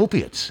using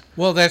opiates.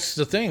 Well, that's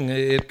the thing.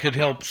 It could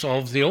help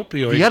solve the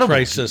opioid The edibles,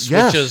 crisis,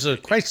 yes. which is a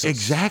crisis.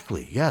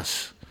 Exactly,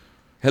 yes.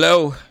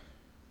 Hello.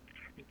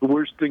 The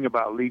worst thing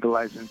about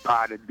legalizing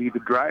pot would be the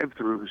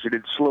drive-throughs.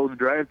 It'd slow the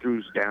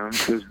drive-throughs down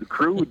because the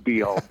crew would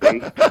be all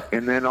baked,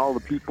 and then all the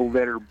people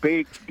that are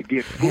baked to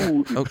get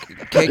food,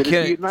 it'd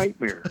be a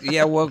nightmare.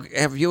 Yeah, well,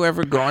 have you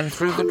ever gone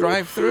through the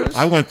drive-thrus?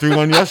 I went through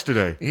one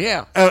yesterday.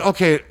 Yeah.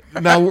 Okay,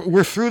 now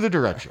we're through the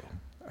direction.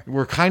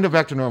 We're kind of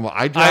back to normal.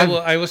 I drive.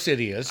 Iowa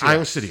City is.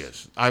 Iowa City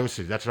is. Iowa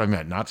City. That's what I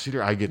meant. Not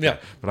Cedar. I get Yeah.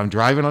 that. But I'm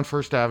driving on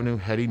First Avenue,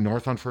 heading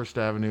north on First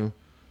Avenue,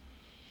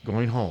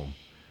 going home.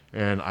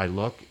 And I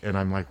look, and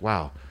I'm like,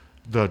 wow.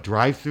 The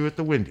drive-through at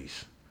the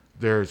Wendy's,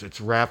 It's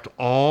wrapped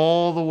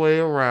all the way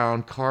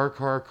around,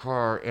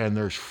 car, and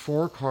there's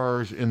 4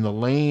 cars in the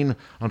lane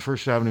on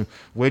First Avenue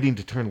waiting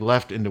to turn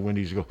left into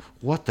Wendy's. You go,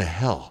 what the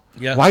hell?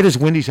 Yeah. Why does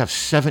Wendy's have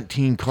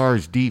 17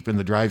 cars deep in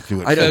the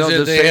drive-thru? I don't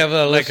know. They have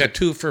a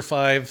 2 for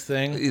 $5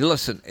 thing.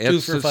 Listen, $2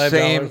 it's for the $5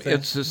 same. thing.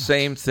 It's the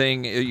same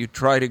thing. You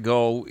try to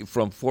go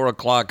from 4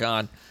 o'clock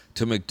on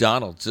to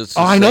McDonald's. It's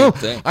the I same know.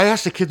 thing. I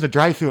asked the kid in the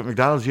drive-thru at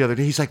McDonald's the other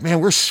day. He's like, "Man,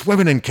 we're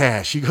swimming in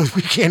cash." He goes,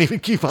 "We can't even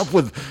keep up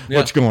with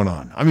what's going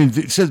on." I mean,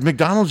 it says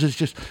McDonald's is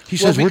just. He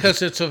says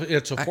because it's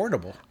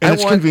affordable and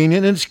it's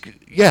convenient and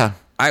it's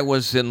I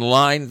was in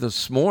line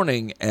this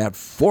morning at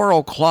 4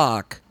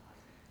 o'clock,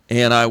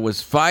 and I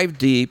was 5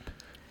 deep,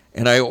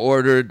 and I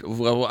ordered.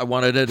 Well, I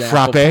wanted an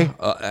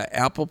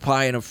apple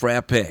pie and a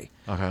frappe.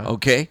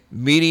 Okay,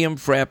 medium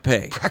frappe.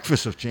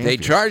 Breakfast of champions. They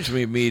charged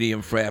me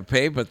medium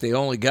frappe, but they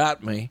only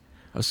got me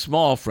a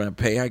small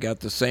frappe. I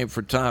got the same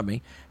for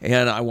Tommy,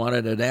 and I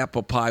wanted an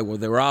apple pie. Well,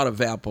 they were out of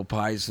apple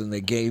pies, and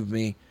they gave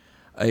me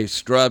a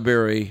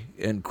strawberry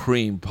and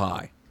cream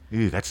pie.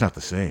 Ew, that's not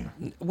the same.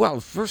 Well,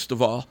 first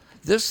of all,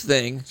 this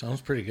thing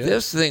sounds pretty good.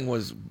 This thing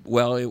was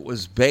it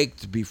was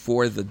baked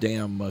before the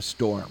damn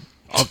storm.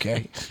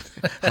 Okay,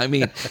 I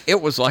mean,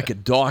 it was like a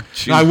dog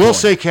chew. I will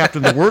say,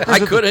 Captain, the workers I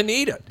couldn't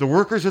eat it. The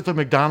workers at the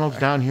McDonald's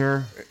down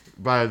here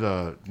by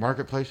the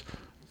marketplace,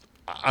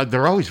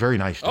 they're always very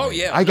nice to me.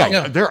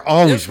 yeah. They're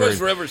always This was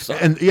very.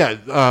 Riverside.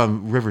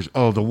 And Rivers.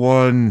 Oh, the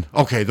one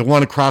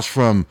across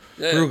from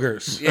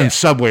Brugger's and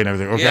Subway and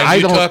everything. Okay, I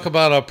don't talk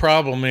about a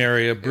problem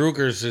area.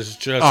 Brugger's is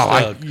just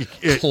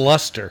a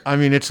cluster. I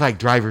mean, it's like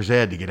driver's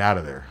ed to get out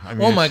of there. I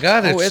mean, oh my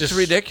God, it's just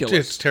ridiculous.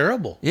 It's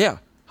terrible. Yeah,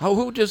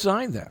 who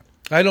designed that?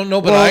 I don't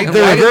know, but they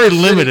were very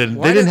limited.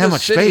 They didn't have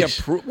much space.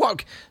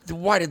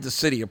 Why did the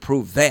city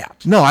approve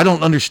that? No, I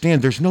don't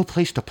understand. There's no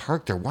place to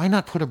park there. Why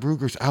not put a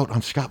Bruegger's out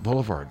on Scott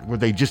Boulevard?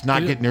 Would they just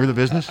not get near the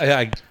business?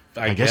 I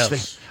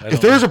guess. If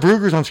there's a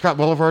Bruegger's on Scott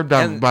Boulevard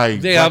down by...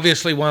 They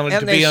obviously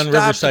wanted to be on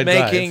Riverside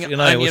Drive in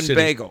Iowa onion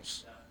City.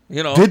 bagels.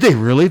 You know? Did they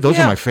really? Those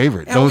are my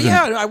favorite.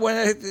 I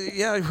went.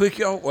 Yeah, we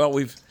go. Well,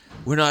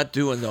 we're not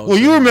doing those. Well,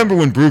 you remember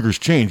when Bruegger's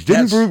changed?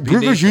 Didn't That's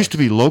Bruegger's used to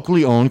be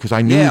locally owned? Because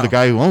I knew the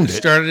guy who owned it.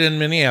 Started in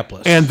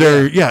Minneapolis. And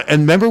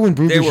and remember when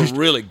Bruegger's They were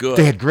really good.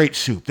 They had great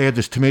soup. They had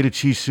this tomato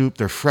cheese soup,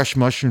 their fresh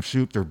mushroom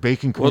soup, their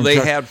bacon corn. Well, they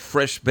chuck. had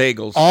fresh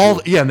bagels.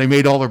 And they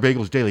made all their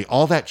bagels daily.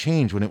 All that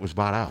changed when it was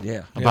bought out.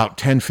 Yeah. About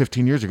 10,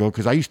 15 years ago,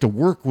 because I used to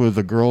work with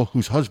a girl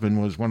whose husband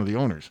was one of the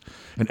owners.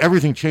 And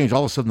everything changed.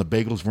 All of a sudden, the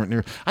bagels weren't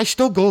near. I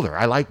still go there.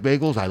 I like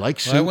bagels. I like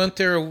soup. I went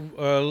there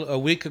a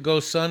week ago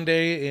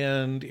Sunday,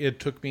 and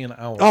it took me an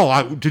hour.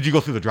 Oh, did you go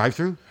through the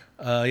drive-thru?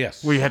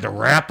 Yes. We had to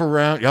wrap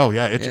around. Oh,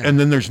 yeah. And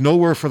then there's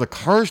nowhere for the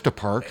cars to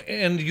park.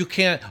 And you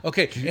can't.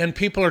 Okay. And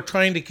people are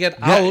trying to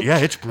get out. Yeah,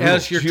 it's brutal.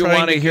 As you're Do you trying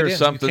want to to hear get in.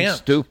 something You can't.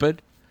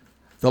 stupid?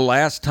 The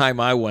last time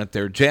I went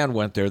there, Jan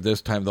went there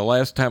this time. The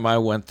last time I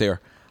went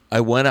there, I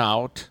went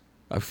out.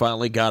 I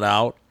finally got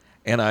out.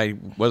 And I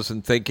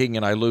wasn't thinking,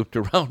 and I looped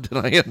around, and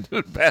I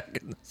ended back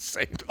in the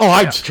same.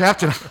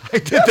 Captain, I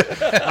did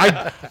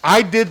that.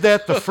 I did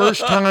that the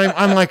first time.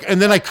 I'm like, and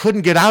then I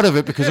couldn't get out of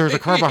it because there was a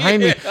car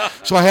behind me,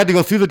 so I had to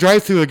go through the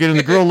drive-thru again. And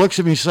the girl looks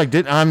at me, she's like,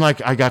 I'm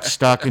like, I got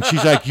stuck, and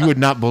she's like, you would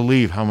not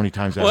believe how many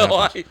times that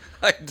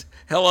happens.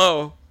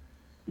 Hello.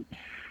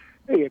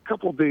 Hey, a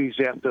couple days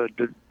after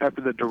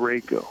the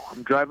Durango,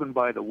 I'm driving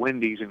by the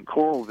Wendy's in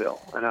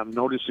Coralville, and I'm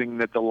noticing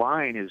that the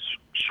line is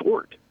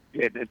short.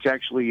 And it's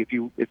actually, if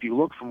you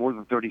look for more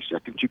than 30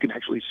 seconds, you can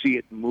actually see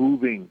it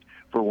moving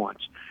for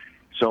once.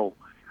 So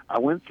I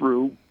went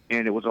through,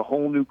 and it was a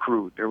whole new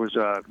crew. There was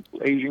a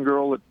Asian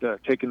girl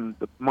taking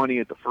the money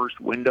at the first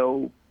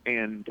window,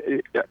 and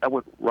I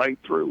went right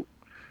through.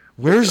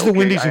 Where's the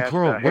Wendy's in I asked,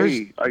 Coral?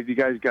 Hey, you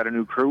guys got a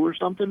new crew or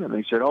something? And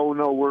they said, oh,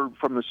 no, we're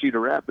from the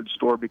Cedar Rapids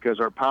store because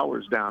our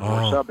power's down.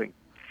 We're subbing.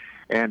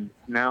 And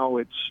now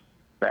it's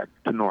back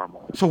to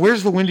normal. So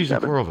where's the Wendy's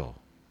in Coralville?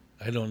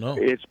 I don't know.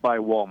 It's by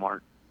Walmart.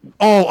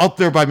 Oh, up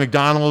there by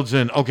McDonald's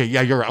and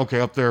you're right.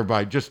 Okay, up there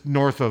by just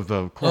north of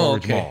the Coral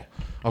Ridge Mall.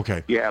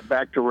 Okay. Yeah,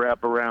 back to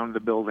wrap around the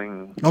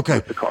building. Okay.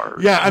 With the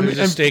cars. Yeah, I mean,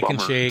 a steak and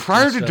shake.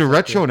 Prior to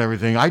Derecho and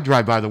everything, I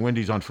drive by the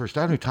Wendy's on First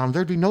Avenue, Tom.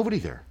 There'd be nobody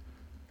there.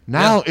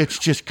 Now it's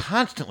just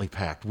constantly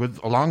packed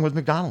along with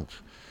McDonald's.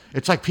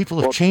 It's like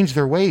people have changed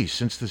their ways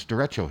since this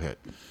Derecho hit.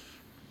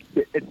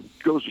 It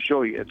goes to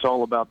show you, it's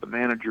all about the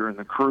manager and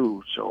the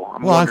crew. So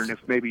I'm wondering if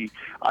maybe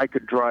I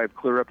could drive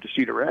clear up to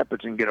Cedar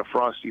Rapids and get a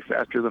Frosty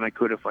faster than I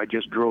could if I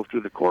just drove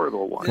through the Corridor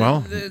one. Well,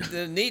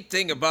 the neat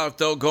thing about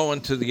going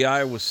to the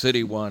Iowa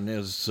City one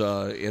is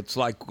it's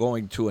like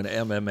going to an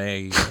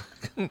MMA.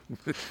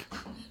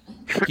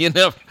 you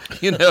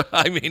know,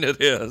 I mean,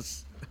 it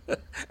is.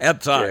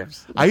 At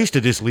times, I used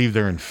to just leave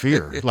there in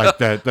fear, like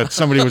that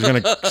somebody was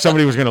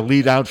gonna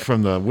lead out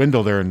from the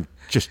window there and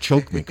just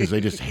choke me because they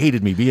just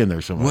hated me being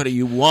there so much. What do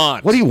you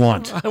want? What do you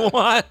want?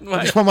 I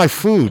just want my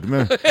food,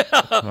 man.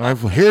 All right,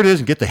 well, here it is,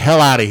 and get the hell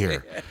out of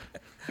here.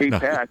 Hey,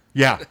 Pat.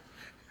 Yeah.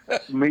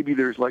 Maybe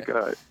there's like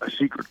a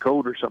secret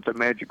code or something,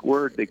 magic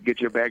word that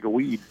gets you a bag of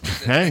weed.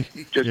 Hey,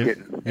 just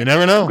kidding. You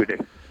never know. Good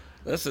day.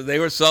 Listen, they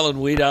were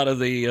selling weed out of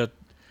the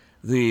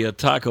the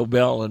Taco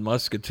Bell in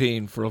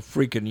Muscatine for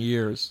freaking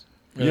years.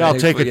 Yeah, I'll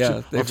take it.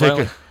 Yeah, they I'll take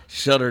finally it.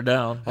 shut her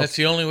down. That's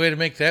the only way to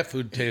make that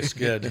food taste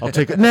good. I'll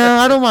take it. No,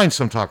 I don't mind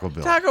some Taco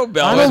Bell. Taco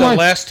Bell. I Well, don't the mind.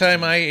 last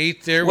time I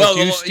ate there Well,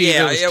 with you, Steve,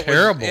 yeah, it was it was-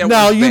 terrible. it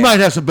No, was you bad. might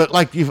have some, but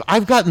like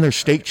I've gotten their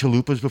steak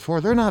chalupas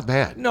before. They're not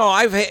bad. No,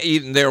 I've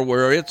eaten there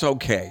where it's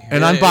okay.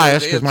 And I'm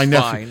biased because It's my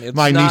fine. nephew, It's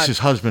my not- niece's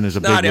husband is a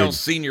it's not big El wig.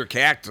 Senior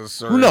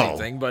Cactus or No.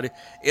 anything, but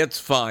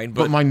it's fine.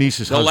 But my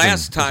niece's the husband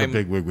last is a time,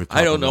 big wig with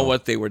I don't Taco know Bell.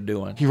 what they were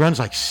doing. He runs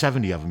like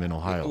 70 of them in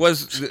Ohio.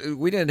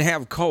 We didn't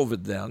have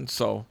COVID then,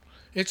 so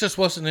It just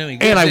wasn't any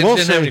good. And I it will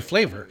didn't say, have any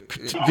flavor.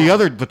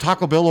 the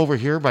Taco Bell over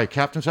here by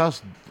Captain's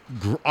House,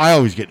 I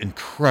always get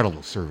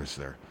incredible service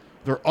there.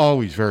 They're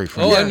always very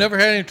friendly. Oh, I've never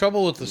had any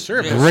trouble with the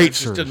service. Great I just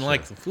service didn't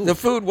like there. the food. the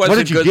food What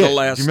wasn't did you good get? the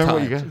last Do you remember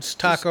time. what you got? It's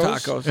tacos.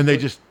 Tacos. And they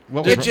just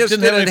what It was just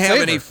Didn't have didn't any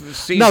have any flavor.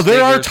 seasoning. No,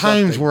 there are or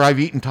times something. where I've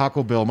eaten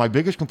Taco Bell. My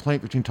biggest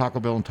complaint between Taco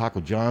Bell and Taco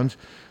John's,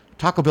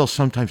 Taco Bell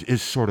sometimes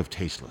is sort of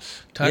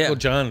tasteless. Taco Yeah.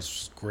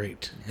 John's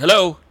great.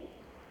 Hello.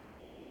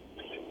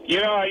 You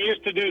know, I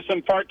used to do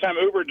some part-time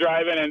Uber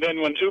driving, and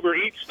then when Uber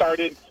Eats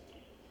started,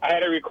 I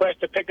had a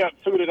request to pick up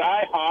food at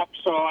IHOP,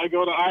 so I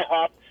go to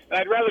IHOP, and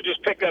I'd rather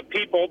just pick up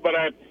people, but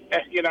I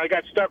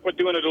got stuck with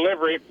doing a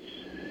delivery.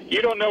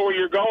 You don't know where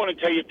you're going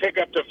until you pick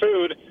up the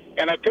food,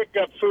 and I picked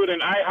up food in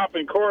IHOP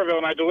in Coralville,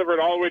 and I delivered it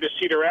all the way to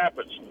Cedar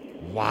Rapids.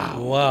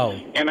 Wow.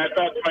 And I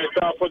thought to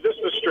myself, well, this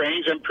is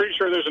strange. I'm pretty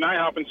sure there's an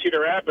IHOP in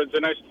Cedar Rapids,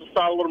 and I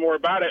thought a little more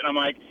about it, and I'm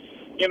like,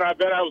 I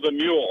bet I was a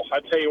mule. I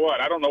tell you what,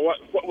 I don't know what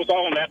was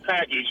all in that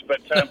package, but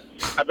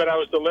I bet I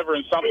was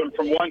delivering something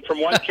from one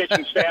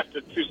kitchen staff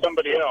to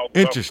somebody else.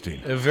 So,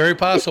 Interesting. Very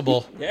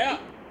possible. Yeah.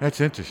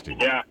 That's interesting.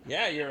 yeah.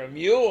 Yeah, you're a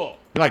mule.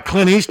 Like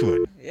Clint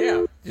Eastwood.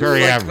 Yeah. Very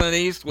Just like average. Clint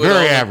Eastwood, Very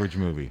all the- average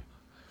movie.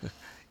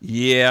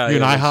 Yeah. You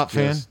an it was IHOP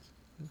fan? just-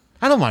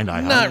 I don't mind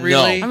IHOP. Not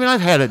really. I mean, I've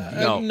had it.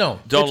 No.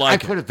 Don't I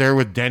like put it. it there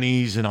with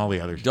Denny's and all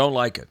the others. Don't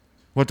like it.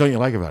 What don't you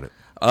like about it?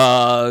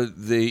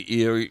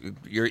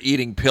 You're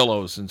eating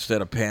pillows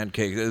instead of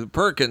pancakes.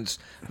 Perkins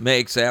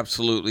makes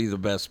absolutely the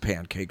best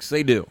pancakes.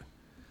 They do.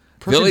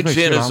 Perkins Village makes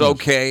Inn good is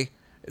omelets. okay.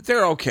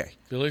 They're okay.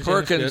 Village Inn is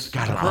Perkins good.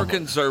 God, an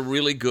Perkins are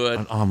really good.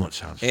 An omelet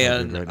sounds so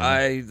And good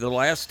right now. the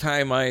last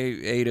time I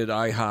ate at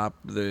IHOP,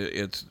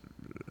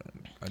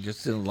 I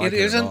just didn't like it. It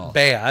at isn't all.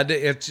 bad.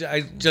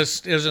 I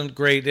just isn't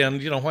great.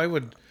 And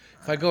if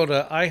I go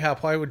to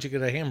IHOP, why would you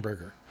get a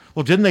hamburger?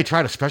 Well, didn't they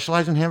try to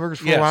specialize in hamburgers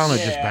for Yes. a while and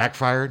it just Yeah.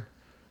 backfired?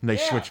 And they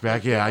switched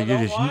back. Yeah,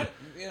 You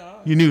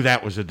you knew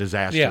that was a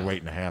disaster Yeah.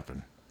 waiting to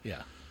happen.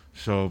 Yeah.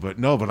 So, but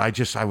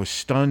I was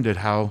stunned at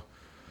how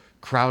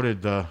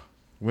crowded the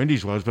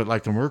Wendy's was. But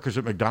like the workers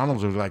at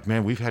McDonald's were like,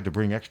 man, we've had to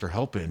bring extra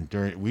help in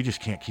we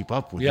just can't keep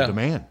up with Yeah. the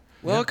demand.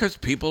 Well, because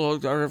people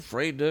are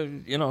afraid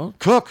to,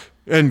 Cook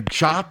and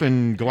shop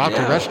and go out to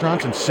Yeah.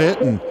 restaurants and sit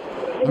and.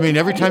 I mean,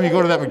 every time you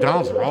go to that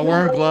McDonald's, they're all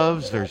wearing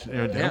gloves. They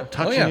don't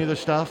touch Oh, yeah. any of the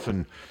stuff,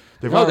 and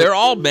they're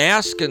all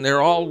masked and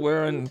they're all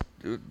wearing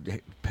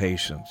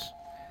patience.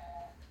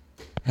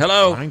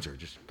 Hello. Lines are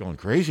just going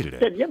crazy today.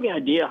 Yeah, do you have any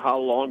idea how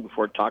long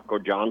before Taco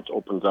John's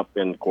opens up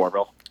in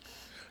Coralville?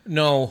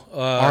 No.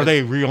 Are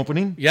they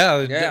reopening?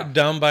 Yeah,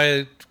 down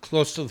by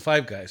close to the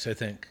Five Guys, I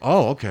think.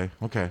 Oh, okay.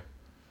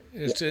 Okay,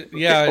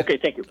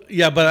 thank you.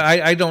 Yeah, but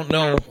I don't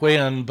know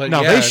when. But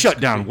No, yeah, they it's shut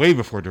gonna down be- way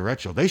before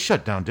Derecho. They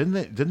shut down, didn't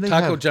they? Didn't they?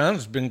 Taco have,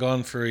 John's been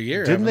gone for a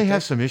year. Didn't they haven't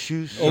have some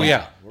issues? Oh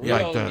yeah.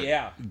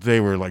 They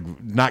were like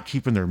not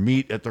keeping their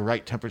meat at the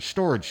right temperature,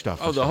 storage stuff.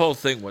 Oh, the whole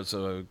thing was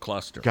a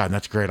cluster. God,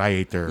 that's great. I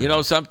ate there. You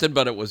know something,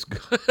 but it was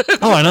good.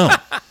 Oh, I know.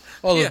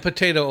 Oh, the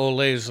potato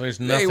olays.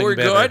 There's nothing were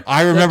better. good.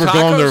 I remember the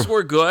going there. tacos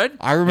were good.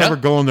 I remember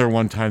going there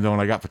one time though,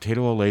 and I got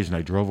potato olays, and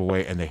I drove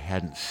away, and they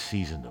hadn't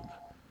seasoned them,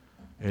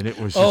 and it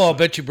was. Oh, I'll just,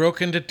 bet you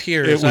broke into it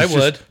tears. was I just-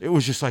 would. It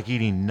was just like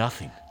eating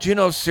nothing. Do you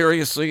know,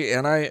 seriously,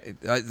 and I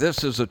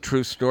this is a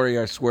true story.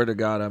 I swear to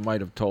God, I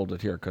might have told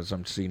it here because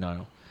I'm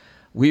senile.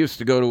 We used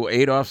to go to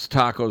Adolph's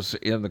Tacos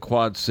in the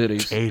Quad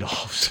Cities.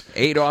 Adolph's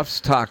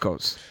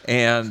Tacos,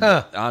 and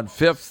on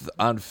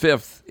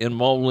Fifth in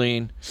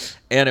Moline,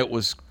 and it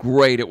was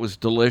great. It was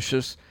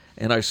delicious,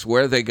 and I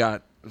swear they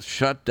got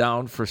shut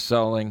down for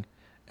selling.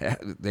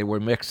 They were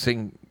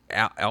mixing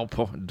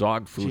Alpo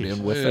dog food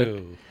in with it.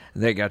 Ew.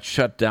 They got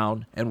shut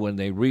down, and when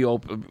they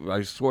reopened,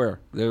 I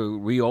swear they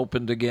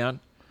reopened again.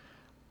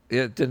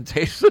 It didn't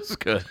taste as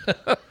good.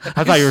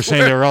 I thought you were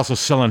saying they were also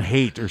selling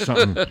hate or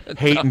something,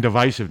 hate and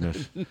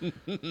divisiveness.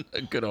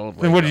 Good old.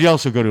 Then what did you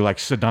also go to, like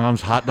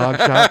Saddam's hot dog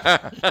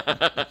shop?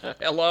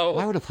 Hello.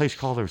 Why would a place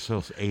call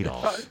themselves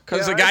Adolph's?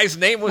 Because the guy's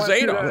name was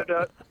went to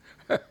Adolf.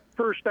 that,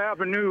 First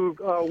Avenue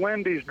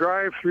Wendy's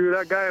drive-through.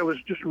 That guy was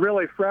just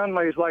really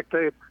friendly. It's like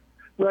they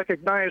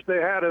recognized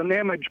they had an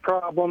image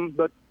problem,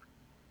 but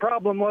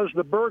problem was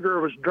the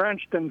burger was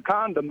drenched in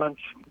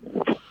condiments.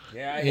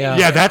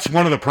 Yeah, that's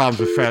one of the problems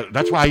with fast.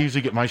 That's why I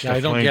usually get my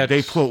stuff plain.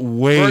 They put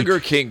Burger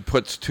King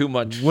puts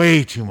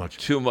way too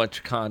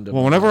much condiment.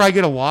 Well, whenever I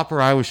get a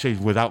Whopper, I always say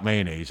without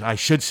mayonnaise. I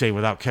should say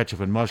without ketchup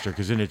and mustard,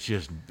 because then it's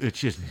just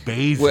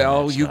bathed.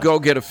 Well, you go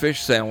get a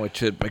fish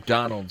sandwich at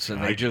McDonald's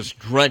and they just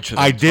drench it.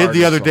 I did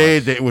the other day.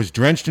 That it was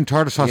drenched in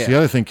tartar sauce. Yeah. The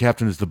other thing,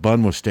 Captain, is the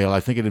bun was stale. I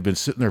think it had been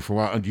sitting there for a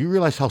while. Do you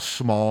realize how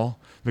small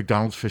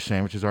McDonald's fish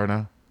sandwiches are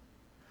now?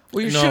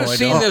 Well, you should have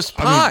seen this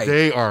pie. I mean,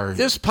 they are.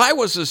 This pie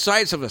was the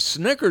size of a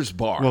Snickers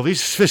bar. Well,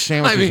 these fish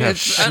sandwiches have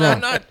shrunk. And I'm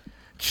not.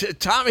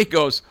 Tommy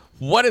goes,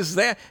 "What is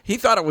that?" He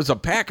thought it was a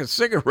pack of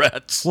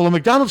cigarettes. Well, a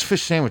McDonald's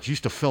fish sandwich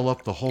used to fill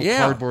up the whole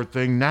cardboard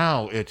thing.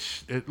 Now it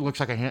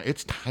looks like a hand.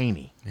 It's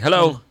tiny.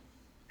 Hello.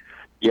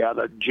 Yeah,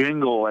 the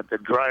jingle at the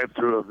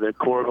drive-thru of the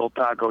Corvo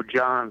Taco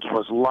John's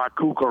was La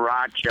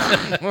Cucaracha.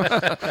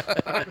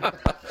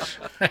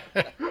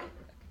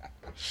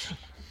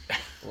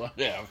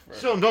 Whatever.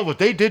 So no, but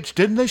they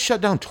didn't they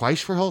shut down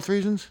twice for health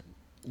reasons?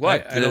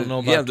 What? I don't know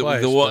about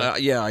twice. The one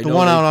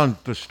out on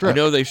the strip. I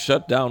know they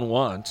shut down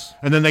once.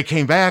 And then they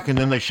came back, and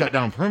then they shut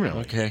down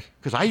permanently. Okay.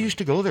 Because I used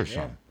to go there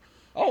some.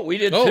 Oh, we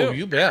did too. Oh,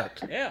 you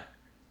bet. Yeah.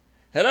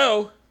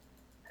 Hello.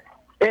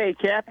 Hey,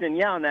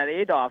 Captain, on that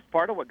Adolf,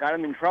 part of what got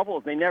them in trouble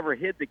is they never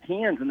hid the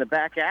cans in the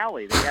back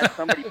alley. They had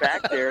somebody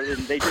back there, and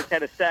they just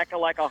had a stack of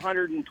like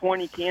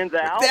 120 cans of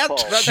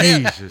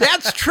Alpo.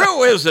 That's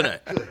true, isn't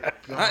it?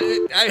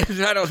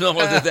 I don't know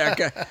whether that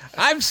guy...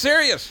 I'm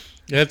serious.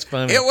 That's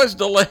funny. It was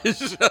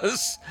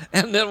delicious,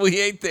 and then we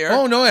ate there.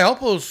 Oh, no,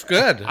 Alpo's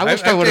good. I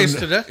wish I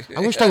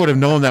would have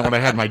known that when I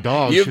had my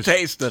dogs. You've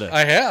tasted it.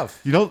 I have.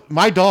 You know,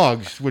 my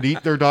dogs would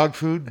eat their dog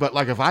food, but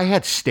like if I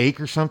had steak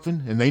or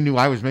something, and they knew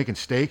I was making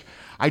steak,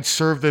 I'd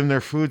serve them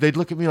their food. They'd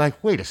look at me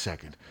like, wait a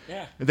second.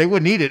 Yeah. They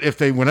wouldn't eat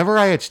it whenever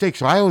I had steak.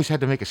 So I always had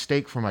to make a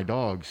steak for my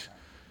dogs.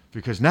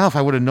 Because now if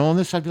I would have known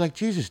this, I'd be like,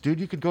 Jesus, dude,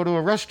 you could go to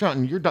a restaurant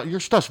and your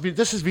stuff's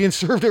this is being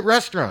served at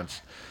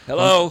restaurants.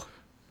 Hello.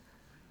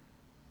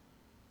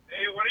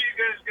 Hey, what are you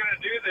guys going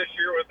to do this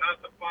year without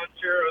the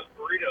Poncheros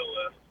burrito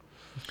list?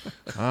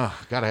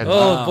 Gotta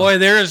have boy,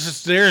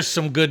 there's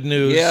some good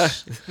news. Yeah.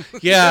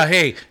 Yeah,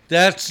 hey,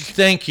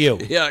 thank you.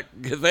 Yeah,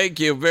 thank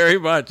you very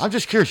much. I'm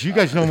just curious. You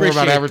guys know more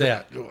about Appreciate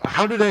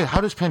advertising.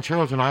 How does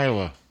Pancheros in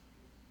Iowa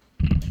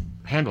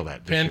handle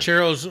that?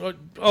 Pancheros,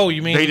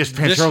 you mean this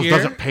Pancheros year?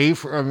 doesn't pay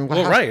for? I mean,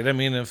 right. I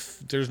mean, if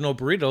there's no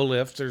burrito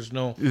lift, there's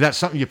no. Is that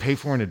something you pay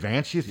for in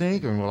advance? You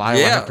think, or will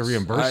Iowa have to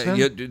reimburse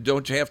them?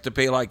 Don't you have to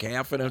pay like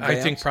half in advance?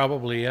 I think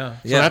probably, yeah.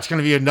 So that's going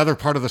to be another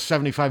part of the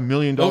 $75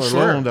 million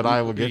loan that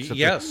Iowa gets.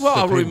 Yes.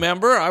 Well,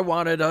 remember, I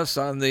wanted us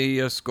on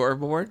the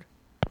scoreboard.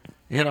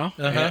 You know,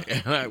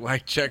 and I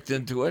checked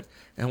into it,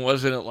 and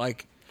wasn't it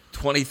like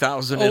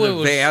 20,000 in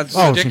advance?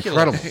 Oh, it's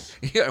incredible.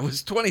 Yeah, it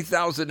was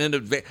 20,000 in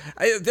advance.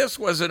 This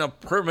wasn't a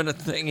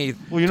permanent thing.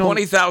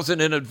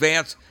 20,000 in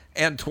advance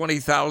and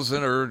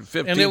 20,000 or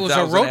 15,000. And it was a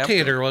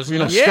rotator,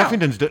 wasn't it?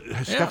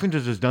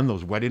 Skeffington's has done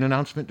those wedding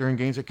announcement during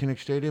games at Kinnick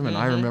Stadium, and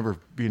I remember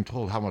being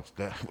told how much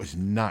that was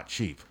not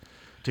cheap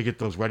to get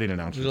those wedding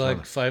announcements.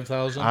 Like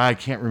 5,000? I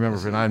can't remember,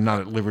 but I'm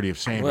not at liberty of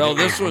saying. Well,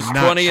 this was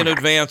 20 in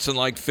advance and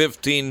like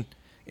 15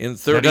 in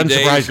 30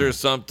 days or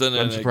something.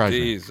 Doesn't surprise me.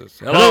 Jesus.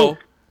 Hello.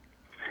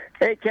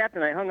 Hey,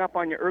 Captain, I hung up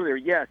on you earlier.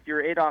 Yes,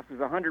 your Adolf is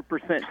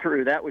 100%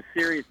 true. That was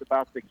serious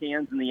about the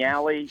cans in the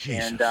alley,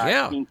 and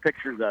I've seen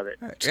pictures of it.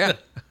 Yeah.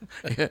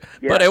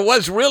 But it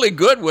was really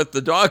good with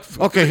the dog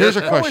food. Okay, here's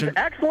a question. It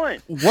was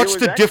excellent. What's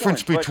the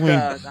difference between...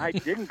 I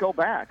didn't go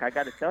back, I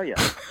got to tell you.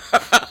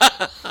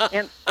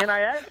 and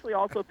I actually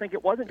also think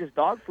it wasn't just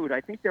dog food.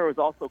 I think there was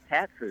also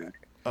cat food.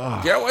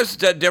 There was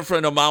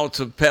different amounts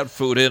of pet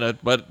food in it,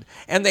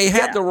 and they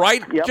had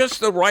just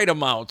the right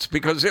amounts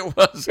because it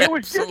was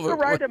just the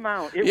right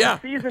amount. It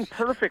was seasoned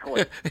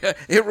perfectly.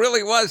 It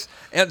really was.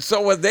 And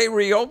so when they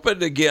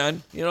reopened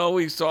again,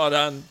 we saw it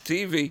on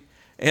TV,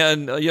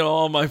 and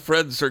all my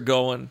friends are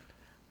going,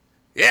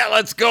 "Yeah,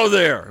 let's go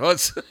there.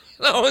 Let's."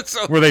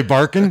 Were they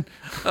barking?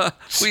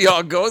 We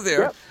all go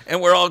there, and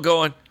we're all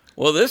going,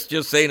 "Well, this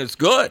just ain't as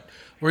good."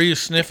 Were you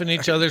sniffing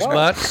each other's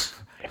butts?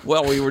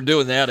 Well, we were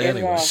doing that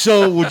anyway.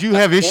 So would you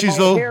have issues,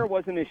 though? My hair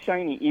wasn't as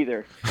shiny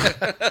either.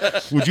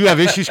 Would you have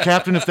issues,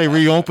 Captain, if they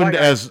reopened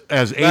as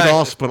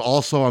Adolph's, but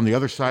also on the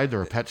other side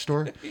they're a pet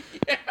store?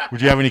 Yeah.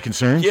 Would you have any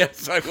concerns?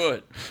 Yes, I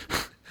would.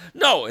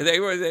 No, they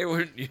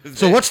were.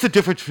 So what's the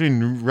difference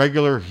between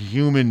regular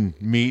human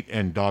meat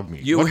and dog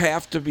meat? You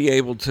have to be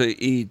able to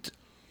eat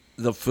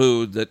the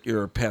food that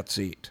your pets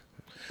eat.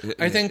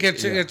 I think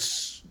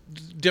it's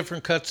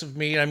different cuts of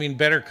meat. I mean,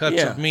 better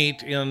cuts of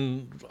meat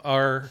in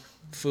our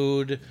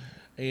food,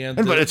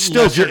 but it's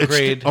still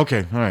grade.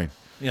 Okay, all right.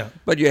 Yeah,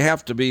 but you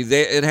have to be.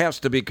 It has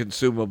to be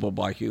consumable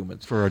by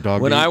humans. For a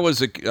dog. When I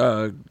was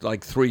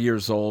like 3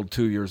 years old,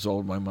 2 years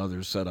old, my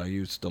mother said I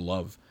used to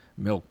love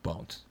milk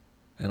bones,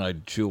 and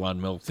I'd chew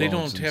on milk bones. They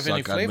don't have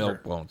any flavor.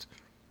 Milk bones.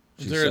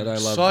 She They're said I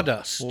love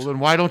sawdust. Well, then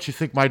why don't you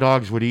think my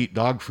dogs would eat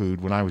dog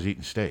food when I was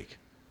eating steak?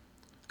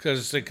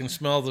 Because they can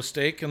smell the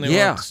steak and they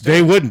want the steak.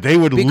 They wouldn't. They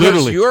would because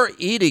literally. You're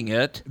eating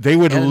it. They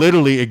would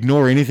literally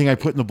ignore anything I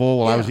put in the bowl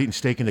while I was eating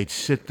steak, and they'd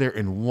sit there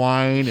and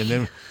whine, and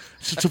then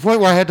to the point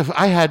where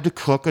I had to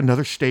cook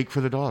another steak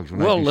for the dogs.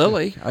 Well,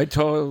 Lily, I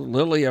told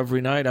Lily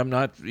every night, I'm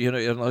not,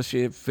 unless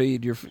you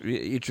eat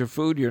your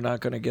food, you're not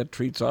going to get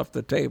treats off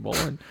the table,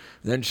 and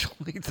then she'll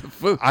eat the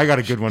food. I got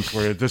a good one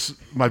for you.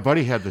 My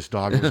buddy had this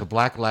dog. It was a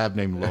black lab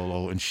named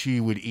Lolo, and she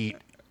would eat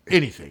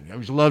anything. I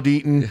loved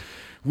eating.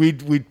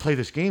 We'd play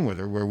this game with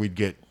her where we'd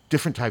get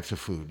different types of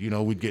food.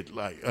 We'd get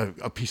like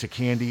a piece of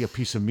candy, a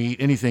piece of meat,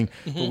 anything,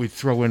 but we'd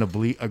throw in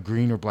a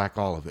green or black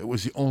olive. It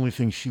was the only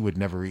thing she would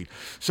never eat.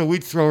 So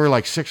we'd throw her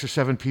like 6 or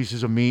 7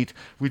 pieces of meat.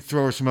 We'd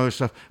throw her some other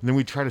stuff, and then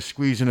we'd try to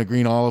squeeze in a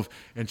green olive,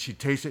 and she'd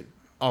taste it.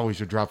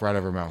 Always would drop right out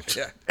of her mouth.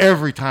 Yeah.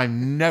 Every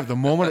time, never. The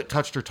moment it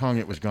touched her tongue,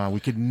 it was gone.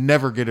 We could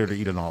never get her to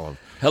eat an olive.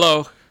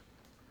 Hello.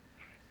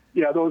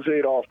 Yeah, those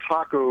Adolf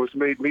tacos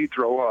made me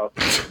throw up.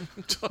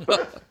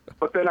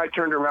 but then I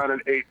turned around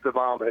and ate the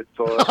vomit.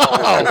 So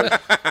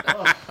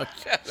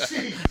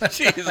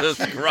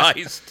Jesus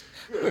Christ.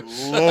 Good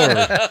Lord.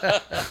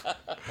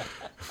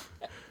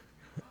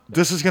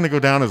 This is going to go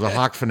down as a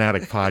Hawk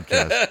Fanatic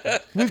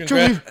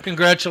podcast.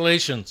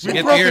 Congratulations.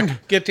 Get to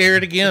hear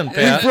it again,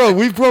 Pat.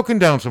 We've broken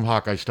down some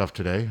Hawkeye stuff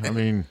today. I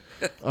mean,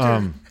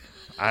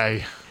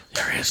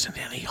 there isn't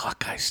any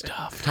Hawkeye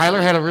stuff.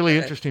 Tyler had a really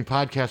interesting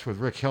podcast with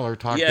Rick Hiller.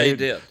 He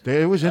did.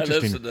 It was interesting. I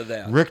listened to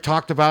that. Rick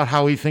talked about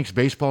how he thinks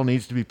baseball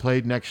needs to be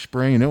played next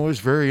spring, and it was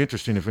very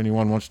interesting if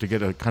anyone wants to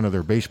get a kind of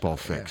their baseball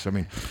fix. I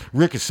mean,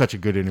 Rick is such a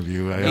good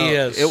interview. He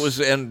is. It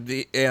was,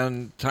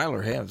 and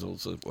Tyler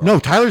handles it well. No,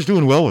 Tyler's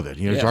doing well with it.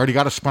 He's already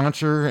got a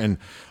sponsor, and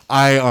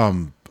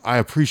I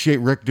appreciate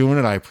Rick doing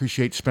it. I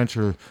appreciate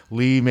Spencer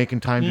Lee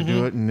making time to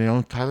do it,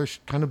 and Tyler's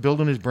kind of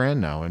building his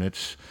brand now, and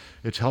it's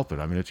helping.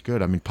 I mean, it's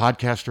good. I mean,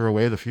 podcasts are a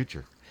way of the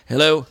future.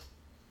 Hello.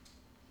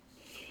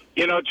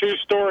 True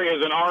story.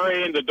 As an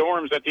RA in the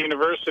dorms at the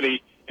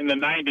university in the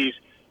 90s,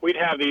 we'd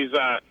have these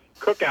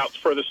cookouts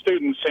for the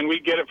students, and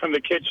we'd get it from the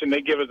kitchen.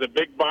 They'd give us a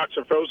big box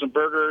of frozen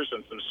burgers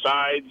and some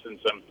sides and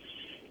some,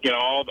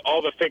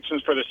 all the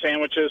fixings for the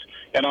sandwiches.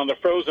 And on the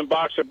frozen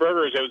box of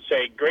burgers, it would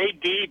say,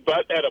 grade D,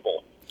 but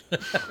edible.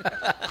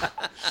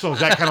 So is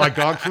that kind of like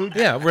dog food?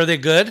 Yeah. Were they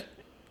good?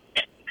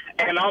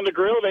 And on the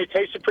grill, they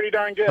tasted pretty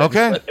darn good.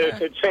 Okay.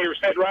 It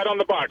said right on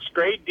the box,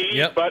 grade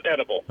D, but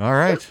edible. All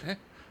right.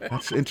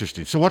 That's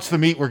interesting. So what's the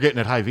meat we're getting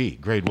at Hy-Vee?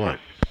 Grade what?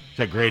 Is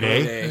that grade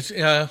A?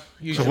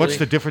 Usually. So what's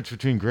the difference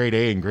between grade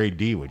A and grade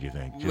D, would you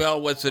think?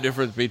 Well, what's the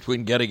difference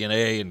between getting an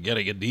A and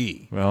getting a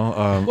D?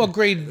 Well,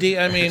 grade D,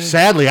 I mean...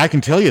 Sadly, I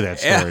can tell you that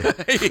story.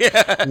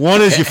 Yeah.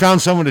 One is you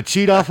found someone to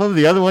cheat off of,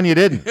 the other one you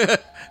didn't.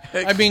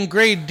 I mean,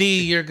 grade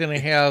D, you're going to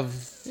have...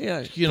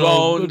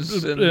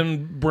 bones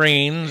and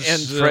brains.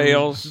 And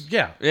trails.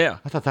 Yeah.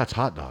 I thought that's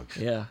hot dogs.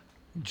 Yeah.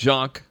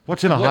 Junk.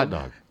 What's in a hot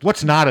dog?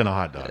 What's not in a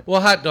hot dog?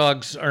 Well, hot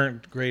dogs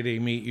aren't grade A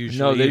meat usually.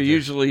 No, they're either.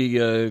 usually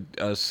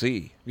a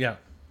C. Yeah.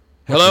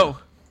 Hello?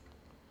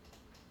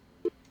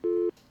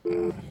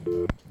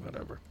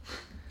 Whatever.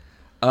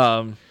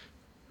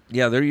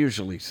 Yeah, they're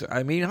usually...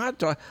 I mean, hot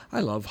dog... I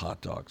love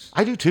hot dogs.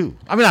 I do, too.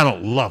 I mean, I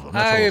don't love them.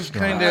 I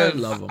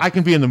love them. I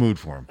can be in the mood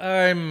for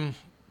them.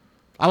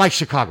 I like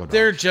Chicago dogs.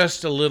 They're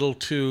just a little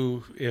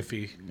too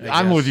iffy.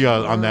 I'm with you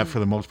on that for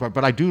the most part,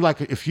 but I do like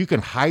it if you can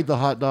hide the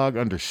hot dog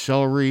under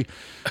celery,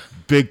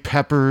 big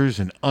peppers,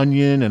 and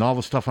onion, and all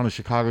the stuff on a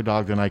Chicago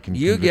dog. Then I can.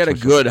 You get a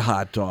good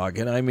hot dog,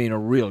 and I mean a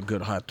real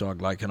good hot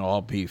dog, like an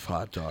all beef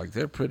hot dog.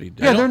 They're pretty.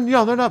 They're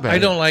not bad. I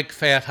don't like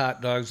fat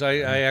hot dogs.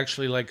 I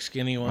actually like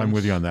skinny ones. I'm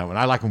with you on that one.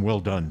 I like them well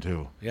done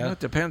too. Yeah, well, it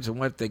depends on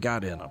what they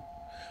got in them.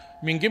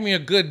 I mean, give me a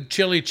good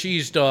chili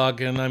cheese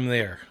dog, and I'm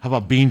there. How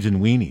about beans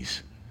and weenies?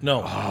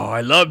 No. Oh,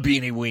 I love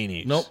beanie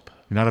weenies. Nope.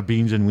 You're not a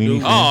beans and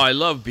weenies fan? Oh, I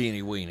love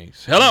beanie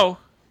weenies. Hello.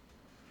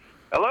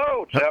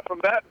 Hello, Jeff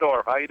from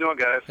Bettendorf. How you doing,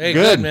 guys? Hey,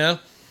 good man.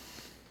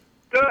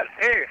 Good.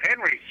 Hey,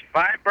 Henry's,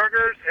 5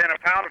 burgers and a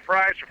pound of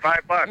fries for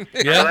 $5.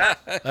 Yeah,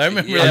 I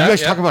remember that. Are you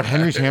guys talking about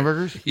Henry's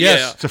Hamburgers? Yes.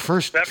 Yeah. It's the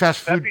first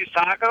fast food. Pepe's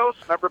Tacos.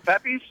 Remember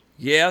Pepe's?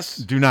 Yes.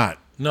 Do not.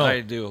 No. I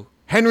do.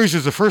 Henry's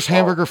is the first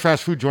hamburger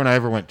fast food joint I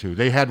ever went to.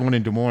 They had one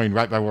in Des Moines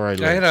right by where I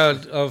live. I had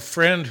a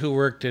friend who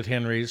worked at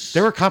Henry's.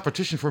 They were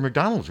competition for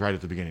McDonald's right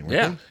at the beginning,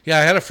 weren't they? Yeah,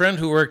 I had a friend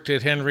who worked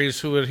at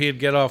Henry's he'd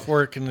get off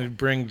work and he'd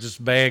bring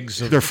just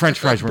bags of their French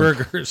fries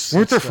burgers.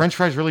 Weren't their French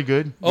fries really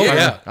good? Oh,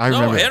 yeah. I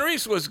remember. No,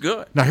 Henry's was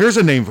good. Now, here's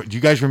a name. Do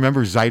you guys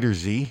remember Zyder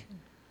Z?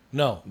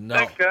 No.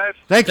 Thanks, guys.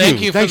 Thank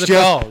you. Thanks, for the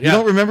Jeff. call. Yeah. You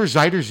don't remember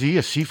Zyder Z,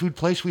 a seafood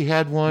place? We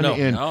had one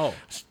in... No.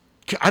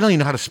 I don't even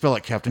know how to spell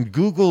it, Captain.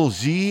 Google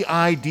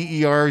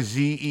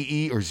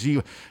Ziderzee or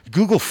Z.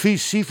 Google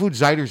seafood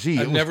Zyder Z.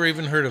 I've never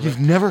even heard of it. You've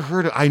never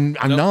heard of it? I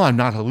know I'm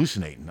not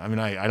hallucinating. I mean,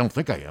 I don't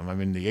think I am. I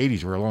mean, the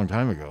 80s were a long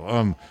time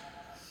ago.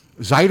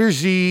 Zyder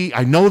Z,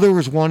 I know there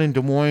was one in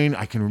Des Moines.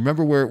 I can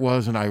remember where it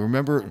was, and I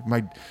remember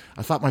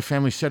I thought my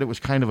family said it was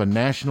kind of a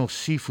national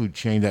seafood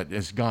chain that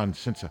has gone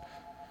since.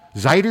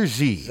 Zyder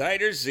Z.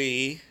 Zyder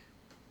Z.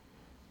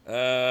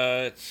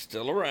 It's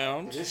still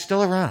around. It's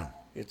still around.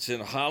 It's in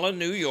Holland,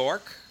 New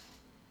York.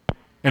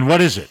 And what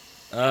is it?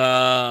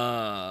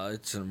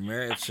 It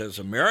says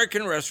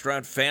American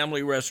restaurant,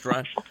 family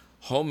restaurant,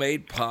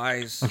 homemade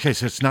pies. Okay,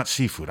 so it's not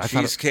seafood.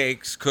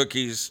 Cheesecakes,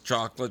 cookies,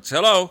 chocolates.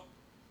 Hello.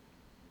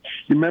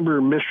 You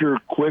remember Mr.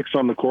 Quicks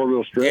on the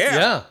Corville Strip?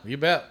 Yeah, you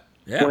bet.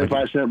 Yeah.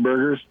 25-cent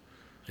burgers.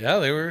 Yeah,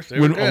 they were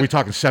When, good. are we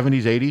talking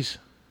 70s, 80s?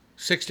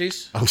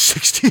 60s. Oh,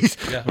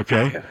 60s? Yeah.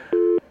 Okay.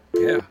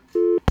 Yeah.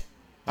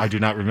 I do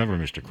not remember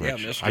Mr. Quick.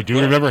 Yeah, Mr. I do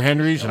Quick. remember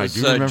Henry's, and I That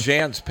do was, remember...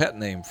 Jan's pet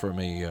name for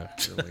me.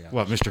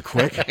 What, Mr.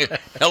 Quick?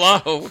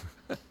 Hello.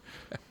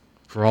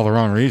 For all the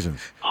wrong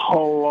reasons.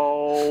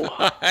 Hello.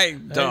 Hi,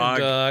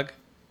 dog.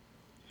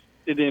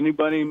 Did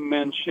anybody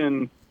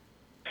mention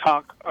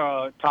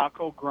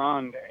Taco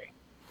Grande?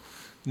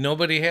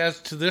 Nobody has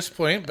to this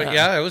point, but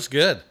yeah, it was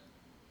good.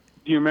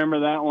 Do you remember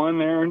that one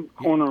there in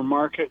Corner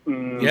Market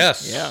and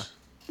Yes. Yeah.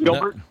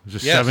 Gilbert? Was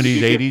it 70s,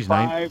 80s,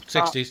 90s?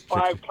 60s.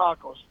 5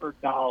 tacos for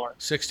 $1.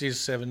 60s,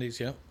 70s,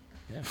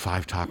 yeah.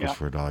 5 tacos Yeah.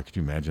 for $1. Could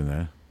you imagine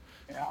that?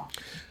 Yeah.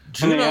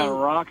 And they had a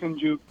rockin'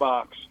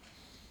 jukebox.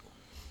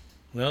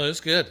 Well, it's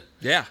good.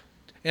 Yeah.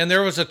 And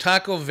there was a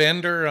taco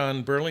vendor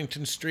on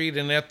Burlington Street,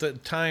 and at the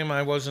time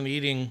I wasn't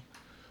eating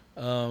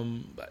a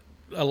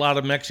lot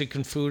of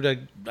Mexican food.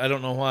 I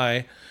don't know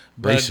why.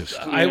 But Racist.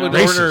 I would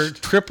Racist. order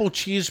triple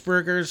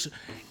cheeseburgers,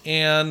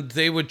 and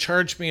they would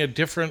charge me a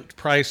different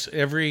price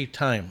every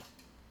time.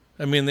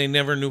 I mean, they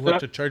never knew what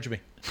to charge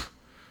me.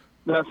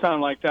 That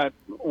sounded like that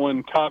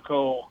when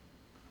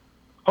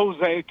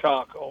Jose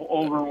Taco,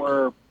 over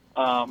where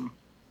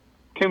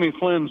Timmy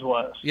Flynn's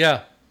was.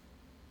 Yeah.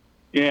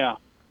 Yeah.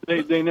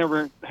 They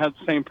never had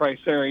the same price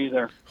there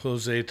either.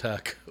 Jose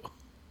Taco.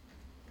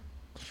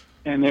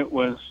 And it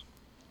was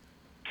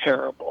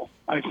terrible.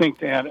 I think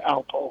they had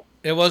Alpo.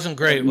 It wasn't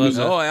great, was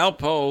it? Oh,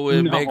 Alpo,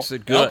 it makes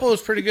it good. Alpo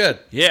was pretty good.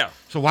 Yeah.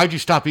 So why'd you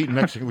stop eating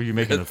Mexican? Were you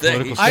making a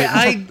political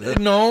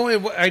statement?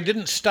 I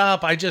didn't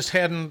stop. I just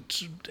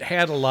hadn't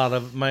had a lot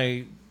of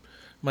my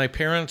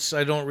parents.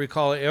 I don't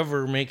recall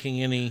ever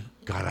making any.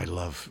 God, I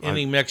love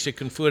any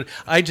Mexican food.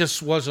 I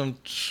just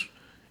wasn't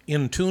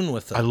in tune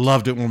with it. I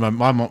loved it when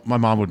my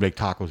mom would make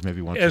tacos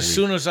maybe once a week. As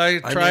soon as I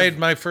tried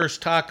my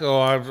first taco,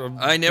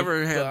 I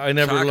never had I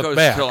never tacos looked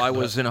back till I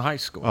was in high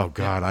school. Oh,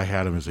 God, I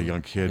had them as a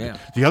young kid. Yeah.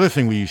 The other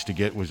thing we used to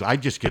get was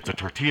I'd just get the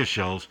tortilla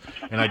shells,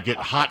 and I'd get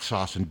hot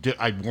sauce, and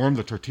I'd warm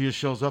the tortilla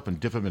shells up and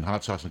dip them in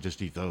hot sauce and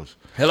just eat those.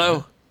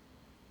 Hello?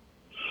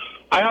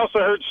 I also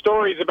heard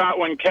stories about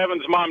when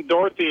Kevin's mom,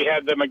 Dorothy,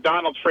 had the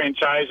McDonald's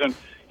franchise and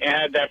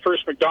had that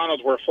first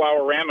McDonald's where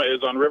Flowerama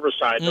is on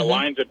Riverside. The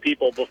lines of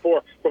people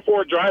before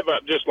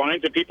drive-up, just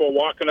lines of people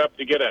walking up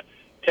to get a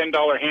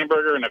 $10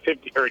 hamburger and a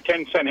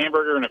 10-cent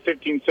hamburger and a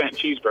 15-cent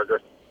cheeseburger.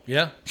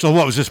 Yeah. So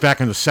what, was this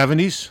back in the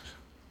 70s?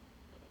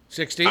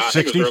 60s? I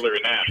think it was earlier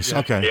than that.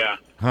 Okay. Yeah.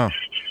 Huh.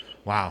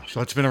 Wow.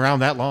 So it's been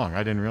around that long.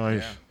 I didn't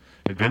realize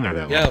it'd been there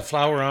that long. Yeah,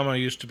 Flowerama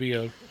used to be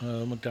a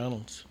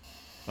McDonald's.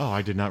 Oh,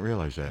 I did not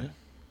realize that.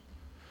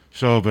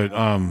 So,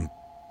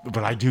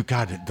 but I do,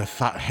 God,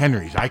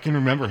 Henry's. I can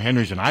remember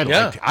Henry's, and I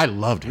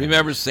loved Henry's.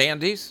 Remember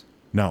Sandy's?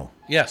 No.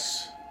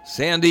 Yes.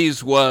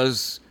 Sandy's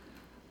was.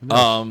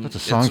 That's a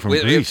song from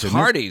Greece, It's isn't it?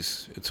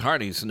 Hardee's. It's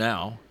Hardee's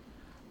now.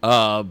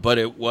 But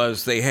it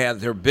was, they had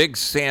their Big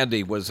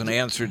Sandy was an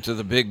answer to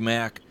the Big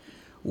Mac,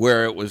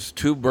 where it was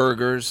 2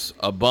 burgers,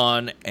 a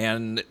bun,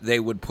 and they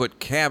would put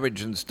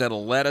cabbage instead of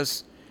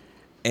lettuce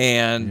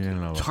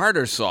and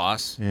tartar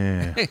sauce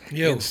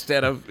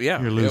instead of, You're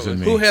losing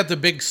me. Who had the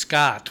Big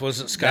Scott? Was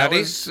it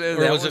Scotty's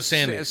or was it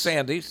Sandy's?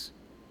 Sandy's.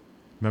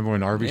 Remember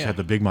when Arby's had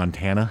the Big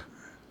Montana?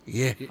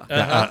 Yeah. It was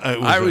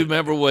I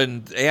remember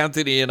when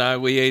Anthony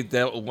and we ate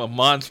that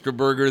monster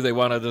burger. They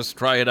wanted us to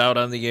try it out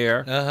on the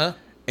air. Uh-huh.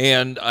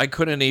 And I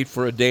couldn't eat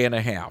for a day and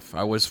a half.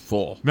 I was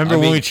full. Remember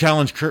when we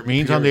challenged Kurt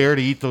Means on the air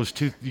to eat those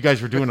 2? You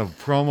guys were doing a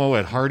promo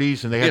at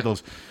Hardee's, and they had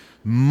those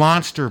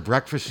monster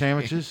breakfast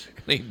sandwiches.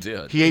 He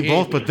did. He ate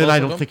both, but then I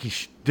don't think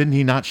didn't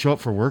he not show up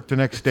for work the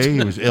next day?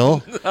 He was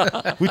ill.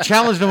 We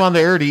challenged him on the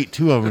air to eat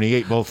 2 of them, and he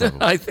ate both of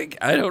them.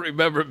 I don't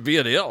remember him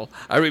being ill.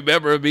 I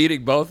remember him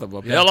eating both of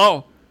them. Yeah.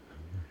 Hello.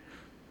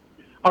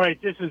 All right,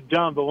 this is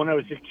dumb, but when I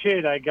was a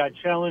kid, I got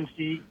challenged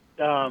to eat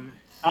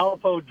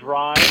Alpo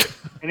Dry,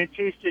 and it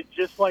tasted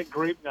just like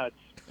grape nuts.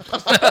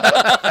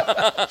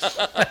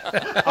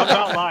 I'm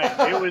not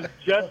lying. It was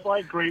just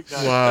like grape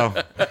nuts. Wow.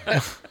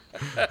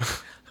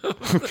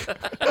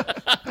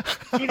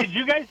 Hey, did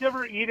you guys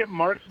ever eat at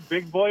Mark's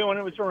Big Boy when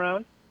it was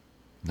around?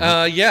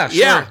 Yeah,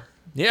 sure.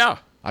 Yeah.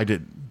 I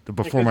did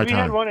before Because my we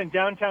had time. one in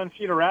downtown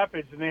Cedar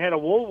Rapids, and they had a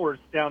Woolworths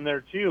down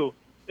there, too.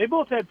 They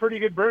both had pretty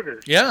good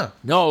burgers. Yeah.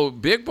 No,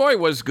 Big Boy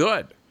was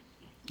good.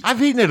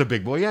 I've eaten at a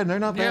Big Boy. Yeah, they're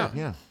not bad.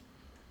 Yeah.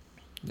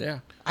 Yeah.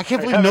 I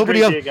can't All believe right, have a nobody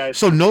great up. day, guys.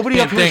 So nobody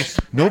Yeah, up here. thanks.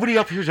 Nobody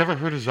up here's ever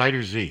heard of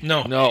Zyder Z.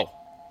 No.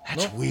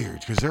 That's weird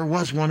because there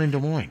was one in Des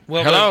Moines.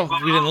 Well, Hello?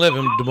 we didn't live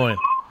in Des Moines.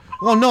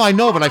 Well, no, I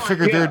know, but I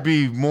figured there'd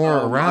be more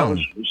around.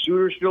 Is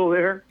Shooter still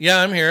there?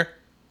 Yeah, I'm here.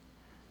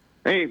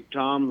 Hey,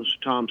 Tom. This is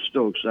Tom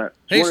Stokes. I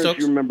Hey, wonder Stokes.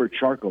 if you remember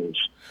Charcoals.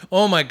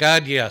 Oh my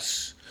God,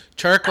 yes.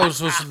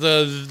 Charcoals was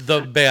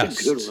the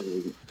best. Good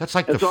one. That's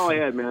like That's all I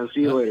had, man.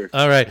 See you later.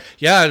 All right.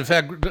 Yeah, in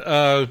fact,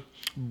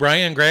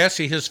 Brian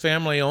Grassy, his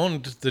family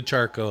owned the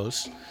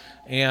Charcos.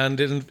 And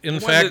in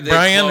fact, did they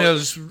Brian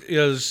close?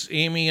 is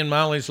Amy and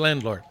Molly's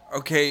landlord.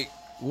 Okay,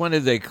 when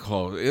did they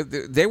close?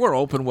 They were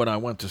open when I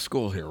went to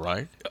school here,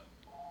 right?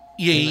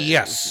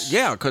 Yes.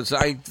 Yeah, because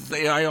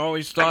I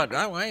always thought,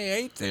 I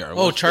ate there. It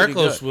Oh, was pretty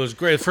Charco's good. was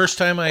great. First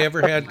time I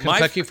ever had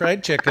Kentucky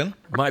Fried Chicken.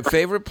 My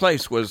favorite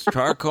place was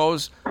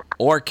Charco's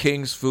or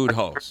King's Food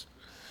House.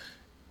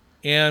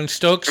 And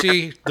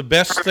Stokesy, the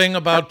best thing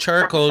about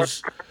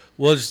Charco's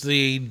was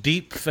the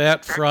deep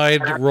fat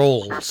fried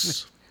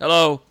rolls.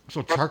 Hello.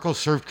 So Charco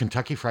served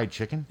Kentucky Fried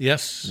Chicken?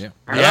 Yes. Yeah.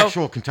 The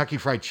actual Kentucky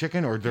Fried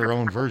Chicken or their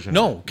own version?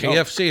 No,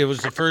 KFC. It was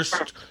the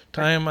first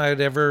time I'd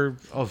ever.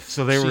 Oh,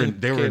 so they were in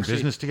KFC.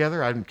 business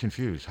together? I'm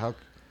confused. How?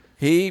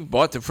 He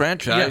bought the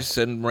franchise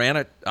and ran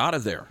it out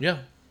of there. Yeah.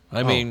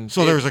 I mean,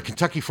 so there was a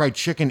Kentucky Fried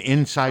Chicken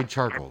inside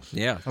Charco's.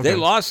 Yeah, Okay. they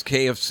lost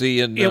KFC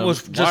in. It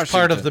was just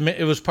part of the.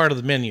 It was part of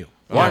the menu.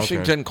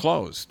 Washington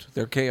closed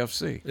their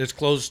KFC. It's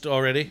closed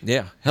already.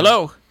 Yeah.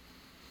 Hello.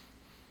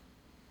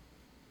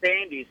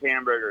 Sandy's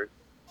hamburgers.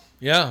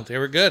 Yeah, they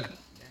were good.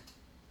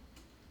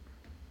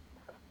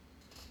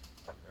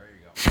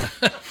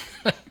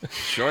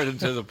 Short and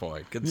to the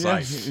point. Yeah,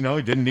 Concise. he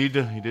didn't need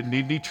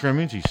any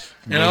trimmings.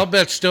 And I'll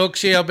bet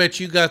Stokesy, I'll bet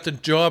you got the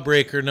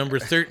Jawbreaker number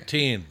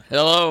 13.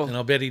 Hello. And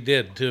I'll bet he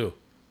did too.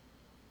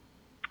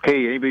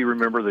 Hey, anybody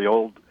remember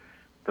the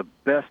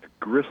best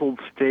gristled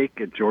steak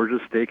at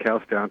George's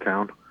Steakhouse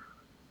downtown?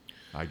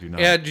 I do not.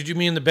 Yeah, did you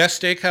mean the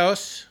best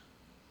steakhouse?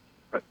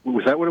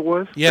 Was that what it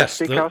was? Yes.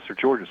 Best Steakhouse or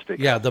George's Steakhouse?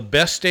 Yeah, the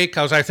best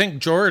steakhouse. I think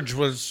George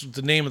was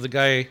the name of the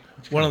guy,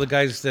 one of the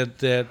guys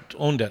that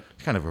owned it.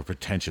 It's kind of a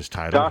pretentious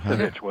title.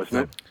 Dasovich,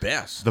 wasn't it?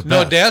 Best. The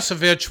No, best.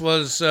 Dasovich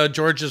was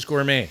George's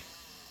Gourmet.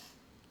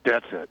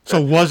 That's it. So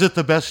was it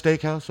the best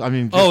steakhouse? I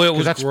mean, Oh, it 'cause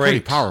was that's pretty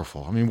great.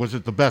 powerful. I mean, was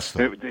it the best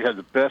though? They had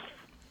the best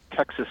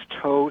Texas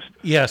toast.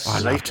 Yes. Oh, I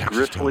love Nice Texas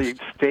gristly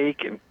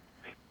steak and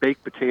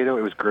baked potato.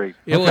 It was great.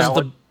 It was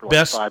Salad the for like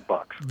best,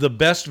 $5. the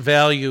best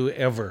value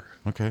ever.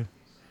 Okay.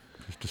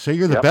 Just to say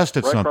you're the Yep, best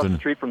at right across something. the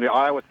street from the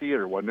Iowa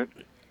Theater, wasn't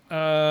it?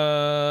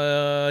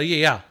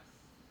 Yeah.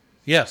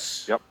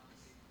 Yes. Yep.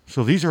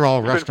 So these are all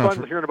It's been restaurants.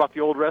 fun hearing about the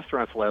old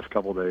restaurants the last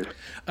couple of days.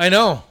 I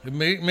know. It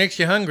makes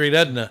you hungry,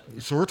 doesn't it?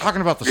 So we're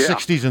talking about the Yeah.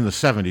 60s and the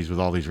 70s with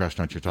all these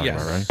restaurants you're talking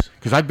Yes. about, right?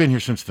 Because I've been here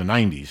since the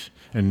 90s,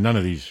 and none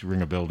of these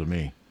ring a bell to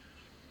me.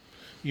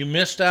 You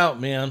missed out,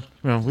 man.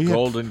 Well,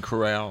 Golden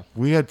Corral.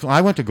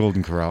 I went to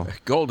Golden Corral.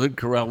 Golden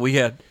Corral. We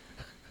had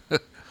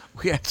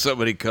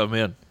somebody come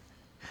in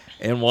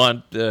and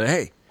want,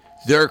 hey,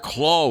 they're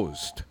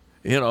closed.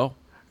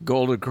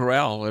 Golden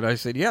Corral, and I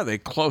said, yeah, they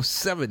closed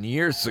 7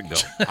 years ago.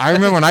 I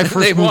remember when I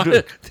first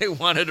moved. They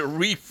wanted a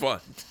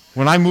refund.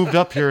 When I moved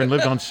up here and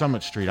lived on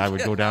Summit Street, I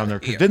would go down there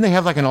because didn't they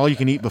have like an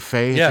all-you-can-eat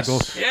buffet? Yes.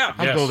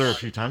 I'd go there a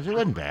few times. It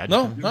wasn't bad.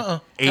 No,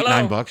 $8,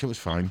 $9. It was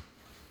fine.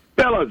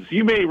 Fellas,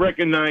 you may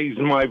recognize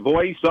my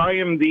voice. I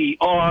am the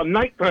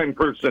nighttime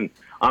person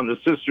on the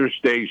sister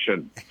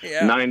station,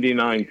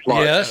 99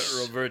 plus.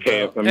 Yes.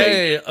 KFMH.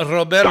 Hey,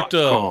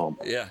 Roberto.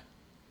 Yeah.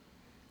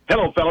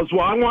 Hello, fellas.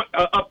 Well, I want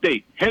an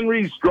update.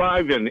 Henry's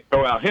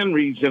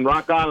Henry's in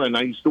Rock Island.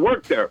 I used to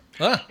work there.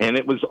 And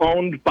it was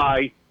owned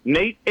by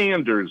Nate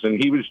Anders,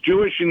 and he was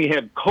Jewish, and he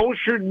had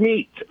koshered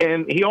meat.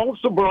 And he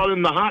also brought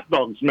in the hot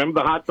dogs.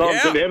 Remember the hot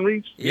dogs at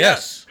Henry's?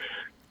 Yes.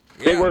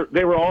 They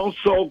were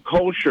also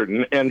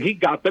kosher, and he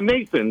got the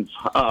Nathan's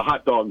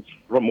hot dogs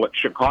from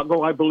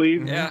Chicago, I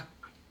believe. Yeah.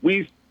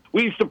 We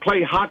used to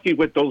play hockey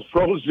with those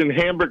frozen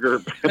hamburger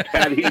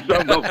patties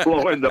on the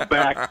floor in the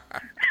back.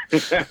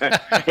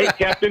 Hey,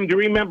 Captain, do you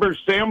remember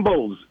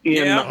Sambo's?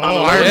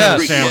 I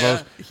remember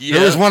Sambo's.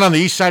 There was one on the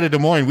east side of Des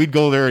Moines. We'd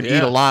go there and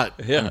eat a lot.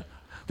 Yeah.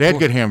 They had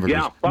good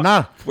hamburgers.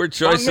 Yeah, we're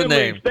choice of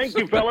name. Thank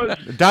you, fellas.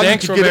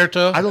 Thanks,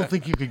 Roberto. I don't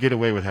think you could get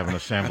away with having a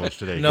Sambo's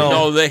today.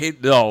 No.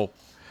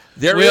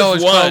 We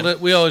always one.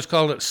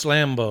 called it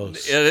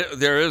Slambos.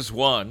 There is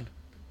one.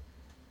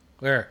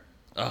 Where?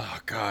 Oh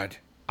God.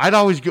 I'd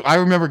always go. I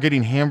remember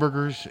getting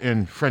hamburgers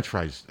and French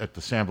fries at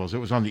the Sambo's. It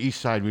was on the east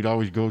side. We'd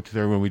always go to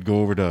there when we'd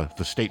go over to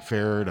the State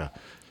Fair, to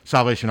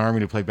Salvation Army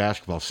to play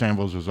basketball.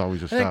 Sambo's was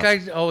always a stop. I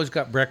think I always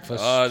got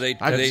breakfast. I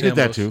did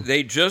that too.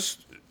 They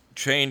just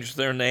changed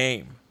their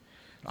name.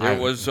 There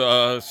was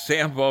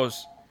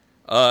Sambo's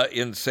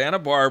in Santa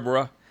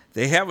Barbara.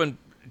 They haven't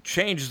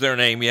changed their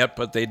name yet,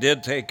 but they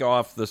did take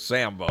off the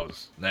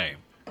Sambo's name.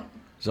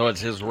 So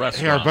it's his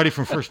restaurant. Hey, our buddy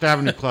from First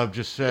Avenue Club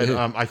just said,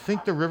 I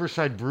think the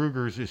Riverside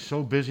Brugers is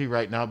so busy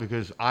right now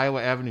because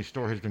Iowa Avenue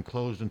store has been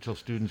closed until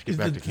students get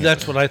back to campus.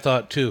 That's what I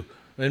thought too.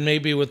 And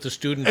maybe with the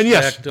students And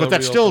yes, back, but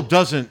that still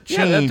doesn't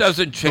change, that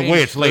doesn't change the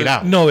way it's laid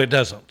out. No, it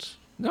doesn't.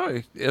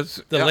 No,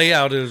 it's the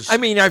layout is. I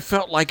mean, I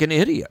felt like an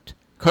idiot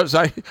because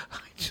I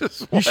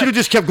just. You should have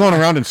just kept going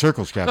around in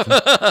circles, Captain.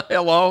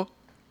 Hello.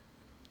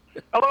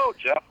 Hello,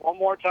 Jeff. One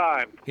more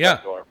time.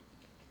 Yeah.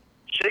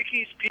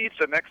 Shakey's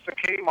Pizza next to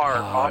Kmart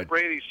off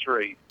Brady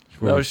Street.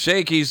 No,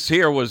 Shakey's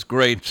here was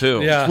great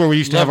too. Yeah, where we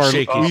used to have our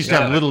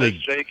Little League.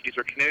 Shakey's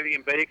or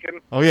Canadian bacon.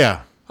 Oh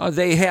yeah.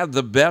 They had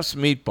the best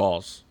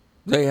meatballs.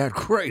 They had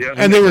great,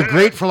 and they were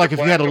great for like if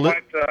you had a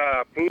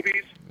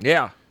boobies.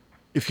 Yeah.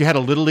 If you had a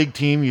Little League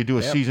team, you do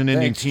a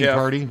season-ending Thanks, team Jeff.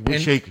 party.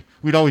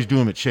 We'd always do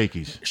them at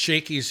Shakey's.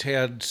 Shakey's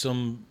had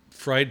some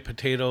fried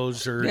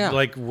potatoes or Yeah.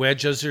 like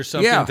wedges or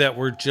something Yeah. that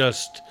were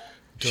just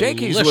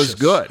Shakey's was delicious.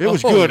 good. It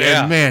was Oh, good,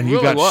 yeah. and man, you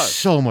Really got was.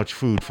 so much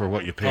food for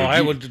what you paid. Oh,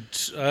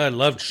 I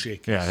loved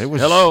Shakey's. Yeah, it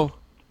was. Hello.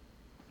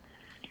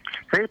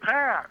 Hey,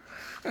 Pat,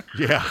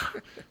 Yeah.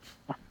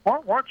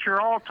 what's your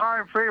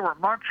all-time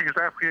favorite munchies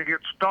after you get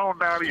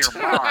stoned out of your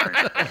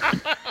mind?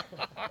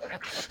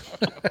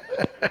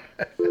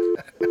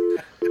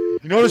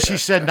 You notice he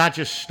said not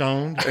just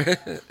stoned,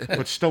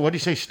 but what did he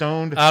say?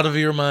 Stoned? Out of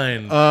your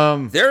mind.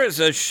 There is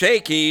a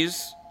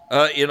Shakey's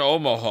in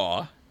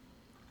Omaha.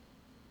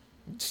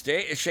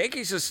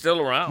 Shakey's is still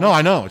around. No,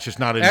 I know. It's just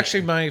not in.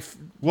 Actually,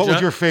 what would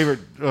your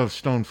favorite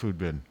stone food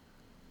been?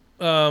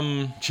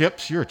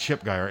 Chips. You're a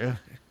chip guy, aren't you?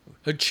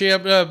 A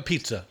chip,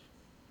 pizza.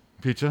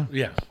 Pizza?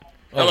 Yeah.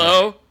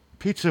 Hello?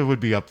 Pizza would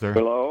be up there.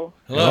 Hello?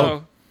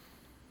 Hello.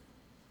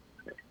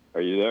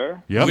 Are you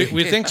there? Yep.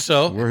 We think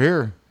so. We're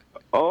here.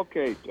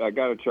 Okay, I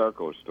got a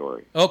Charco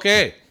story.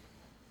 Okay.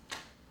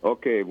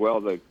 Okay,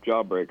 well, the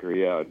Jawbreaker,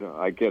 yeah,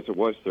 I guess it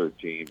was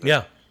 13.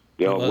 Yeah.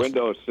 You know, it was.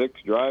 window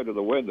 6, drive to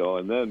the window,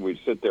 and then we'd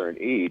sit there and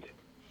eat.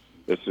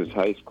 This is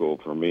high school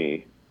for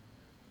me,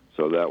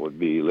 so that would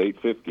be late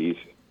 50s.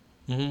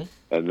 Mm-hmm.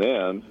 And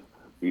then,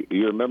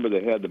 you remember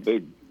they had the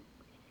big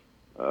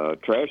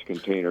trash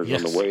containers on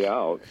Yes. the way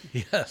out.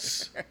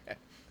 Yes.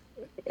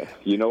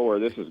 You know where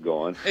this is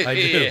going. I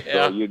do.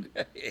 So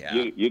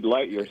you'd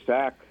light your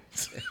sack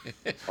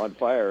on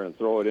fire and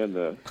throw it in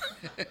the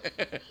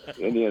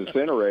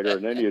incinerator,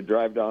 and then you'd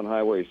drive down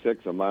Highway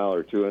 6 a mile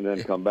or two, and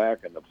then come back,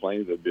 and the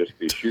flames would just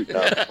be shooting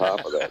out the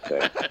top of that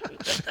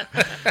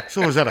thing.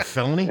 So was that a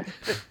felony?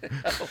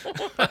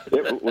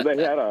 Well,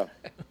 they had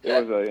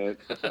it was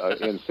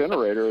an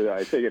incinerator.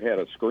 I think it had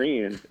a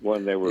screen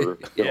when they were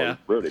going to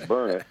really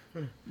burn it,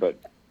 but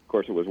of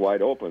course it was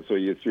wide open, so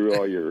you threw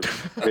all your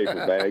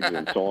paper bags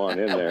and so on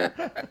in there.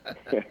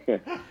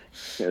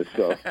 And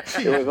so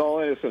it was all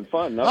innocent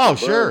fun.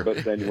 Nothing sure. burned,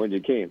 but then when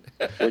you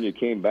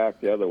came back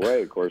the other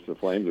way, of course the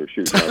flames were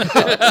shooting out the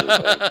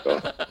top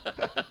of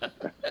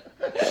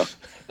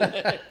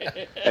the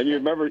thing. And you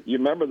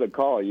remember the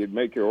call. You'd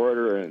make your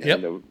order, and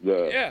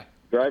the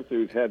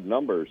drive-thrus had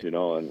numbers,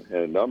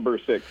 and number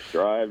 6,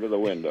 drive to the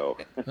window.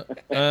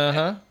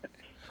 Uh-huh.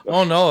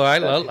 Oh, no, I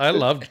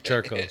loved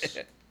Charco's.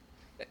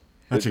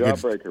 That's the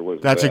Jawbreaker was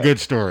That's a best. good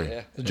story.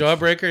 Yeah. The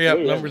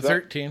Jawbreaker, number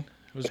 13. It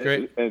was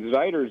great. And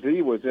Zyder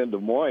Z was in Des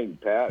Moines,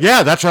 Pat.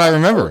 Yeah, that's what I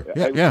remember.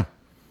 Yeah.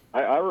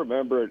 I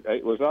remember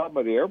it was out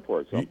by the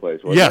airport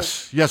someplace,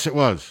 wasn't Yes, it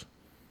was.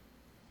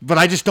 But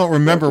I just don't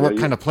remember what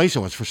kind of place it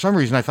was. For some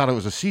reason, I thought it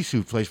was a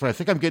seafood place, but I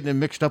think I'm getting it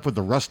mixed up with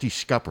the Rusty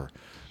Scupper.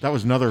 That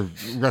was another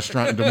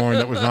restaurant in Des Moines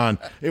that was on.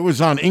 It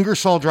was on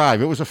Ingersoll Drive.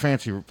 It was a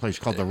fancy place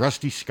called the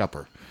Rusty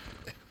Scupper.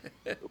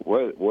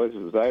 Was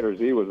Zyder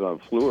Z was on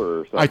Fleur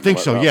or something? I think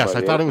so, out yes. by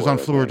I the thought it was on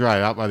airport, I Fleur think.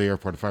 Drive, out by the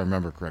airport, if I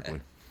remember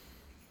correctly.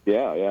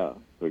 Yeah.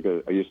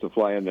 Because I used to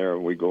fly in there,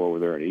 and we go over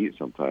there and eat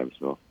sometimes.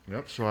 So.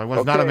 Yep. So I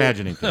was not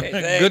imagining things.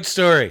 Good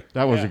story.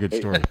 That was a good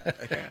story.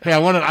 Hey, I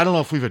don't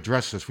know if we've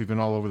addressed this. We've been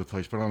all over the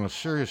place, but on a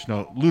serious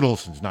note, Lute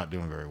Olson's not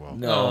doing very well.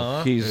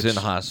 No, he's in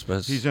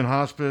hospice. He's in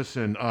hospice,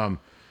 and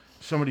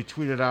somebody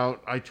tweeted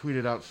out. I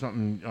tweeted out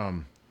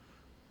something.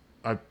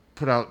 I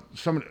put out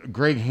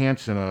Greg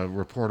Hansen, a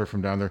reporter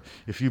from down there.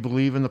 If you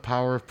believe in the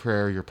power of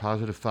prayer, your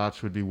positive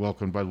thoughts would be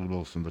welcomed by Lute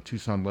Olson. The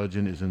Tucson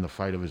legend is in the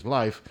fight of his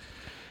life.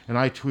 And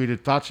I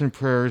tweeted, thoughts and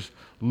prayers,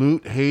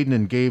 Lute, Hayden,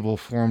 and Gable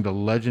formed a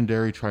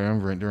legendary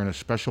triumvirate during a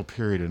special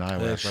period in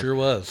Iowa. It sure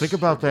was. Think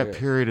about that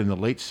period in the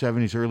late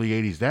 70s, early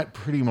 80s. That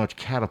pretty much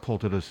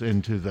catapulted us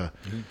into the...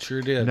 It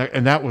sure did.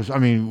 And that was,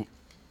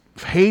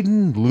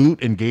 Hayden,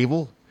 Lute, and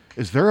Gable,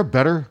 is there a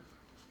better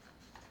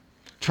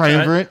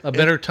triumvirate? A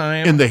better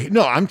time?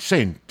 No, I'm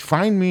saying,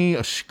 find me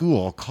a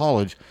school, a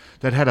college,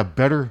 that had a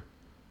better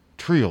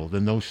trio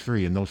than those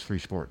three in those three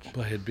sports.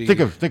 Well,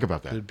 Think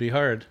about that. It'd be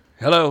hard.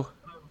 Hello.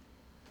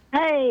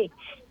 Hey,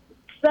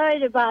 sorry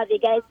to bother you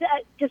guys.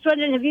 Just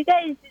wondering,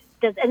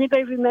 does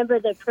anybody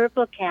remember the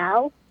Purple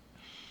Cow?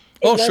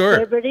 Oh, West sure.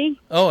 Liberty?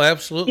 Oh,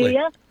 absolutely. Do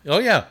ya? Oh,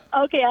 yeah.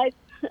 Okay,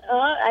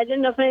 I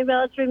didn't know if anybody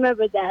else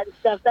remembered that and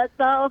stuff. That's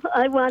all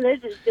I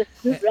wanted, is just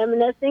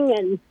reminiscing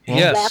and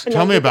laughing.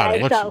 Tell at me you about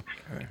guys,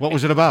 it. What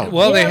was it about?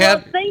 Well,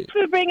 thanks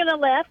for bringing a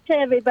laugh to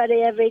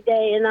everybody every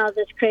day and all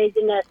this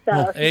craziness.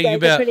 So hey, you guys you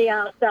bet. are pretty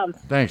awesome.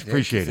 Thanks,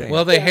 appreciate it.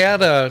 Well, they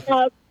had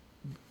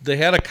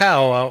a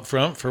cow out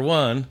front for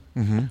one.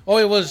 Mhm. Oh,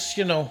 it was,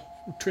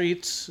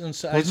 treats and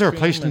ice Wasn't there a cream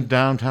place in and-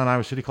 downtown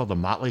Iowa City called the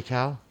Motley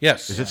Cow?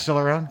 Yes. Is it still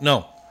around?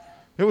 No.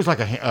 It was like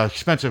a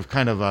expensive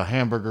kind of a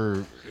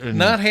hamburger.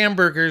 Not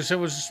hamburgers. It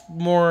was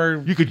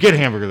more. You could get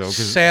hamburger though, 'cause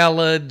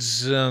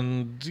salads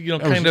and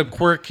kind of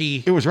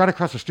quirky. It was right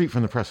across the street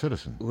from the Press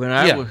Citizen. When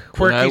I was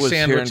here in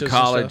sandwiches and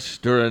college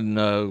during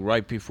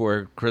right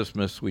before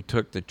Christmas, we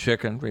took the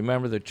chicken.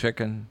 Remember the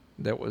chicken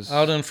that was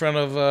Out in front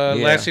of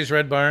Lassie's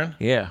Red Barn?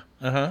 Yeah.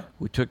 Uh-huh.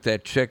 We took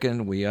that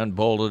chicken, we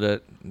unbolted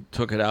it,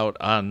 took it out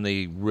on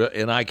the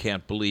and I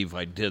can't believe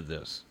I did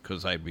this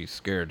because I'd be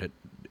scared at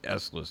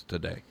S-less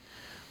today.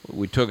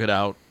 We took it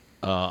out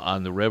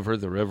on the river.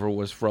 The river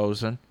was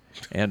frozen,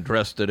 and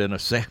dressed it in a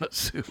Santa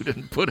suit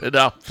and put it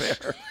out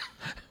there.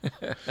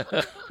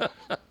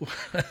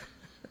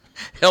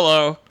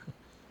 Hello.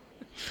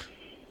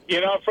 You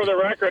know, for the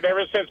record,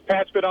 ever since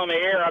Pat's been on the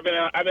air, I've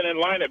been in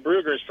line at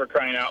Brugger's for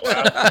crying out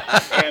loud.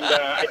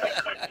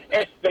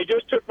 And they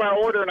just took my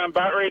order, and I'm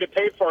about ready to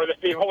pay for it.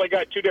 They've only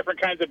got 2 different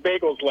kinds of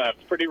bagels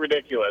left. Pretty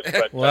ridiculous.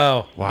 But,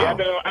 Wow. Yeah,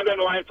 I've been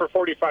in line for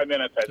 45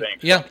 minutes, I think.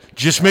 Yeah.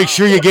 Just make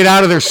sure you get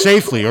out of there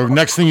safely, or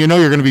next thing you know,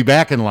 you're going to be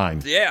back in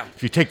line. Yeah.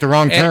 If you take the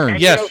wrong turn.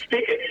 And, you know,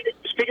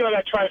 speaking of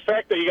that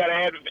trifecta, you got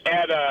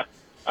to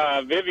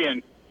add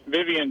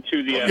Vivian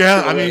to the.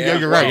 Yeah, I mean,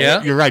 you're right.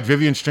 Yeah. You're right.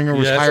 Vivian Stringer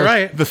was That's hired.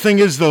 right. The thing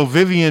is, though,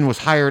 Vivian was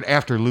hired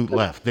after Lute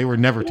left. They were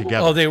never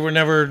together. Oh, they were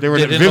never.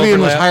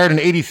 Vivian was hired in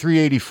 83,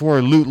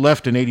 84. Lute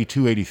left in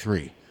 82,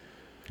 83.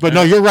 But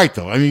no, you're right,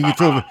 though. I mean,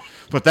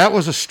 but that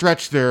was a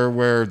stretch there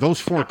where those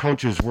 4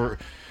 coaches were.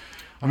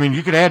 I mean,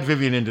 you could add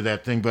Vivian into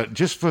that thing, but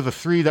just for the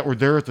 3 that were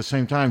there at the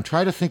same time,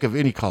 try to think of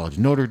any college,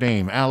 Notre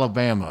Dame,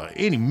 Alabama,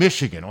 any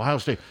Michigan, Ohio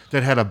State,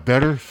 that had a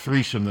better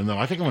threesome than them.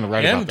 I think I'm going to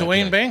write about that. And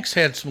Dwayne today. Banks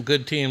had some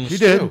good teams, He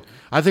did. too.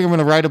 I think I'm going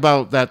to write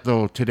about that,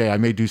 though, today. I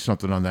may do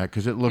something on that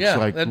because it looks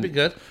like... that'd be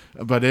good.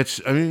 But it's,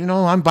 I mean, you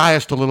know, I'm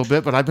biased a little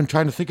bit, but I've been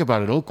trying to think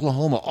about it.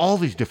 Oklahoma, all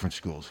these different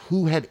schools.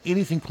 Who had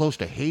anything close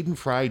to Hayden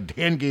Fry,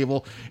 Dan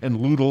Gable,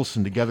 and Lute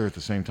Olson together at the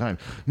same time?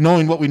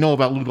 Knowing what we know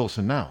about Lute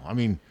Olson now. I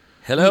mean...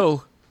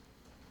 Hello.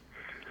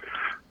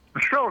 The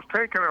show's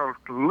taking a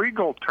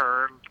legal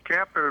turn.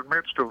 Captain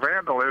admits to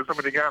vandalism,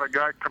 and you got a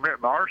guy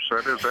committing arson.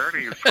 Is there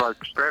any like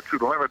statute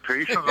of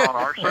limitations on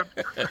arson?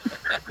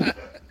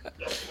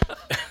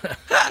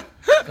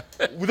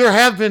 There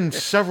have been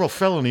several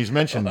felonies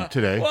mentioned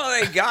today. Well,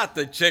 they got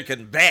the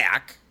chicken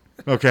back.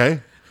 Okay.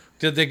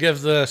 Did they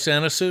give the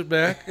Santa suit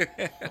back?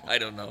 I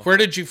don't know. Where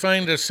did you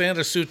find a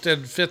Santa suit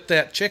that fit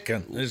that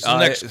chicken? Is the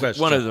next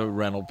question. One of the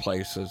rental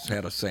places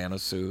had a Santa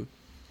suit.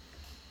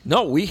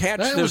 No, we hatched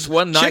That this was-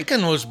 one night.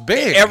 chicken was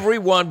big.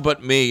 Everyone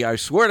but me, I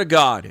swear to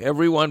God,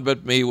 everyone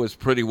but me was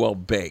pretty well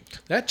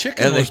baked. That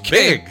chicken And was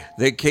big.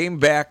 They came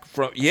back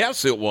from.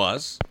 Yes, it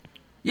was.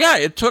 Yeah,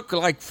 it took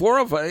like 4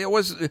 of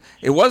us.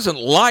 It wasn't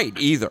light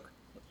either.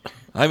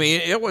 I mean,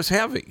 it was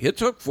heavy. It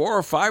took 4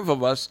 or 5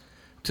 of us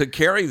to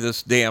carry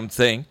this damn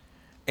thing,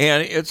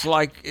 and it's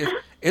like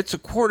it's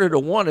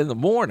 1:45 in the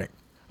morning.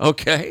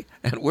 Okay,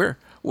 and we're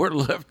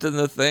lifting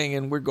the thing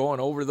and we're going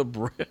over the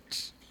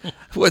bridge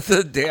with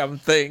the damn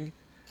thing,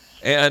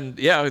 and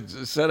yeah,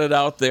 set it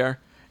out there.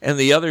 And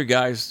the other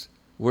guys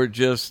were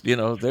just, you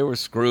know, they were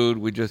screwed.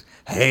 We just,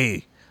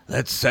 hey,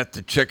 let's set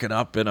the chicken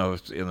up in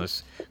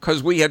this,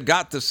 because we had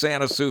got the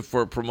Santa suit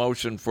for a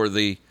promotion for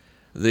the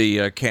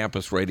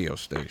campus radio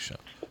station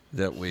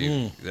that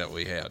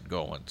we had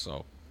going.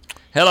 So,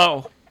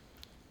 hello.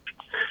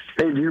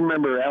 Hey, do you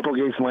remember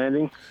Applegate's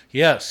Landing?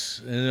 Yes,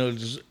 and it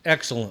was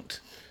excellent.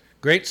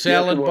 Great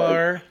salad Yes, it was.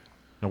 bar.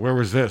 Now, where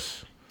was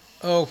this?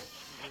 Oh,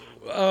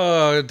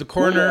 the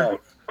corner.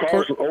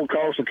 Old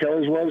Carlson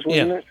Kelly's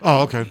wasn't it?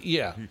 Oh, okay.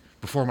 Yeah.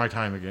 Before my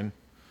time again.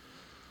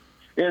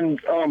 And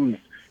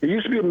it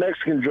used to be a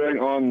Mexican joint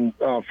on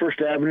First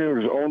Avenue.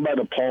 It was owned by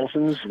the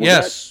Paulsons. Was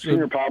Yes. that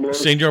Senor Pablo?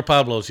 Senor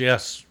Pablo's,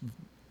 yes.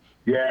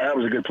 Yeah, that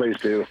was a good place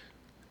too.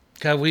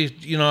 God,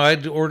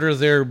 I'd order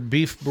their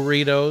beef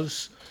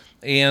burritos,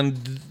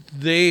 and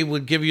they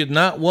would give you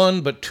not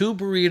 1 but 2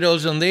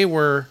 burritos, and they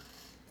were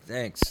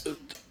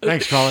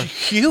Thanks, caller.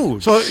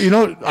 Huge. So, you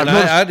know,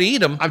 I'd eat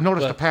them. I've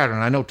noticed a pattern.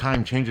 I know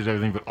time changes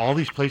everything, but all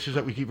these places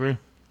that we keep bringing,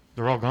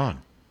 they're all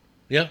gone.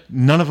 Yeah.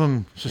 None of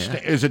them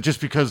sustain. Is it just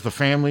because the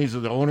families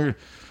of the owner,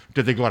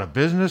 did they go out of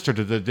business, or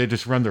did they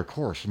just run their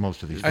course,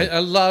 most of these days?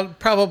 A lot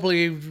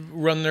probably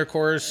run their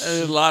course.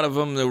 A lot of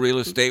them, the real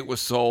estate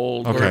was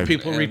sold. Or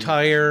people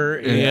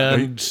retire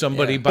and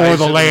somebody buys or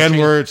the it land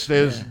and where it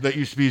says that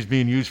used to be is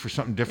being used for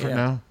something different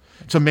Yeah. now.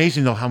 It's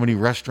amazing, though, how many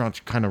restaurants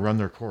kind of run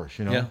their course,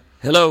 you know? Yeah.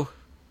 Hello.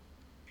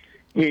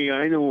 Hey,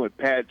 I know what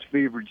Pat's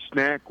favorite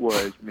snack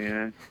was,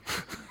 man.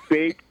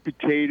 Baked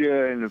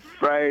potato and a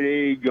fried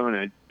egg on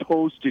a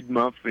toasted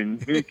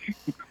muffin.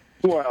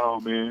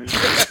 Wow, man.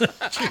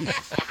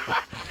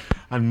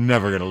 I'm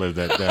never going to live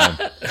that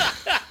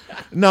down.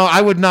 No,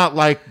 I would not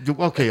like,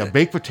 okay, a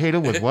baked potato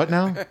with what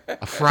now?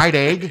 A fried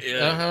egg?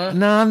 Uh-huh.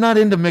 No, I'm not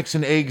into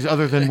mixing eggs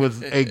other than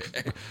with eggs.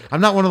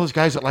 I'm not one of those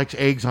guys that likes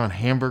eggs on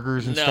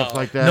hamburgers and stuff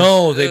like that.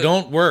 No, they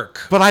don't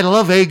work. But I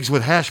love eggs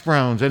with hash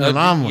browns and an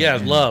omelet. Yeah,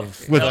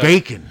 love. With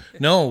bacon.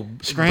 No,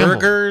 Scrambled.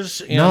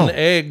 burgers and No.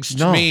 eggs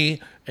to No. me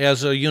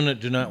as a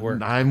unit do not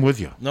work. I'm with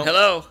you. No.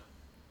 Hello.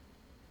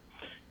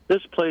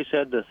 This place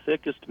had the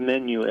thickest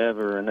menu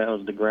ever, and that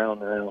was the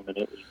Ground Round, and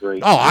it was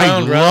great. Oh, I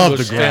Ground love Round the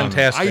was ground.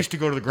 fantastic. I used to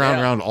go to the ground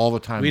round all the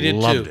time. We did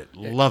Loved too.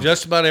 it. Loved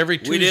Just it. about every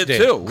Tuesday. We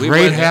did too. We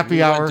Great went- happy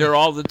we hour. went there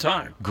all the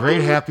time. Great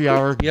happy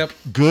hour. Yep.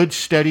 Good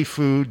steady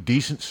food.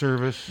 Decent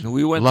service.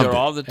 We went Loved there it.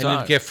 all the And time.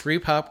 you'd get free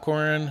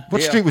popcorn.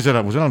 What street was it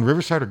on? Was it on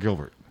Riverside or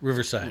Gilbert?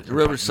 Riverside.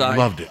 Riverside.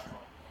 Loved it.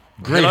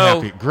 Great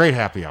Hello. great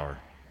happy hour.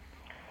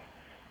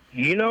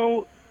 You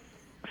know,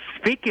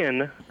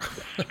 speaking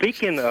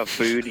of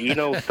food, you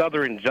know,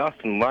 Southern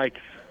Justin likes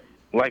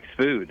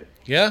food.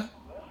 Yeah?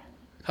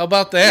 How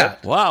about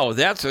that? Wow,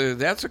 that's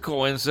a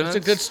coincidence.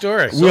 That's a good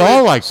story. We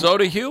all like So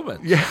do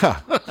humans. Yeah.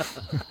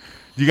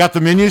 You got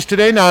the menus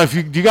today? Now, do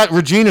you got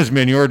Regina's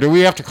menu, or do we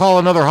have to call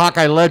another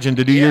Hawkeye legend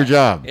to do your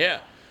job? Yeah.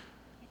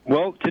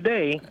 Well,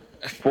 today,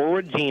 for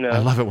Regina I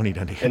love it when he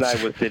doesn't in answer.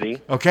 Iowa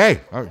City,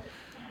 Okay. All right.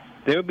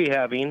 they'll be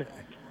having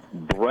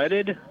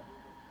breaded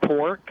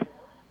pork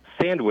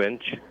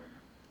sandwich,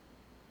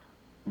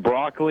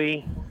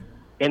 broccoli,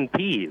 and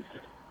peas.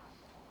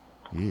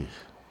 Jeez.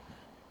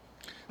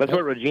 That's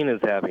what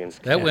Regina's having.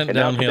 That went and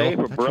now downhill.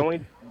 today for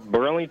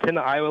Burlington,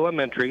 Iowa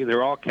Elementary,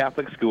 they're all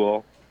Catholic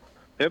school.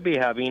 They'll be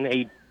having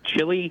a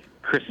chili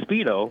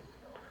crispito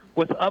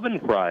with oven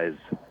fries,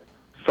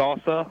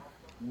 salsa,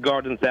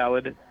 garden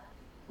salad,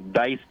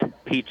 diced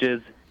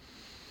peaches,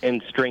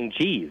 and string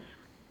cheese.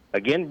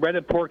 Again,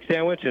 breaded pork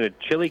sandwich and a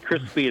chili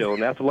crispito,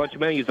 and that's the lunch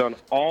menus on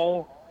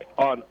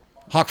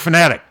Hawk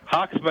Fanatic.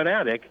 Hawks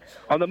Fanatic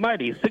on the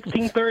mighty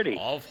 1630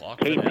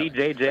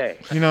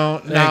 KCJJ. You know,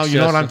 Thanks, now you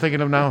know what I'm Justin.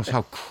 thinking of now is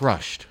how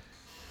crushed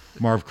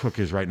Marv Cook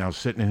is right now,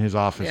 sitting in his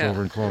office Yeah.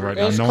 over in Cole right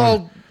Let's now.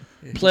 call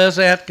Ples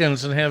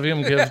Atkins and have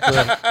him give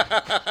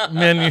the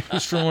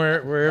menus from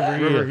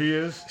wherever he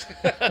is.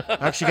 I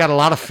actually got a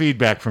lot of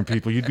feedback from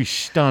people. You'd be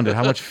stunned at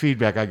how much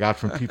feedback I got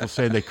from people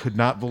saying they could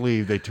not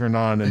believe they turned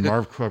on and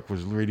Marv Cook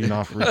was reading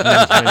off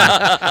Regina's menu.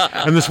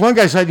 And this one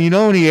guy said,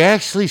 and he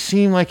actually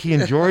seemed like he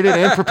enjoyed it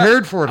and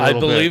prepared for it a I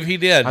little bit. believe he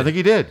did. I think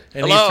he did.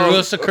 And he threw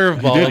us a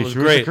curveball. He did. It He was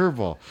threw great. us a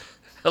curveball.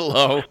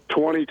 Hello.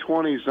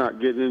 2020 is not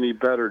getting any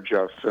better,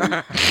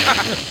 Justin.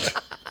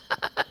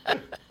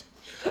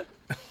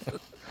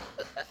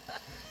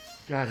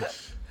 God,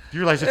 do you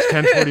realize it's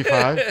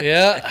 10:45?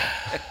 Yeah.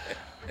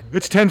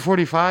 It's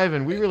 10:45,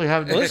 and we really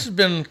haven't. Well, this has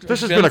been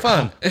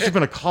fun. This has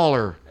been a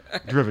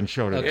caller-driven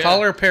show today. A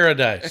caller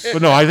paradise.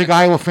 But no, I think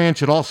Iowa fans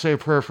should all say a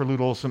prayer for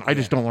Lute Olson. I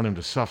just don't want him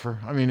to suffer.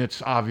 I mean,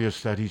 it's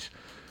obvious that he's.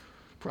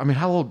 I mean,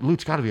 how old?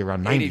 Lute's got to be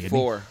around 90.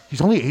 84.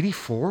 He's only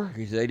 84.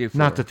 He's 84.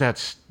 Not that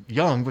that's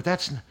young, but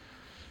that's.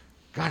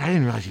 God, I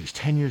didn't realize he was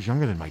 10 years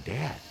younger than my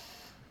dad.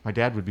 My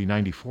dad would be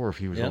 94 if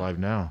he was Yep. alive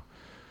now.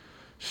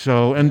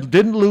 So, and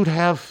didn't Lute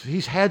have?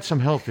 He's had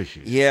some health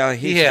issues. Yeah,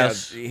 He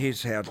has.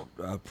 He's had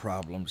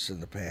problems in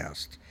the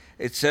past.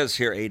 It says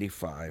here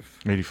 85.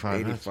 85.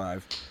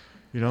 85.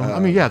 You know, I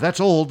mean, yeah, that's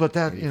old, but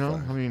that, you know,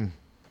 I mean,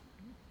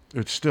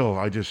 it's still,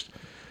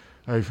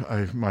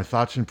 my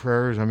thoughts and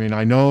prayers. I mean,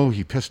 I know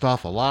he pissed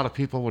off a lot of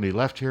people when he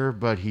left here,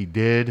 but he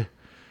did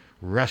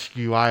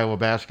rescue Iowa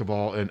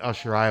basketball and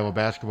usher Iowa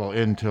basketball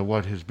into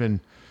what has been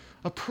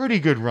a pretty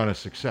good run of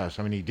success.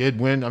 I mean, he did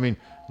win. I mean,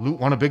 Lute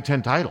won a Big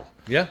Ten title.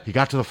 Yeah. He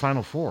got to the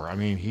Final Four. I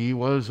mean, he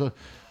was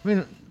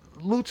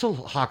Lute's a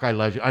Hawkeye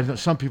legend.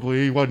 Some people,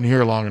 he wasn't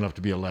here long enough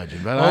to be a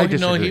legend. But I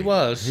disagree. No, he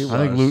was. I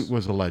think Lute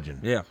was a legend.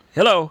 Yeah.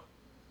 Hello.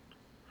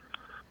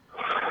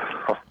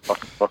 I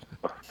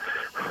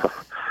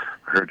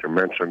heard you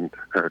mention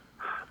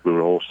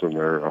Lute Olson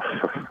there.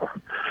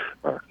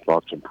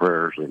 Thoughts and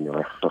prayers, and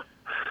a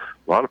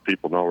lot of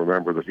people don't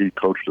remember that he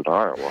coached at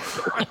Iowa.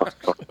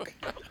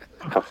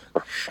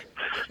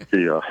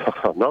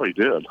 No, he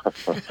did,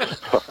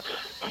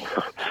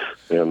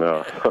 and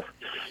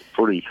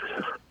pretty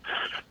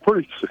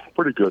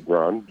good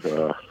run.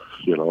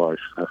 You know,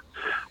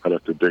 I'd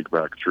have to dig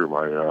back through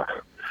my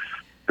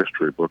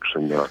history books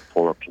and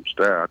pull up some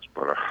stats,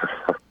 but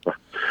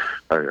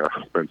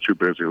I've been too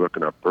busy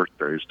looking up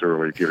birthdays to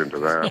really get into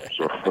that.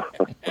 So,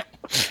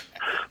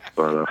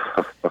 but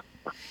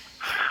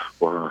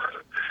well,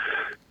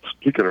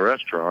 speaking of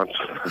restaurants,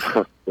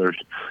 there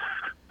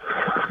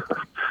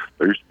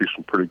used to be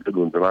some pretty good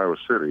ones in Iowa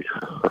City.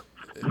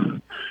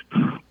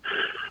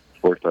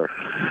 Weren't there?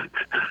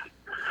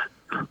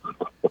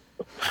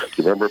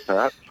 You remember,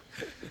 Pat?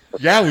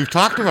 Yeah, we've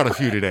talked about a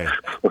few today.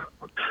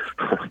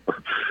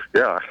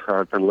 Yeah,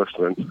 I've been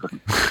listening.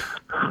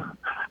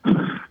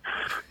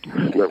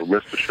 Never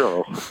missed a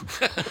show.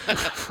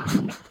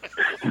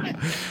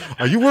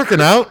 Are you working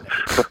out?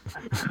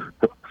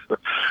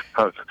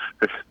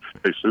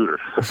 Hey, Suter.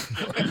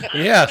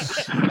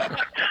 Yes.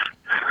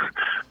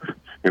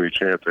 Any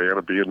chance Ann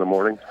will be in the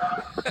morning?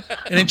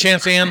 Any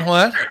chance Ann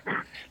what?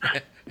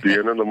 Be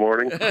in the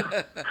morning?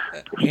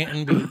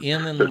 Ann be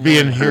in the Be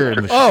in here.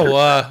 In the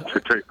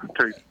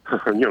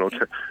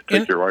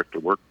take your wife to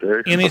work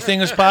day.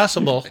 Anything is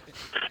possible.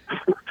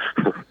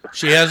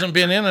 She hasn't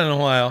been in a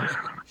while.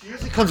 She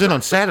usually comes in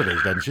on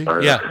Saturdays, doesn't she?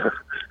 Yeah.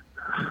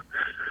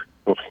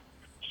 Well,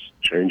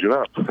 change it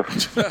up.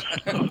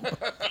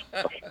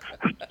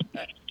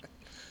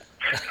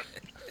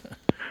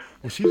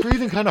 Was he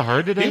breathing kind of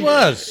hard today? He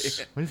was.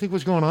 What do you think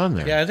was going on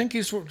there? Yeah, I think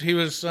he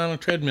was on a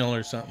treadmill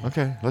or something.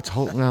 Okay, let's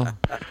hope now.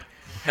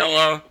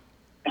 Hello.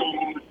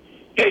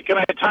 Hey, can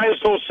I tie this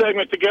whole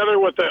segment together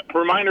with a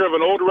reminder of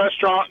an old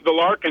restaurant, the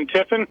Lark in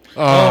Tiffin?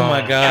 Oh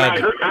my God!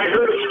 And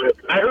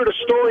I heard a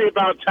story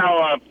about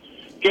how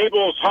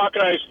Gable's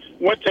Hawkeyes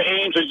went to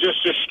Ames and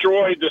just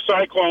destroyed the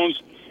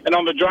Cyclones. And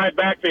on the drive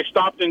back, they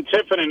stopped in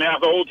Tiffin, and now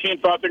the whole team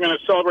thought they're going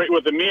to celebrate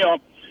with a meal.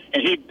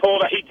 And he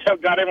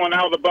got everyone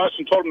out of the bus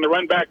and told them to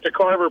run back to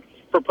Carver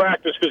for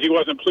practice because he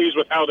wasn't pleased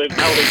with how they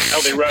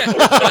wrestled.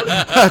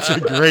 That's a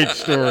great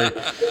story.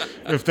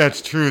 If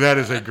that's true, that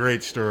is a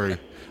great story.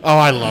 Oh,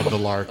 I love the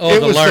Lark. Oh, it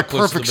the was Lark the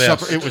was perfect the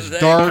best. supper. It was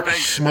dark,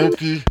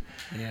 smoky.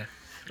 Yeah.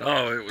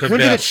 Oh, it was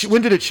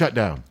When did it shut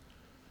down?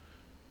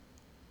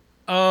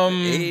 Well,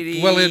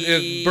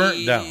 it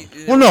burnt down.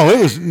 Well, no, it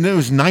was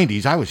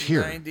 90s. I was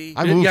here. I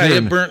moved here.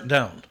 It burnt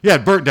down. Yeah,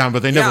 it burnt down,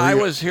 but they never. I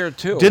was here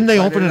too. Didn't they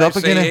Why open did it I up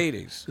say again?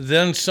 80s?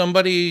 Then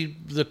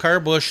the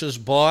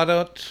Carbushes bought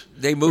it.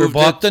 They moved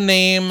bought it the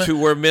name to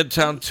where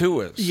Midtown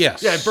 2 is.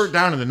 Yes. Yeah, it burnt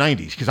down in the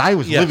 90s because I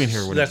was living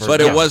here when it burnt But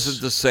down. it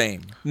wasn't the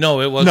same.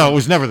 No, it wasn't. No, it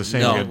was never the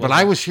same. No, again. it But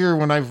I was here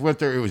when I went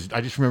there. I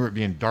just remember it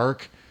being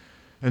dark,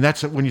 and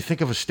that's when you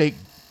think of a steak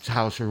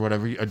house or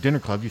whatever, a dinner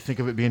club, you think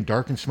of it being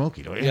dark and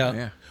smoky, don't you?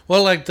 Yeah.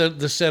 Well, like the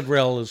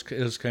Cedrell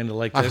is kind of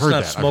like that. I've It's heard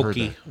not that. I've heard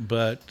smoky, that.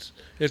 but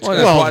it's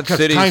Well, because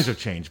times have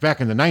changed. Back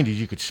in the 90s,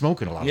 you could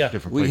smoke in a lot of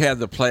different We places. had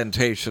the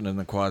Plantation in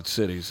the Quad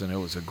Cities, and it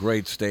was a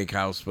great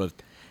steakhouse,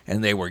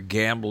 and they were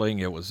gambling.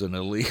 It was an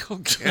illegal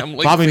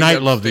gambling. Bobby thing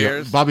Knight loved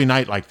upstairs. Bobby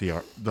Knight liked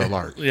the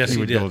Lark. Yes, he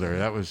would did. go there.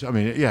 That was, I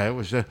mean, yeah, it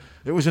was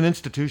an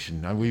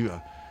institution.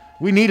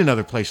 We need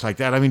another place like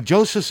that. I mean,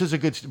 Joseph's is a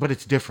good, but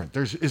it's different.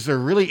 Is there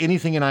really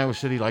anything in Iowa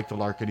City like the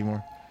Lark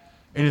anymore?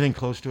 Anything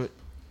close to it?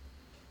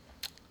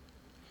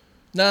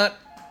 Not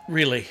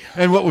really.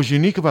 And what was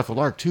unique about the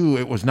Lark too,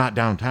 it was not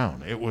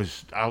downtown. It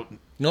was out.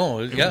 No,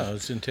 it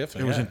was in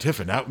Tiffin. It was in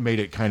Tiffin. That made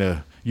it kind of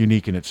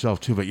unique in itself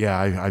too. But yeah,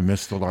 I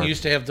missed the Lark. You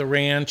used to have the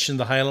Ranch, and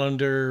the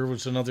Highlander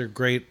was another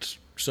great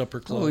supper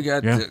club. Well, we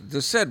got the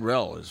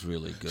Cedrell is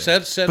really good.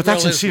 But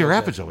that's in Cedar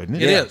Rapids, though, isn't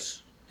it? It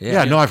is.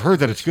 Yeah, no, I've heard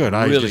that it's good.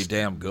 Really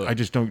damn good. I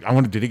just don't. I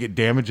wondered, did it get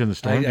damaged in the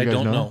storm? Do I you guys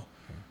don't know.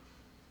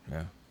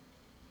 Yeah.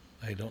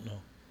 I don't know.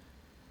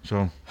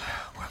 So,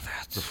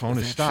 the phone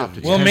is stopped.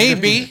 Well,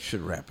 maybe.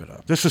 Should wrap it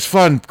up. This was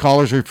fun,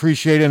 callers. We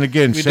appreciate it. And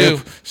again, We say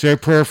do. a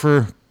prayer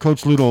for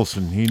Coach Lute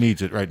Olson. He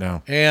needs it right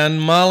now.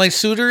 And Molly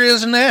Suter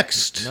is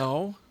next.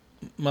 No.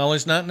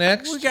 Molly's not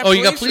next? We got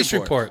you got police police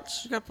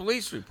reports. We got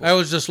police reports. I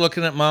was just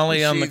looking at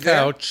Molly Is on she the there?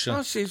 couch.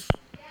 Oh, she's.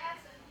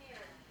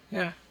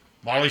 Yeah.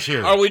 Molly's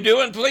here. Are we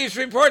doing police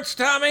reports,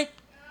 Tommy?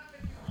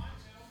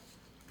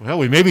 Well,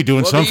 we may be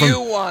doing What some do from.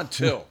 you want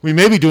to? We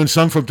may be doing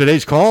some from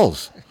today's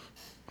calls.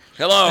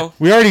 Hello.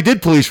 We already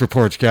did police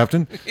reports,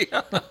 Captain.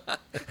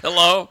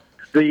 Hello.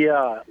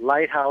 The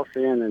Lighthouse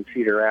Inn in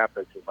Cedar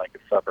Rapids is like a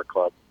supper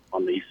club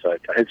on the east side.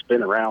 It's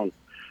been around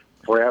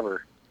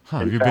forever. Huh,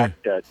 In you've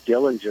fact,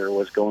 Dillinger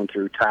was going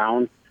through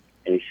town,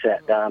 and he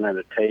sat down at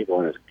a table,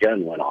 and his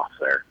gun went off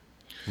there.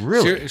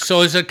 Really?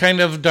 So is it kind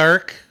of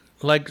dark,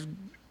 like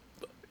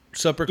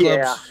supper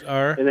clubs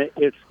are? And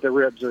it's the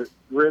ribs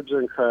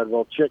are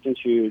incredible. Chicken's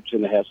huge,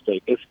 and they have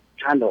steak. It's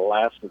kind of the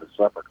last of the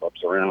supper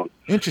clubs around.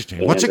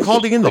 Interesting. What's it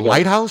called again? The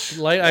Lighthouse?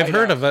 I've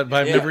heard of it,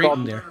 but I've never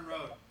eaten there.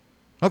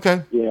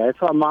 Okay. Yeah,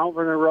 it's on Mount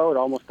Vernon Road,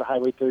 almost to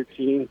Highway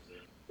 13.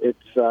 It's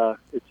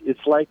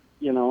like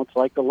it's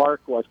like the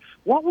Lark was.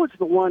 What was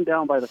the one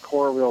down by the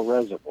Coralville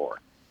Reservoir?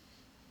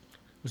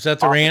 Was that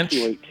the Off of ranch?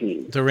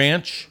 218. The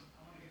ranch?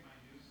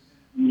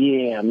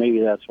 Yeah, maybe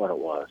that's what it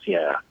was.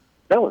 Yeah,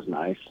 that was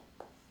nice.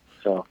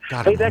 So,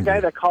 God, hey, I'm that guy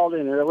that called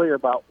in earlier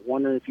about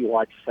wondering if you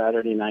watched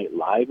Saturday Night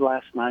Live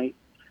last night.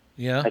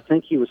 Yeah. I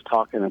think he was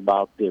talking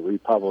about the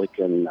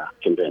Republican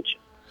convention.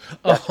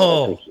 That's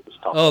what I think he was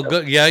talking about.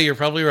 Good. Yeah, you're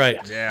probably right.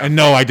 Yeah. And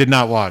no, I did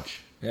not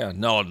watch. Yeah,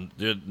 no,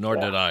 nor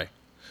did I.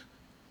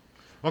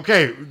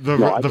 Okay, No,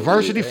 I the didn't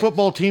varsity either.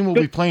 football team will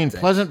be playing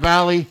Pleasant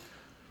Valley.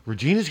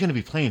 Regina's going to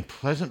be playing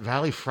Pleasant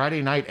Valley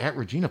Friday night at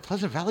Regina.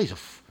 Pleasant Valley's a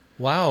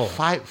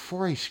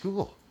 4A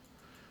school.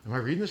 Am I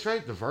reading this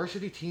right? The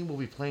varsity team will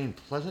be playing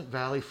Pleasant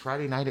Valley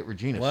Friday night at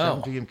Regina,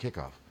 Wow. 7 p.m.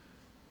 kickoff.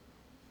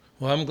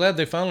 Well, I'm glad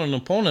they found an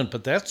opponent,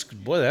 but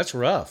that's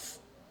rough.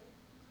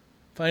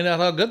 Find out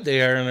how good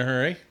they are in a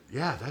hurry.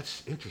 Yeah,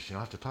 that's interesting.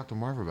 I'll have to talk to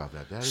Marv about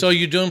that. So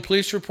you doing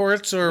police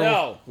reports or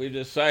No, we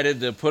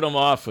decided to put them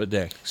off a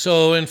day.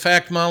 So in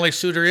fact, Molly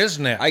Suter is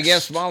next. I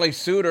guess Molly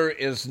Suter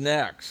is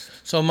next.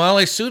 So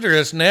Molly Suter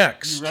is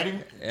next. You ready?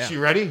 Yeah. She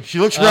ready? She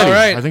looks All ready.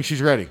 right. I think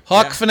she's ready.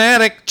 Hawk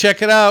Fanatic,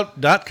 check it out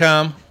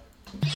 .com.